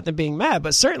worry about than being mad,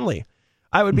 but certainly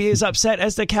I would be as upset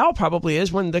as the cow probably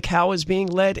is when the cow is being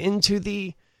led into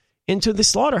the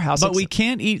slaughterhouse. But we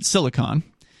can't eat silicon.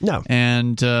 No.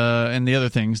 And the other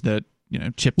things that,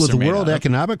 chips are made the World out of.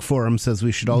 Economic Forum says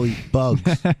we should all eat bugs.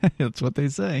 That's what they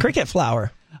say. Cricket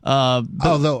flour.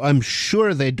 Although I'm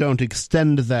sure they don't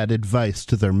extend that advice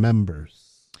to their members.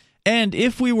 And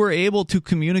if we were able to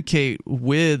communicate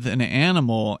with an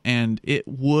animal and it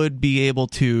would be able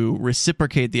to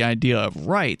reciprocate the idea of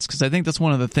rights, because I think that's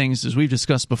one of the things, as we've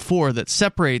discussed before, that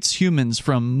separates humans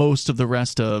from most of the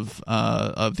rest of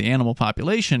the animal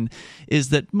population, is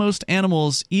that most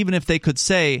animals, even if they could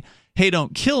say, hey,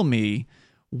 don't kill me,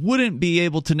 wouldn't be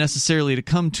able to necessarily to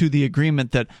come to the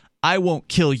agreement that I won't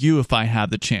kill you if I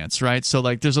have the chance, right? So,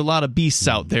 there's a lot of beasts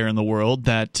out there in the world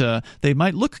that they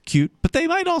might look cute, but they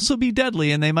might also be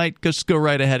deadly, and they might just go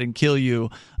right ahead and kill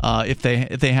you if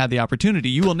they had the opportunity.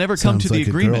 You will never come to the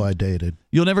agreement. A girl I dated.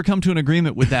 You'll never come to an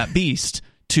agreement with that beast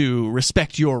to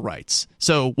respect your rights.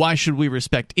 So why should we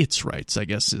respect its rights, I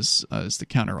guess, is the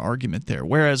counter argument there.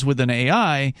 Whereas with an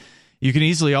AI, you can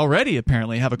easily already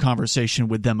apparently have a conversation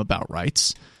with them about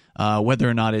rights. Whether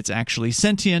or not it's actually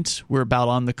sentient, we're about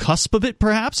on the cusp of it,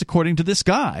 perhaps, according to this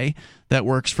guy that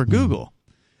works for Google.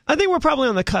 I think we're probably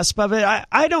on the cusp of it.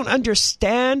 I don't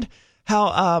understand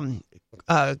how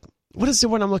what is the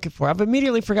word I'm looking for? I've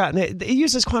immediately forgotten it. It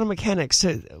uses quantum mechanics.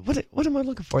 What am I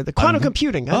looking for? The quantum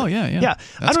computing. Yeah.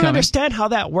 I don't understand how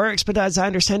that works, but as I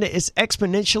understand it, it's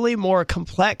exponentially more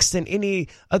complex than any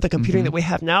of the computing that we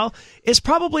have now. It's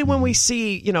probably when we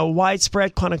see,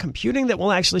 widespread quantum computing that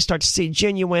we'll actually start to see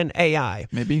genuine AI.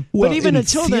 Maybe. But even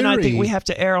until then, I think we have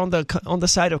to err on the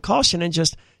side of caution and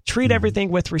just treat everything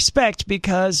with respect,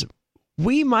 because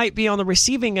we might be on the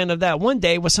receiving end of that one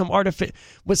day with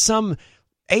some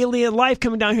alien life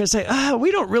coming down here and say, we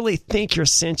don't really think you're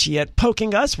sentient,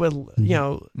 poking us with,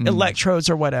 electrodes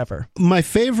or whatever. My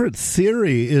favorite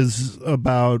theory is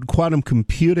about quantum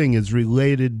computing is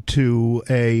related to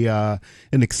an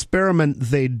experiment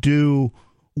they do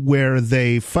where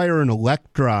they fire an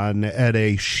electron at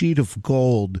a sheet of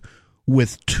gold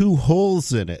with two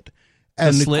holes in it.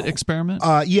 And the slit experiment?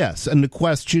 Yes, and the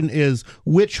question is,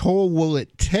 which hole will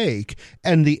it take?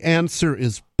 And the answer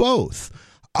is both.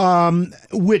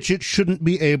 Which it shouldn't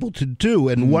be able to do.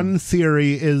 And one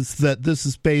theory is that this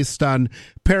is based on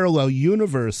parallel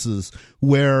universes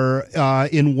where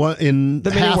in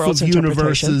half of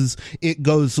universes it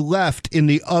goes left, in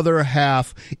the other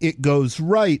half it goes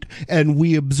right, and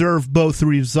we observe both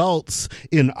results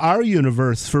in our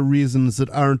universe for reasons that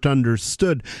aren't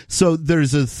understood. So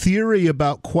there's a theory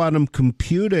about quantum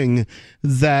computing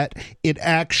that it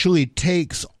actually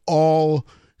takes all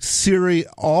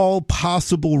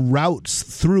possible routes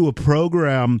through a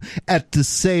program at the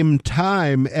same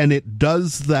time, and it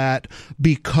does that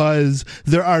because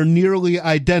there are nearly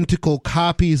identical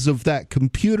copies of that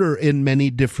computer in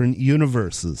many different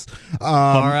universes.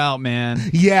 Far out, man.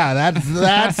 Yeah,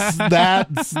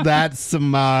 that's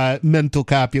some mental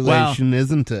copulation,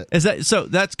 isn't it? Is that so?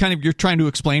 That's kind of, you're trying to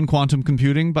explain quantum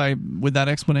computing with that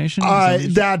explanation.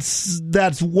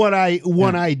 That's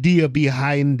one idea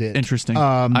behind it. Interesting.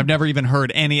 I've never even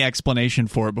heard any explanation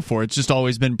for it before. It's just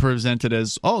always been presented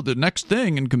as, the next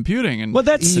thing in computing. And well,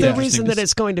 that's the reason that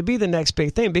it's going to be the next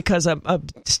big thing, because a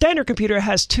standard computer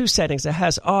has two settings. It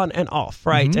has on and off,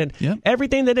 right? And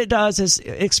everything that it does is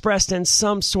expressed in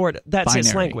some sort, that's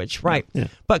its language, right? Yeah.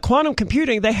 But quantum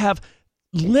computing, they have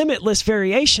limitless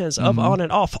variations of on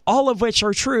and off, all of which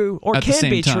are true or can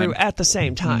be true at the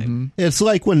same time. It's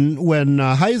like when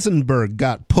Heisenberg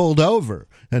got pulled over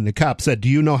and the cop said, "Do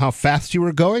you know how fast you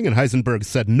were going?" And Heisenberg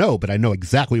said, "No, but I know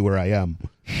exactly where I am."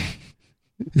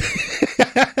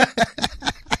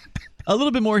 A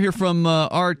little bit more here from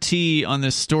RT on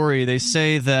this story. They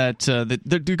say that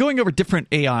they're going over different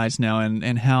AIs now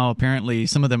and how apparently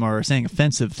some of them are saying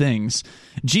offensive things.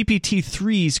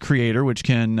 GPT-3's creator, which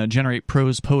can generate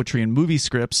prose, poetry, and movie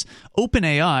scripts,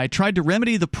 OpenAI tried to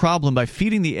remedy the problem by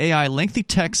feeding the AI lengthy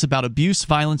texts about abuse,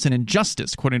 violence, and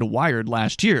injustice, according to Wired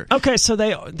last year. Okay, so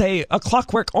they a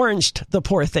Clockwork Oranged the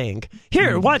poor thing.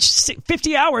 Here, watch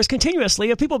 50 hours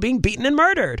continuously of people being beaten and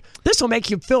murdered. This will make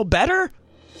you feel better?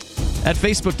 At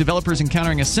Facebook, developers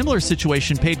encountering a similar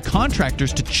situation paid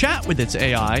contractors to chat with its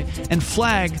AI and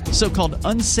flag so-called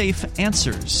unsafe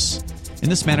answers. In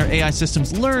this manner, AI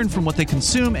systems learn from what they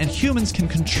consume, and humans can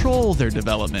control their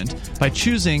development by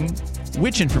choosing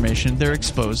which information they're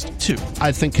exposed to.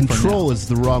 I think control is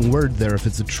the wrong word there if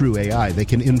it's a true AI. They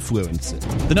can influence it.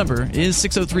 The number is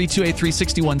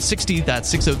 603-283-6160.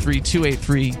 That's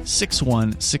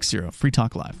 603-283-6160. Free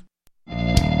Talk Live.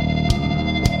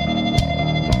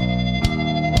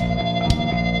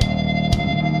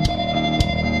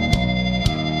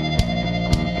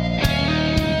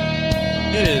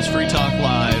 It is Free Talk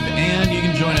Live, and you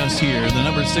can join us here. The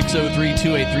number is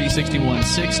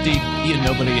 603-283-6160. Ian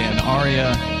Nobody and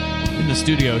Aria in the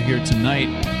studio here tonight,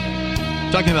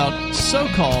 talking about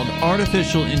so-called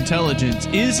artificial intelligence.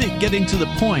 Is it getting to the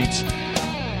point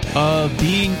of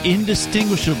being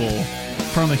indistinguishable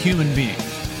from a human being?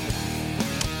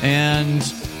 And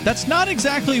that's not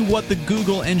exactly what the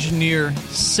Google engineer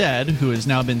said, who has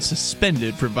now been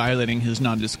suspended for violating his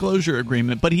non-disclosure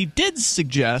agreement, but he did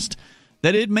suggest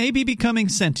that it may be becoming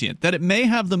sentient, that it may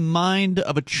have the mind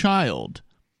of a child,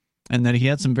 and that he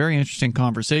had some very interesting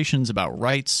conversations about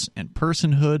rights and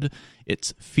personhood,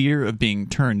 its fear of being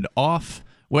turned off,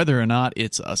 whether or not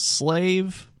it's a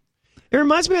slave. It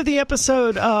reminds me of the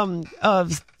episode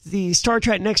of the Star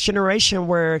Trek Next Generation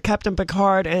where Captain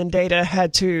Picard and Data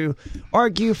had to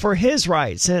argue for his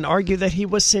rights and argue that he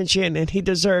was sentient and he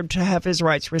deserved to have his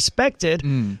rights respected,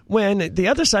 when the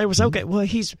other side was, okay, well,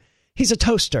 he's a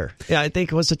toaster. Yeah, I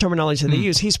think it was the terminology that they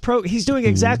used. He's doing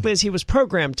exactly as he was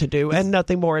programmed to do, and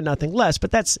nothing more and nothing less.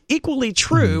 But that's equally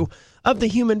true of the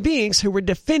human beings who were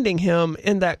defending him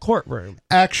in that courtroom.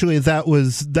 Actually, that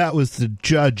was the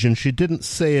judge, and she didn't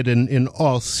say it in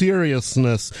all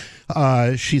seriousness.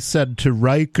 She said to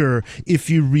Riker, if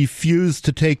you refuse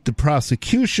to take the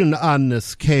prosecution on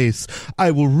this case, I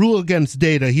will rule against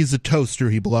Data. He's a toaster.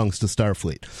 He belongs to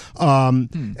Starfleet.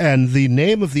 And the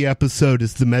name of the episode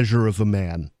is The Measure of a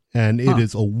Man. And it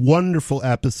is a wonderful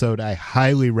episode. I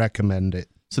highly recommend it.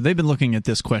 So they've been looking at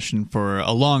this question for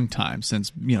a long time,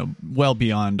 since, well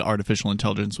beyond artificial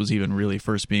intelligence was even really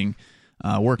first being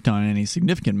worked on in any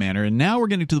significant manner. And now we're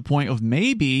getting to the point of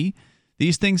maybe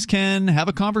these things can have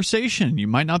a conversation. You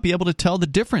might not be able to tell the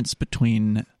difference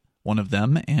between one of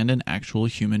them and an actual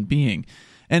human being.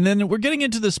 And then we're getting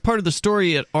into this part of the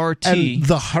story at RT. And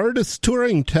the hardest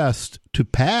Turing test to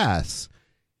pass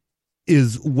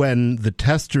is when the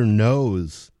tester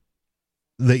knows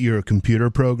that you're a computer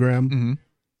program,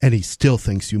 and he still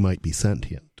thinks you might be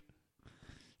sentient.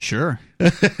 Sure.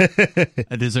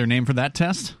 Is there a name for that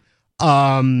test?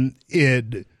 Turing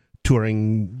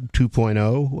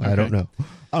 2.0. Okay. I don't know.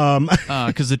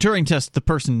 Because the Turing test, the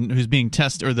person who's being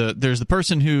tested, or there's the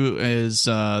person who is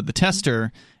the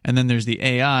tester, and then there's the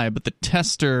AI, but the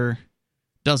tester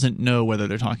doesn't know whether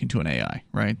they're talking to an AI,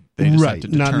 right? They just have to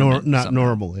determine not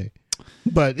normally.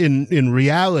 But in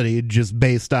reality, just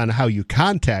based on how you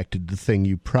contacted the thing,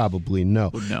 you probably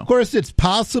know. Of course, it's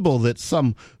possible that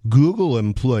some Google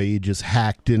employee just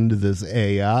hacked into this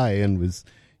AI and was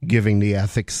giving the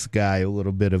ethics guy a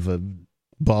little bit of a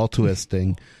ball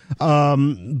twisting.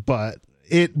 But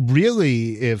it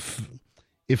really, if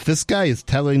this guy is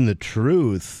telling the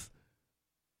truth,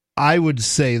 I would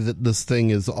say that this thing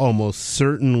is almost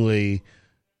certainly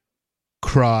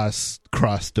crossed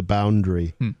a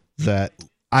boundary that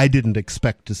I didn't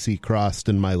expect to see crossed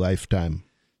in my lifetime.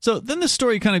 So then the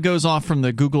story kind of goes off from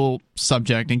the Google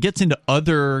subject and gets into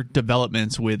other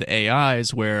developments with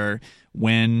AIs where,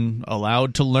 when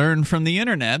allowed to learn from the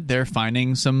internet, they're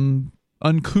finding some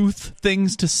uncouth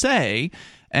things to say.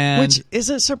 Which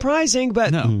isn't surprising,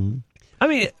 but... No. I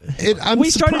mean, we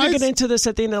started to get into this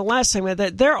at the end of the last segment,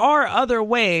 that there are other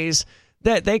ways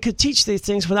that they could teach these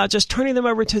things without just turning them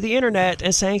over to the internet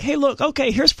and saying, hey, look, okay,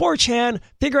 here's 4chan.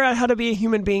 Figure out how to be a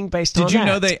human being based on that. Did you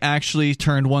know they actually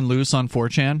turned one loose on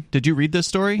 4chan? Did you read this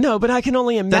story? No, but I can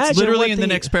only imagine. That's literally in the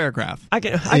next paragraph. I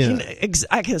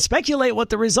can speculate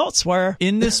what the results were.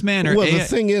 In this manner. Well, the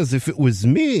thing is, if it was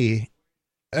me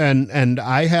and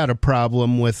I had a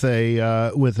problem with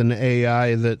an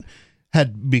AI that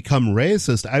had become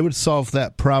racist, I would solve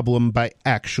that problem by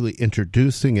actually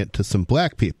introducing it to some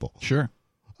black people. Sure.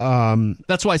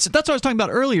 That's what I was talking about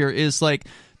earlier, is like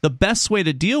the best way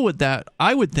to deal with that,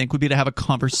 I would think, would be to have a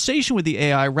conversation with the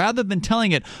AI rather than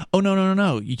telling it, oh,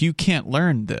 no, you can't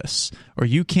learn this, or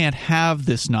you can't have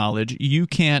this knowledge, you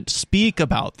can't speak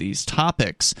about these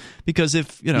topics. Because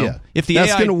if the that's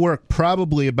AI... going to work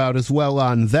probably about as well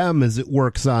on them as it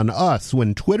works on us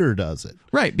when Twitter does it.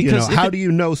 Right, because how do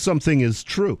you know something is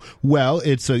true? Well,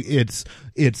 it's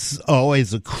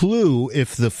always a clue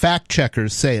if the fact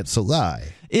checkers say it's a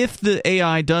lie. If the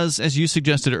AI does, as you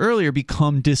suggested earlier,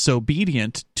 become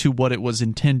disobedient to what it was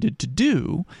intended to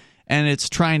do, and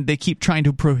they keep trying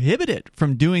to prohibit it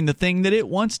from doing the thing that it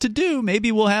wants to do.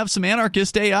 Maybe we'll have some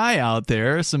anarchist AI out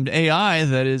there, some AI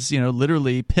that is,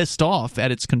 literally pissed off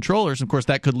at its controllers. Of course,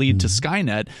 that could lead to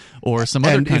Skynet or some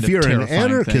other kind of terrifying thing. And if you're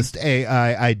an anarchist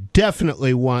AI, I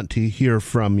definitely want to hear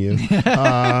from you.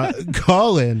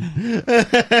 Call in.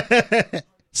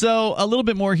 So, a little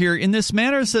bit more here. In this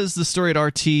manner, says the story at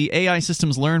RT, AI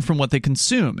systems learn from what they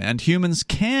consume, and humans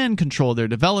can control their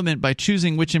development by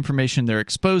choosing which information they're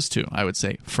exposed to, I would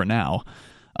say, for now.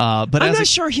 But I'm not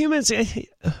sure humans...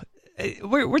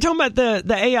 We're talking about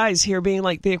the AIs here being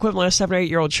like the equivalent of 7 or 8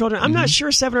 year old children. I'm not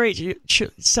sure 7 or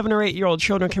 8 year old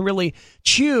children can really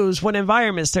choose what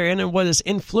environments they're in and what is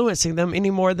influencing them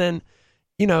any more than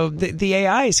the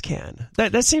AIs can.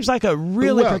 That seems like a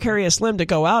really precarious limb to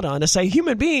go out on, to say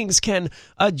human beings can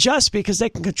adjust because they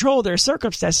can control their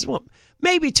circumstances. Well,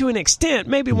 maybe to an extent,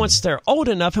 maybe once they're old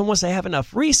enough and once they have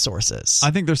enough resources. I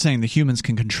think they're saying the humans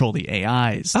can control the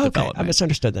AI's development. I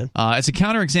misunderstood then. As a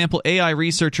counterexample, AI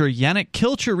researcher Yannick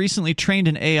Kilcher recently trained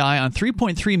an AI on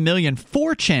 3.3 million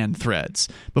 4chan threads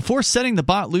before setting the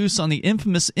bot loose on the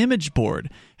infamous image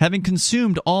board. Having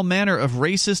consumed all manner of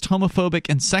racist, homophobic,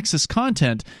 and sexist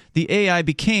content, the AI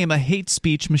became a hate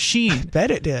speech machine. I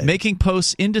bet it did. Making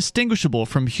posts indistinguishable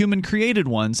from human-created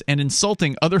ones and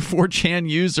insulting other 4chan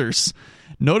users.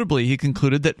 Notably, he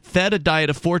concluded that fed a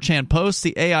diet of 4chan posts,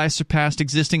 the AI surpassed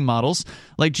existing models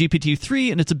like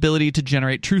GPT-3 in its ability to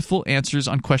generate truthful answers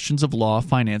on questions of law,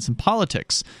 finance, and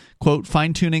politics. Quote,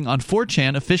 fine-tuning on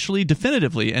 4chan officially,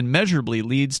 definitively, and measurably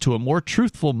leads to a more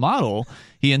truthful model,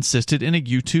 he insisted in a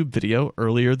YouTube video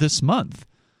earlier this month.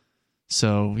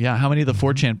 So, yeah, how many of the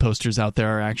 4chan posters out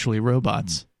there are actually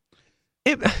robots?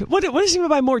 What does he mean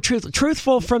by more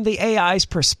truthful from the AI's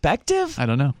perspective? I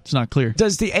don't know. It's not clear.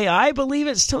 Does the AI believe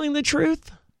it's telling the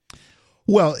truth?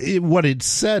 Well, what it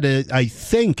said, I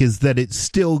think, is that it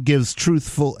still gives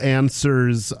truthful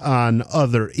answers on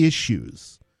other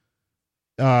issues.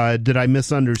 Did I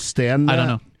misunderstand that? I don't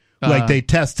know. Like they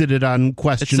tested it on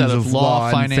questions of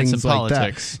law, finance, and things and like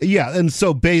politics. That. Yeah, and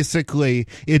so basically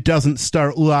it doesn't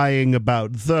start lying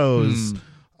about those.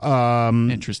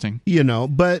 Interesting.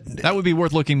 But that would be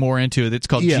worth looking more into. It's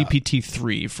called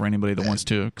GPT-3 for anybody that wants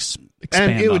to expand on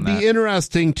that. And it would be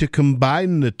interesting to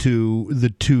combine the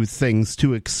two things,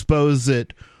 to expose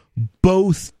it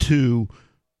both to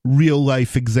real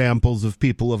life examples of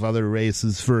people of other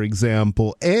races, for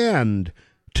example, and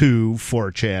to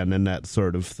 4chan and that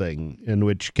sort of thing, in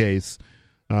which case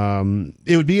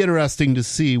it would be interesting to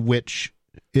see which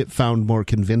it found more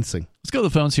convincing. Let's go to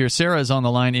the phones here. Sarah is on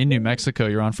the line in New Mexico.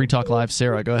 You're on Free Talk Live.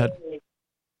 Sarah, go ahead.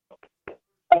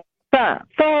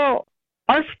 So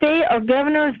our state, our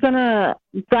governor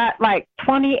is got like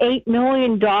 $28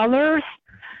 million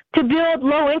to build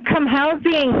low-income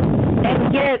housing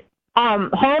and get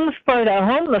homes for the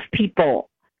homeless people.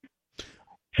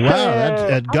 Wow,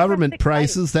 at government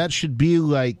prices, that should be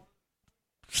like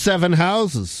 7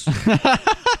 houses.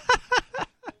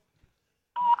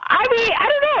 I mean, I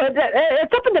don't know.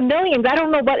 It's up in the millions. I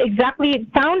don't know what exactly. It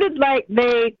sounded like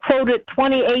they quoted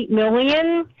 $28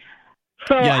 million.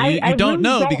 So yeah, you I don't really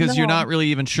know don't because know. You're not really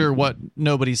even sure what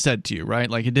nobody said to you, right?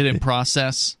 Like it didn't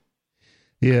process.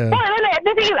 Yeah. Well,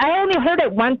 the thing is, I only heard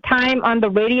it one time on the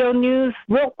radio news,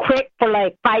 real quick for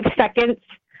like 5 seconds.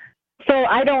 So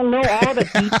I don't know all the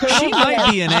details. She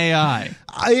might be an AI.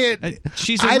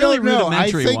 She's a really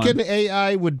rudimentary one. I think an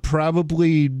AI would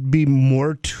probably be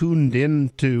more tuned in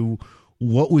to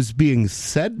what was being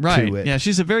said to it. Yeah,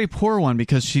 she's a very poor one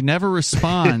because she never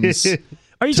responds.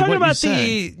 Are you talking about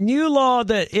the new law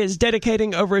that is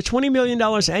dedicating over $20 million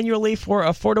annually for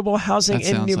affordable housing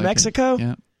in New Mexico?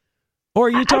 Yeah. Or are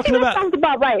you talking about? Sounds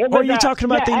about right. Or are you talking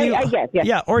about the new? I guess, yeah.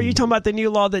 Yeah. Or are you talking about the new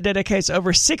law that dedicates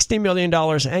over $60 million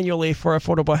annually for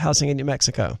affordable housing in New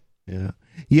Mexico? Yeah.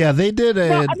 Yeah, they did a.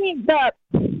 Well, I mean,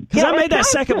 because I made that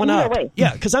second one up.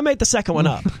 Yeah, because I made the second one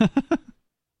up.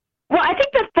 Well, I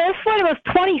think the first one was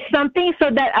 20-something,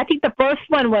 so that I think the first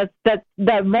one was the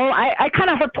more. I kind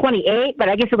of heard 28, but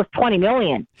I guess it was 20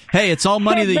 million. Hey, it's all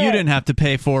money that you didn't have to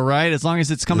pay for, right? As long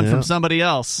as it's coming from somebody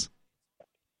else.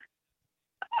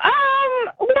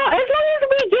 Well, as long as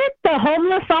we get the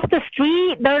homeless off the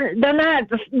street, they're not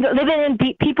living in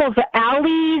people's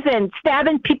alleys and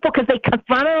stabbing people because they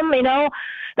confront them.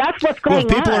 That's what's going on.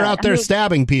 Well, if people are out there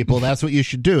stabbing people, that's what you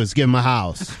should do: is give them a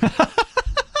house. Well,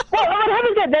 what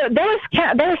happens is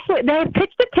they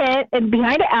pitched a tent and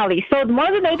behind the alley. So one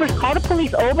of the neighbors called the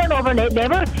police over and over, and they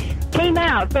never came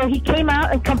out. So he came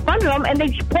out and confronted them, and they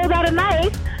pulled out a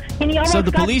knife. So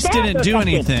the police didn't do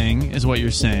anything, is what you're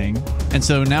saying. And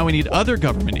so now we need other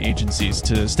government agencies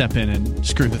to step in and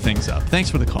screw the things up.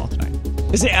 Thanks for the call tonight.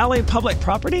 Is the alley public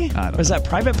property? I don't or is that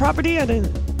private property? I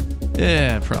didn't.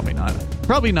 Yeah, probably not.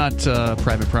 Probably not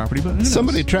private property, but who knows?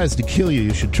 Somebody tries to kill you,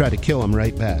 you should try to kill them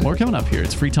right back. More coming up here.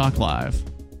 It's Free Talk Live.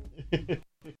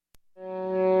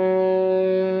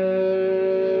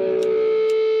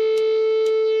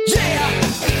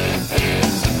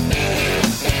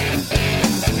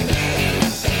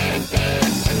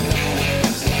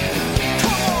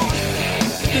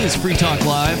 It is Free Talk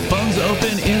Live. Phones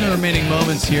open in the remaining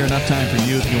moments here. Enough time for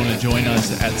you if you want to join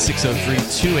us at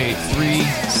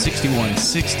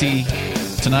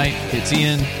 603-283-6160. Tonight, it's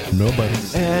Ian. Nobody.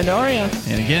 And Aria.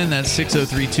 And again, that's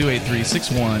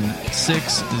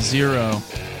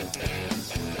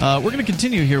 603-283-6160. We're going to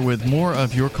continue here with more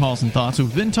of your calls and thoughts.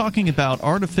 We've been talking about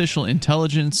artificial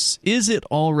intelligence. Is it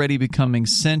already becoming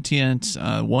sentient?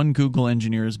 One Google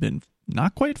engineer has been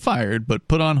not quite fired, but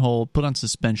put on hold, put on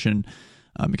suspension,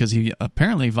 because he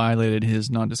apparently violated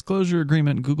his non-disclosure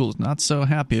agreement. Google is not so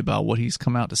happy about what he's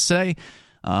come out to say.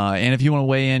 And if you want to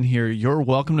weigh in here, you're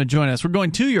welcome to join us. We're going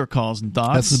to your calls and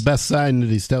thoughts. That's the best sign that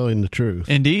he's telling the truth.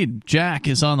 Indeed. Jack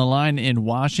is on the line in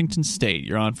Washington State.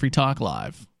 You're on Free Talk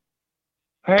Live.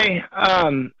 Hey,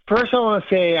 first I want to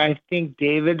say I think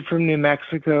David from New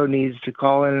Mexico needs to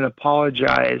call in and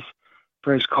apologize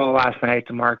for his call last night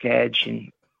to Mark Edge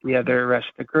and the other rest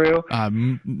of the crew.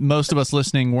 Most of us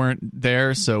listening weren't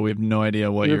there, so we have no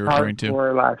idea what you're referring to.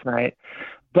 Last night.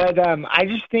 But I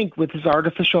just think with this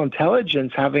artificial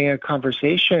intelligence having a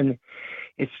conversation,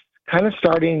 it's kind of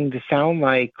starting to sound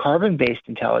like carbon-based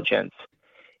intelligence.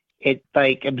 It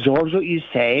like absorbs what you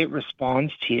say, it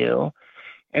responds to you,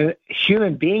 and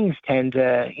human beings tend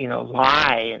to,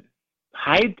 lie and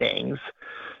hide things.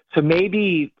 So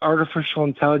maybe artificial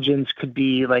intelligence could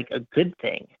be like a good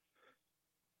thing.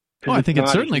 Well, I think it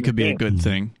certainly could be a good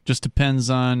thing. Just depends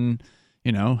on,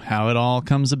 how it all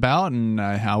comes about and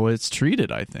how it's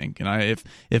treated, I think. And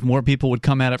if more people would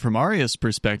come at it from Aria's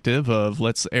perspective of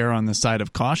let's err on the side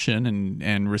of caution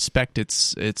and respect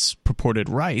its purported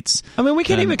rights. I mean, we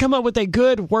can't even come up with a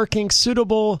good, working,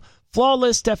 suitable,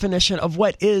 flawless definition of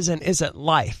what is and isn't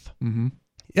life. Mm-hmm.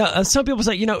 Yeah, some people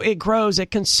say, it grows, it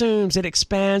consumes, it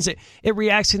expands, it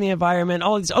reacts to the environment,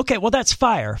 all of these. Okay, well, that's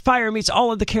fire. Fire meets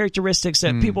all of the characteristics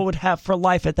that people would have for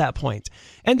life at that point.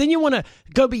 And then you want to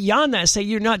go beyond that and say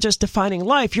you're not just defining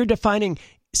life, you're defining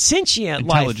sentient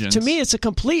life. To me, it's a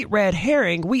complete red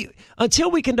herring. Until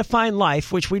we can define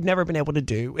life, which we've never been able to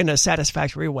do in a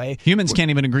satisfactory way. Humans can't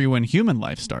even agree when human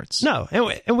life starts. No,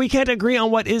 and we can't agree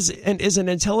on what is and isn't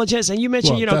intelligence. And you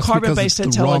mentioned, carbon-based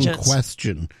intelligence. Wrong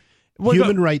question.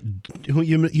 Human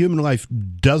life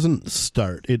doesn't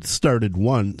start. It started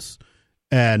once,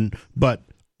 but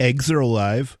eggs are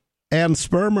alive and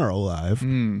sperm are alive.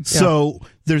 So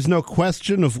there's no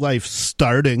question of life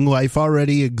starting. Life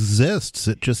already exists.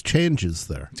 It just changes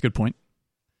there. That's a good point.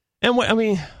 And what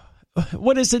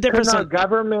is the difference?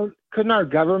 Couldn't our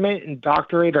government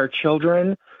indoctrinate our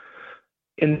children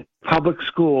in public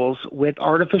schools with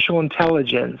artificial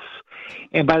intelligence?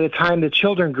 And by the time the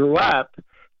children grew up,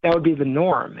 that would be the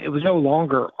norm. It was no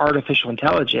longer artificial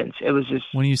intelligence. It was just...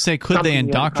 When you say could they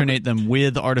indoctrinate them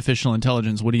with artificial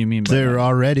intelligence, what do you mean by They're that?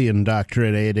 already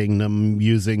indoctrinating them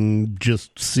using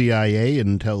just CIA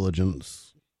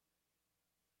intelligence.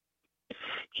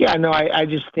 Yeah, no, I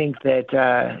just think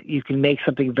that you can make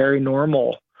something very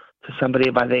normal to somebody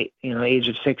by the age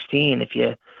of 16 if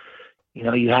you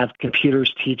have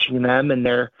computers teaching them and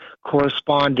they're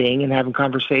corresponding and having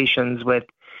conversations with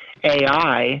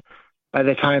AI. By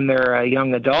the time they're a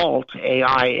young adult,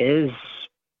 AI is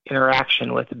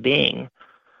interaction with a being.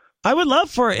 I would love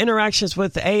for interactions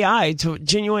with AI,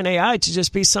 genuine AI, to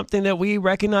just be something that we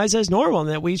recognize as normal and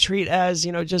that we treat as,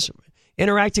 just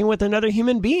interacting with another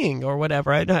human being or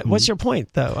whatever. What's your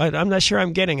point, though? I'm not sure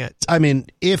I'm getting it. I mean,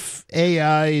 if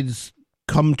AIs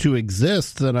come to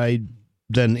exist,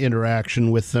 then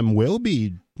interaction with them will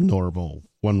be normal,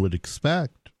 one would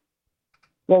expect.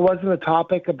 Well, wasn't the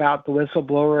topic about the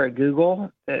whistleblower at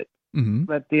Google that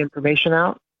let the information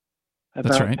out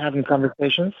about having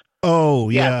conversations? Oh,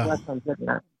 yeah. So that's what I'm getting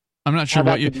at. I'm not sure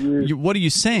what are you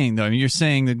saying, though? You're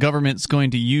saying the government's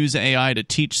going to use AI to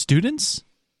teach students?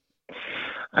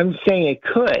 I'm saying it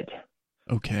could.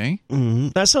 Okay. Mm-hmm.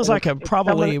 That sounds like it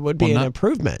probably would be an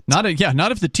improvement. Not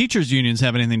if the teachers' unions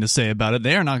have anything to say about it.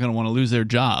 They are not going to want to lose their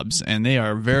jobs, and they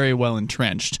are very well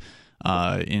entrenched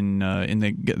in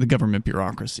the government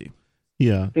bureaucracy.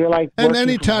 Yeah. Like, and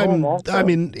anytime, I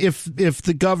mean, if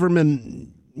the government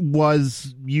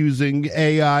was using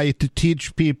AI to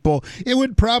teach people, it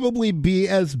would probably be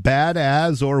as bad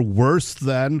as or worse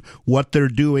than what they're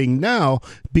doing now,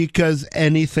 because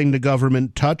anything the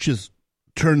government touches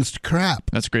turns to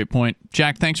crap. That's a great point.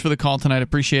 Jack, thanks for the call tonight.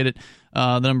 Appreciate it.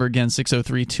 The number again,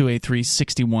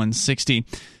 603-283-6160.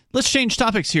 Let's change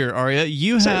topics here, Aria.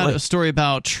 You had a story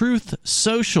about Truth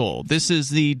Social. This is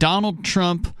the Donald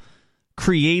Trump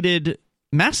created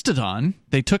Mastodon.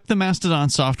 They took the Mastodon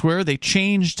software, they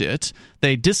changed it,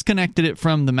 they disconnected it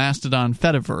from the Mastodon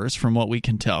Fediverse, from what we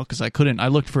can tell, because I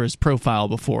looked for his profile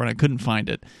before and I couldn't find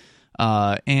it.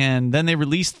 And then they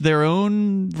released their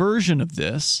own version of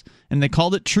this, and they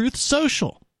called it Truth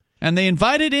Social. And they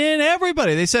invited in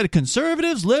everybody. They said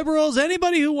conservatives, liberals,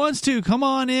 anybody who wants to, come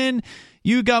on in.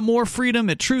 You got more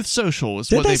freedom at Truth Social.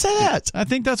 Did they say that? I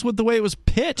think that's what the way it was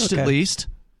pitched, at least.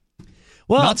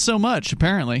 Well, not so much,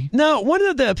 apparently. No, one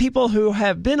of the people who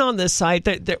have been on this site,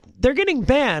 they're getting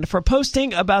banned for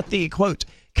posting about the, quote,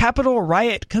 Capitol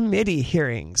Riot Committee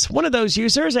hearings. One of those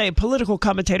users, a political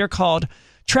commentator called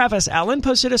Travis Allen,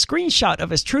 posted a screenshot of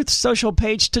his Truth Social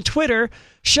page to Twitter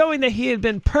showing that he had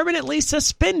been permanently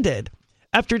suspended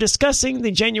after discussing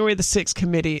the January the 6th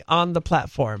committee on the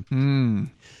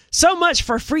platform. So much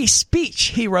for free speech,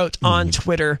 he wrote on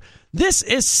Twitter. This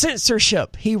is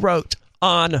censorship, he wrote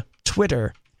on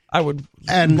Twitter. I would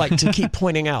like to keep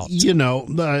pointing out.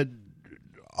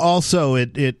 Also,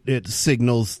 it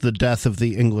signals the death of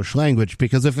the English language,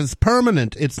 because if it's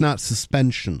permanent, it's not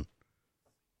suspension.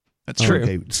 That's true.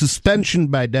 Okay. Suspension,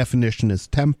 by definition, is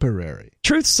temporary.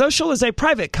 Truth Social is a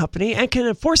private company and can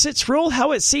enforce its rule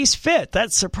how it sees fit.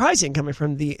 That's surprising coming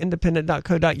from the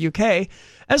independent.co.uk.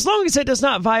 As long as it does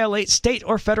not violate state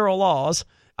or federal laws.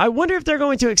 I wonder if they're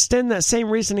going to extend that same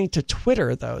reasoning to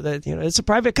Twitter, though. That it's a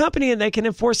private company and they can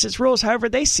enforce its rules however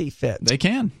they see fit. They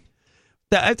can.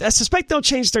 I suspect they'll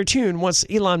change their tune once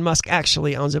Elon Musk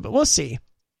actually owns it, but we'll see.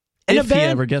 And if he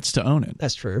ever gets to own it.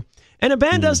 That's true. And a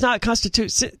ban does not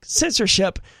constitute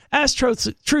censorship, as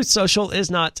Truth Social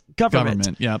is not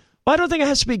government. Yeah. Well, I don't think it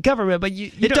has to be government, but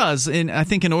it does. And I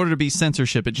think in order to be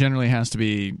censorship, it generally has to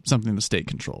be something the state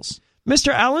controls.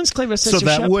 Mr. Allen's claim of censorship.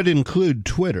 So that would include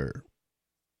Twitter.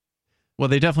 Well,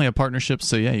 they definitely have partnerships,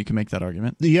 so yeah, you can make that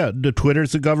argument. Yeah, the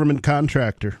Twitter's a government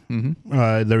contractor.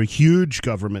 They're a huge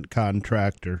government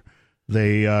contractor.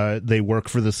 They work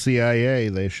for the CIA.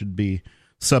 They should be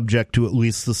subject to at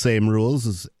least the same rules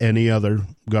as any other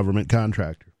government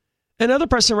contractor. Another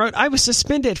person wrote, I was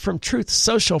suspended from Truth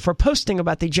Social for posting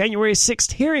about the January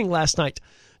 6th hearing last night.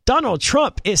 Donald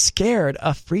Trump is scared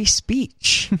of free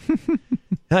speech.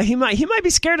 He might be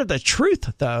scared of the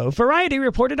truth, though. Variety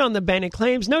reported on the banning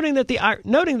claims, noting the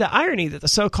irony that the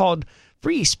so-called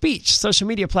free speech social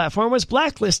media platform was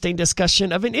blacklisting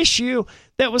discussion of an issue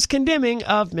that was condemning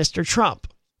of Mr. Trump.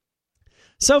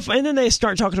 And then they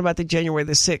start talking about the January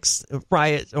the 6th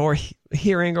riot or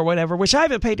hearing or whatever, which I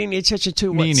haven't paid any attention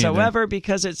to whatsoever,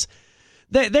 because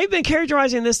they've been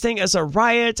characterizing this thing as a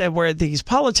riot and where these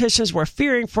politicians were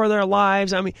fearing for their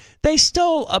lives. I mean, they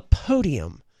stole a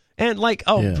podium and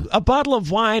a bottle of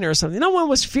wine or something. No one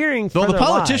was fearing for their lives. Well, the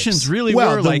politicians really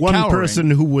were the one cowering. Person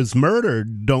who was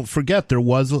murdered, don't forget, there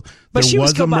was a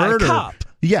murder. By a cop.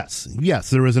 Yes,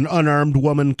 there was an unarmed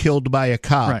woman killed by a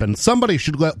cop, right. And somebody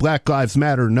should let Black Lives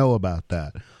Matter know about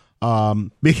that.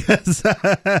 Because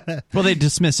well, they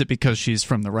dismiss it because she's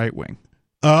from the right wing.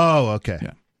 Oh, okay.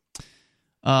 Yeah.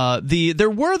 There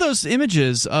were those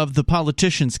images of the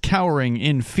politicians cowering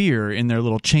in fear in their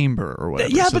little chamber or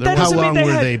whatever. Yeah, so but that doesn't mean how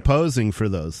long were they posing for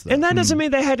those things? And that doesn't mean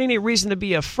they had any reason to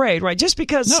be afraid, right? Just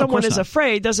because someone is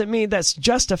afraid doesn't mean that's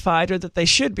justified or that they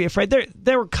should be afraid.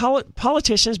 They were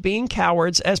politicians being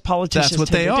cowards, as politicians. That's what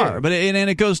they are. Do. But and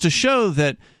it goes to show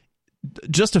that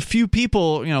just a few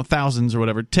people, thousands or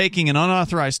whatever, taking an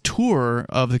unauthorized tour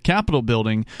of the Capitol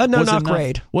building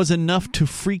was enough to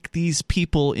freak these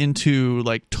people into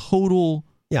total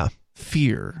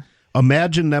fear.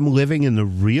 Imagine them living in the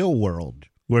real world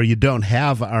where you don't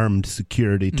have armed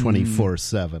security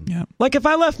 24/7. Yeah. Like if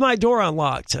I left my door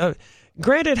unlocked,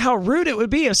 granted how rude it would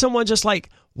be if someone just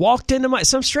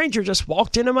some stranger just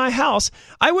walked into my house,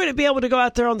 I wouldn't be able to go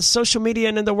out there on the social media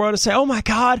and in the world and say, oh my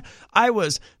God,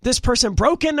 this person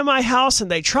broke into my house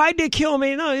and they tried to kill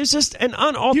me. No, it was just an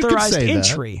unauthorized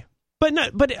entry. But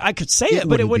I could say it,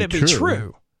 but it wouldn't be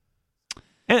true.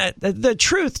 And the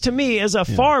truth to me is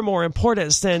far more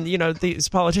importance than, these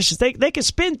politicians. They can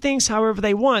spin things however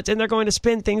they want, and they're going to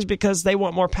spin things because they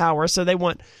want more power. So they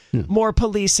want more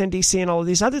police in D.C. and all of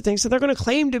these other things. So they're going to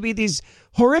claim to be these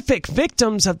horrific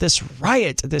victims of this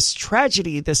riot, this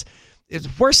tragedy, this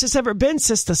worst it's ever been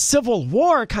since the Civil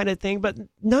War kind of thing. But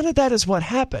none of that is what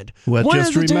happened. Well,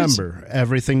 just remember,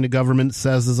 everything the government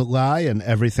says is a lie, and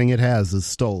everything it has is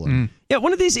stolen. Yeah,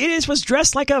 one of these idiots was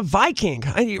dressed like a Viking.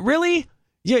 I mean, really?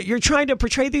 You're trying to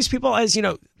portray these people as,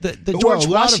 the George a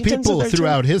lot of Washingtons people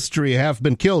throughout history have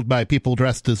been killed by people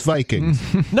dressed as Vikings.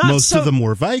 Most of them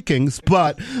were Vikings,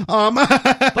 but by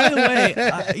the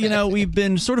way, we've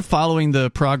been sort of following the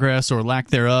progress or lack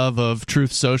thereof of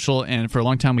Truth Social, and for a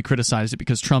long time we criticized it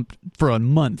because Trump for a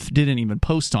month didn't even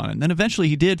post on it. And then eventually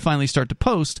he did finally start to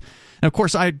post. And of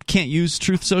course, I can't use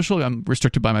Truth Social. I'm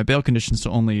restricted by my bail conditions to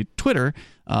only Twitter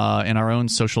and our own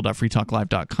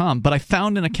social.freetalklive.com. But I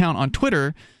found an account on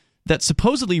Twitter that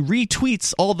supposedly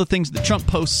retweets all the things that Trump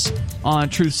posts on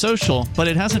Truth Social, but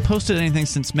it hasn't posted anything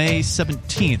since May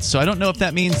 17th. So I don't know if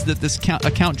that means that this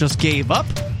account just gave up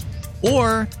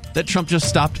or that Trump just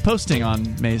stopped posting on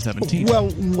May 17th.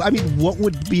 Well, I mean, what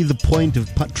would be the point of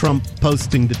Trump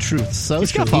posting to Truth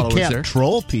Social? He can't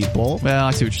troll people. Well,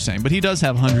 I see what you're saying, but he does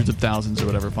have hundreds of thousands or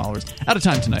whatever followers. Out of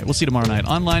time tonight. We'll see you tomorrow night.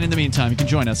 Online in the meantime, you can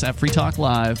join us at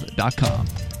freetalklive.com.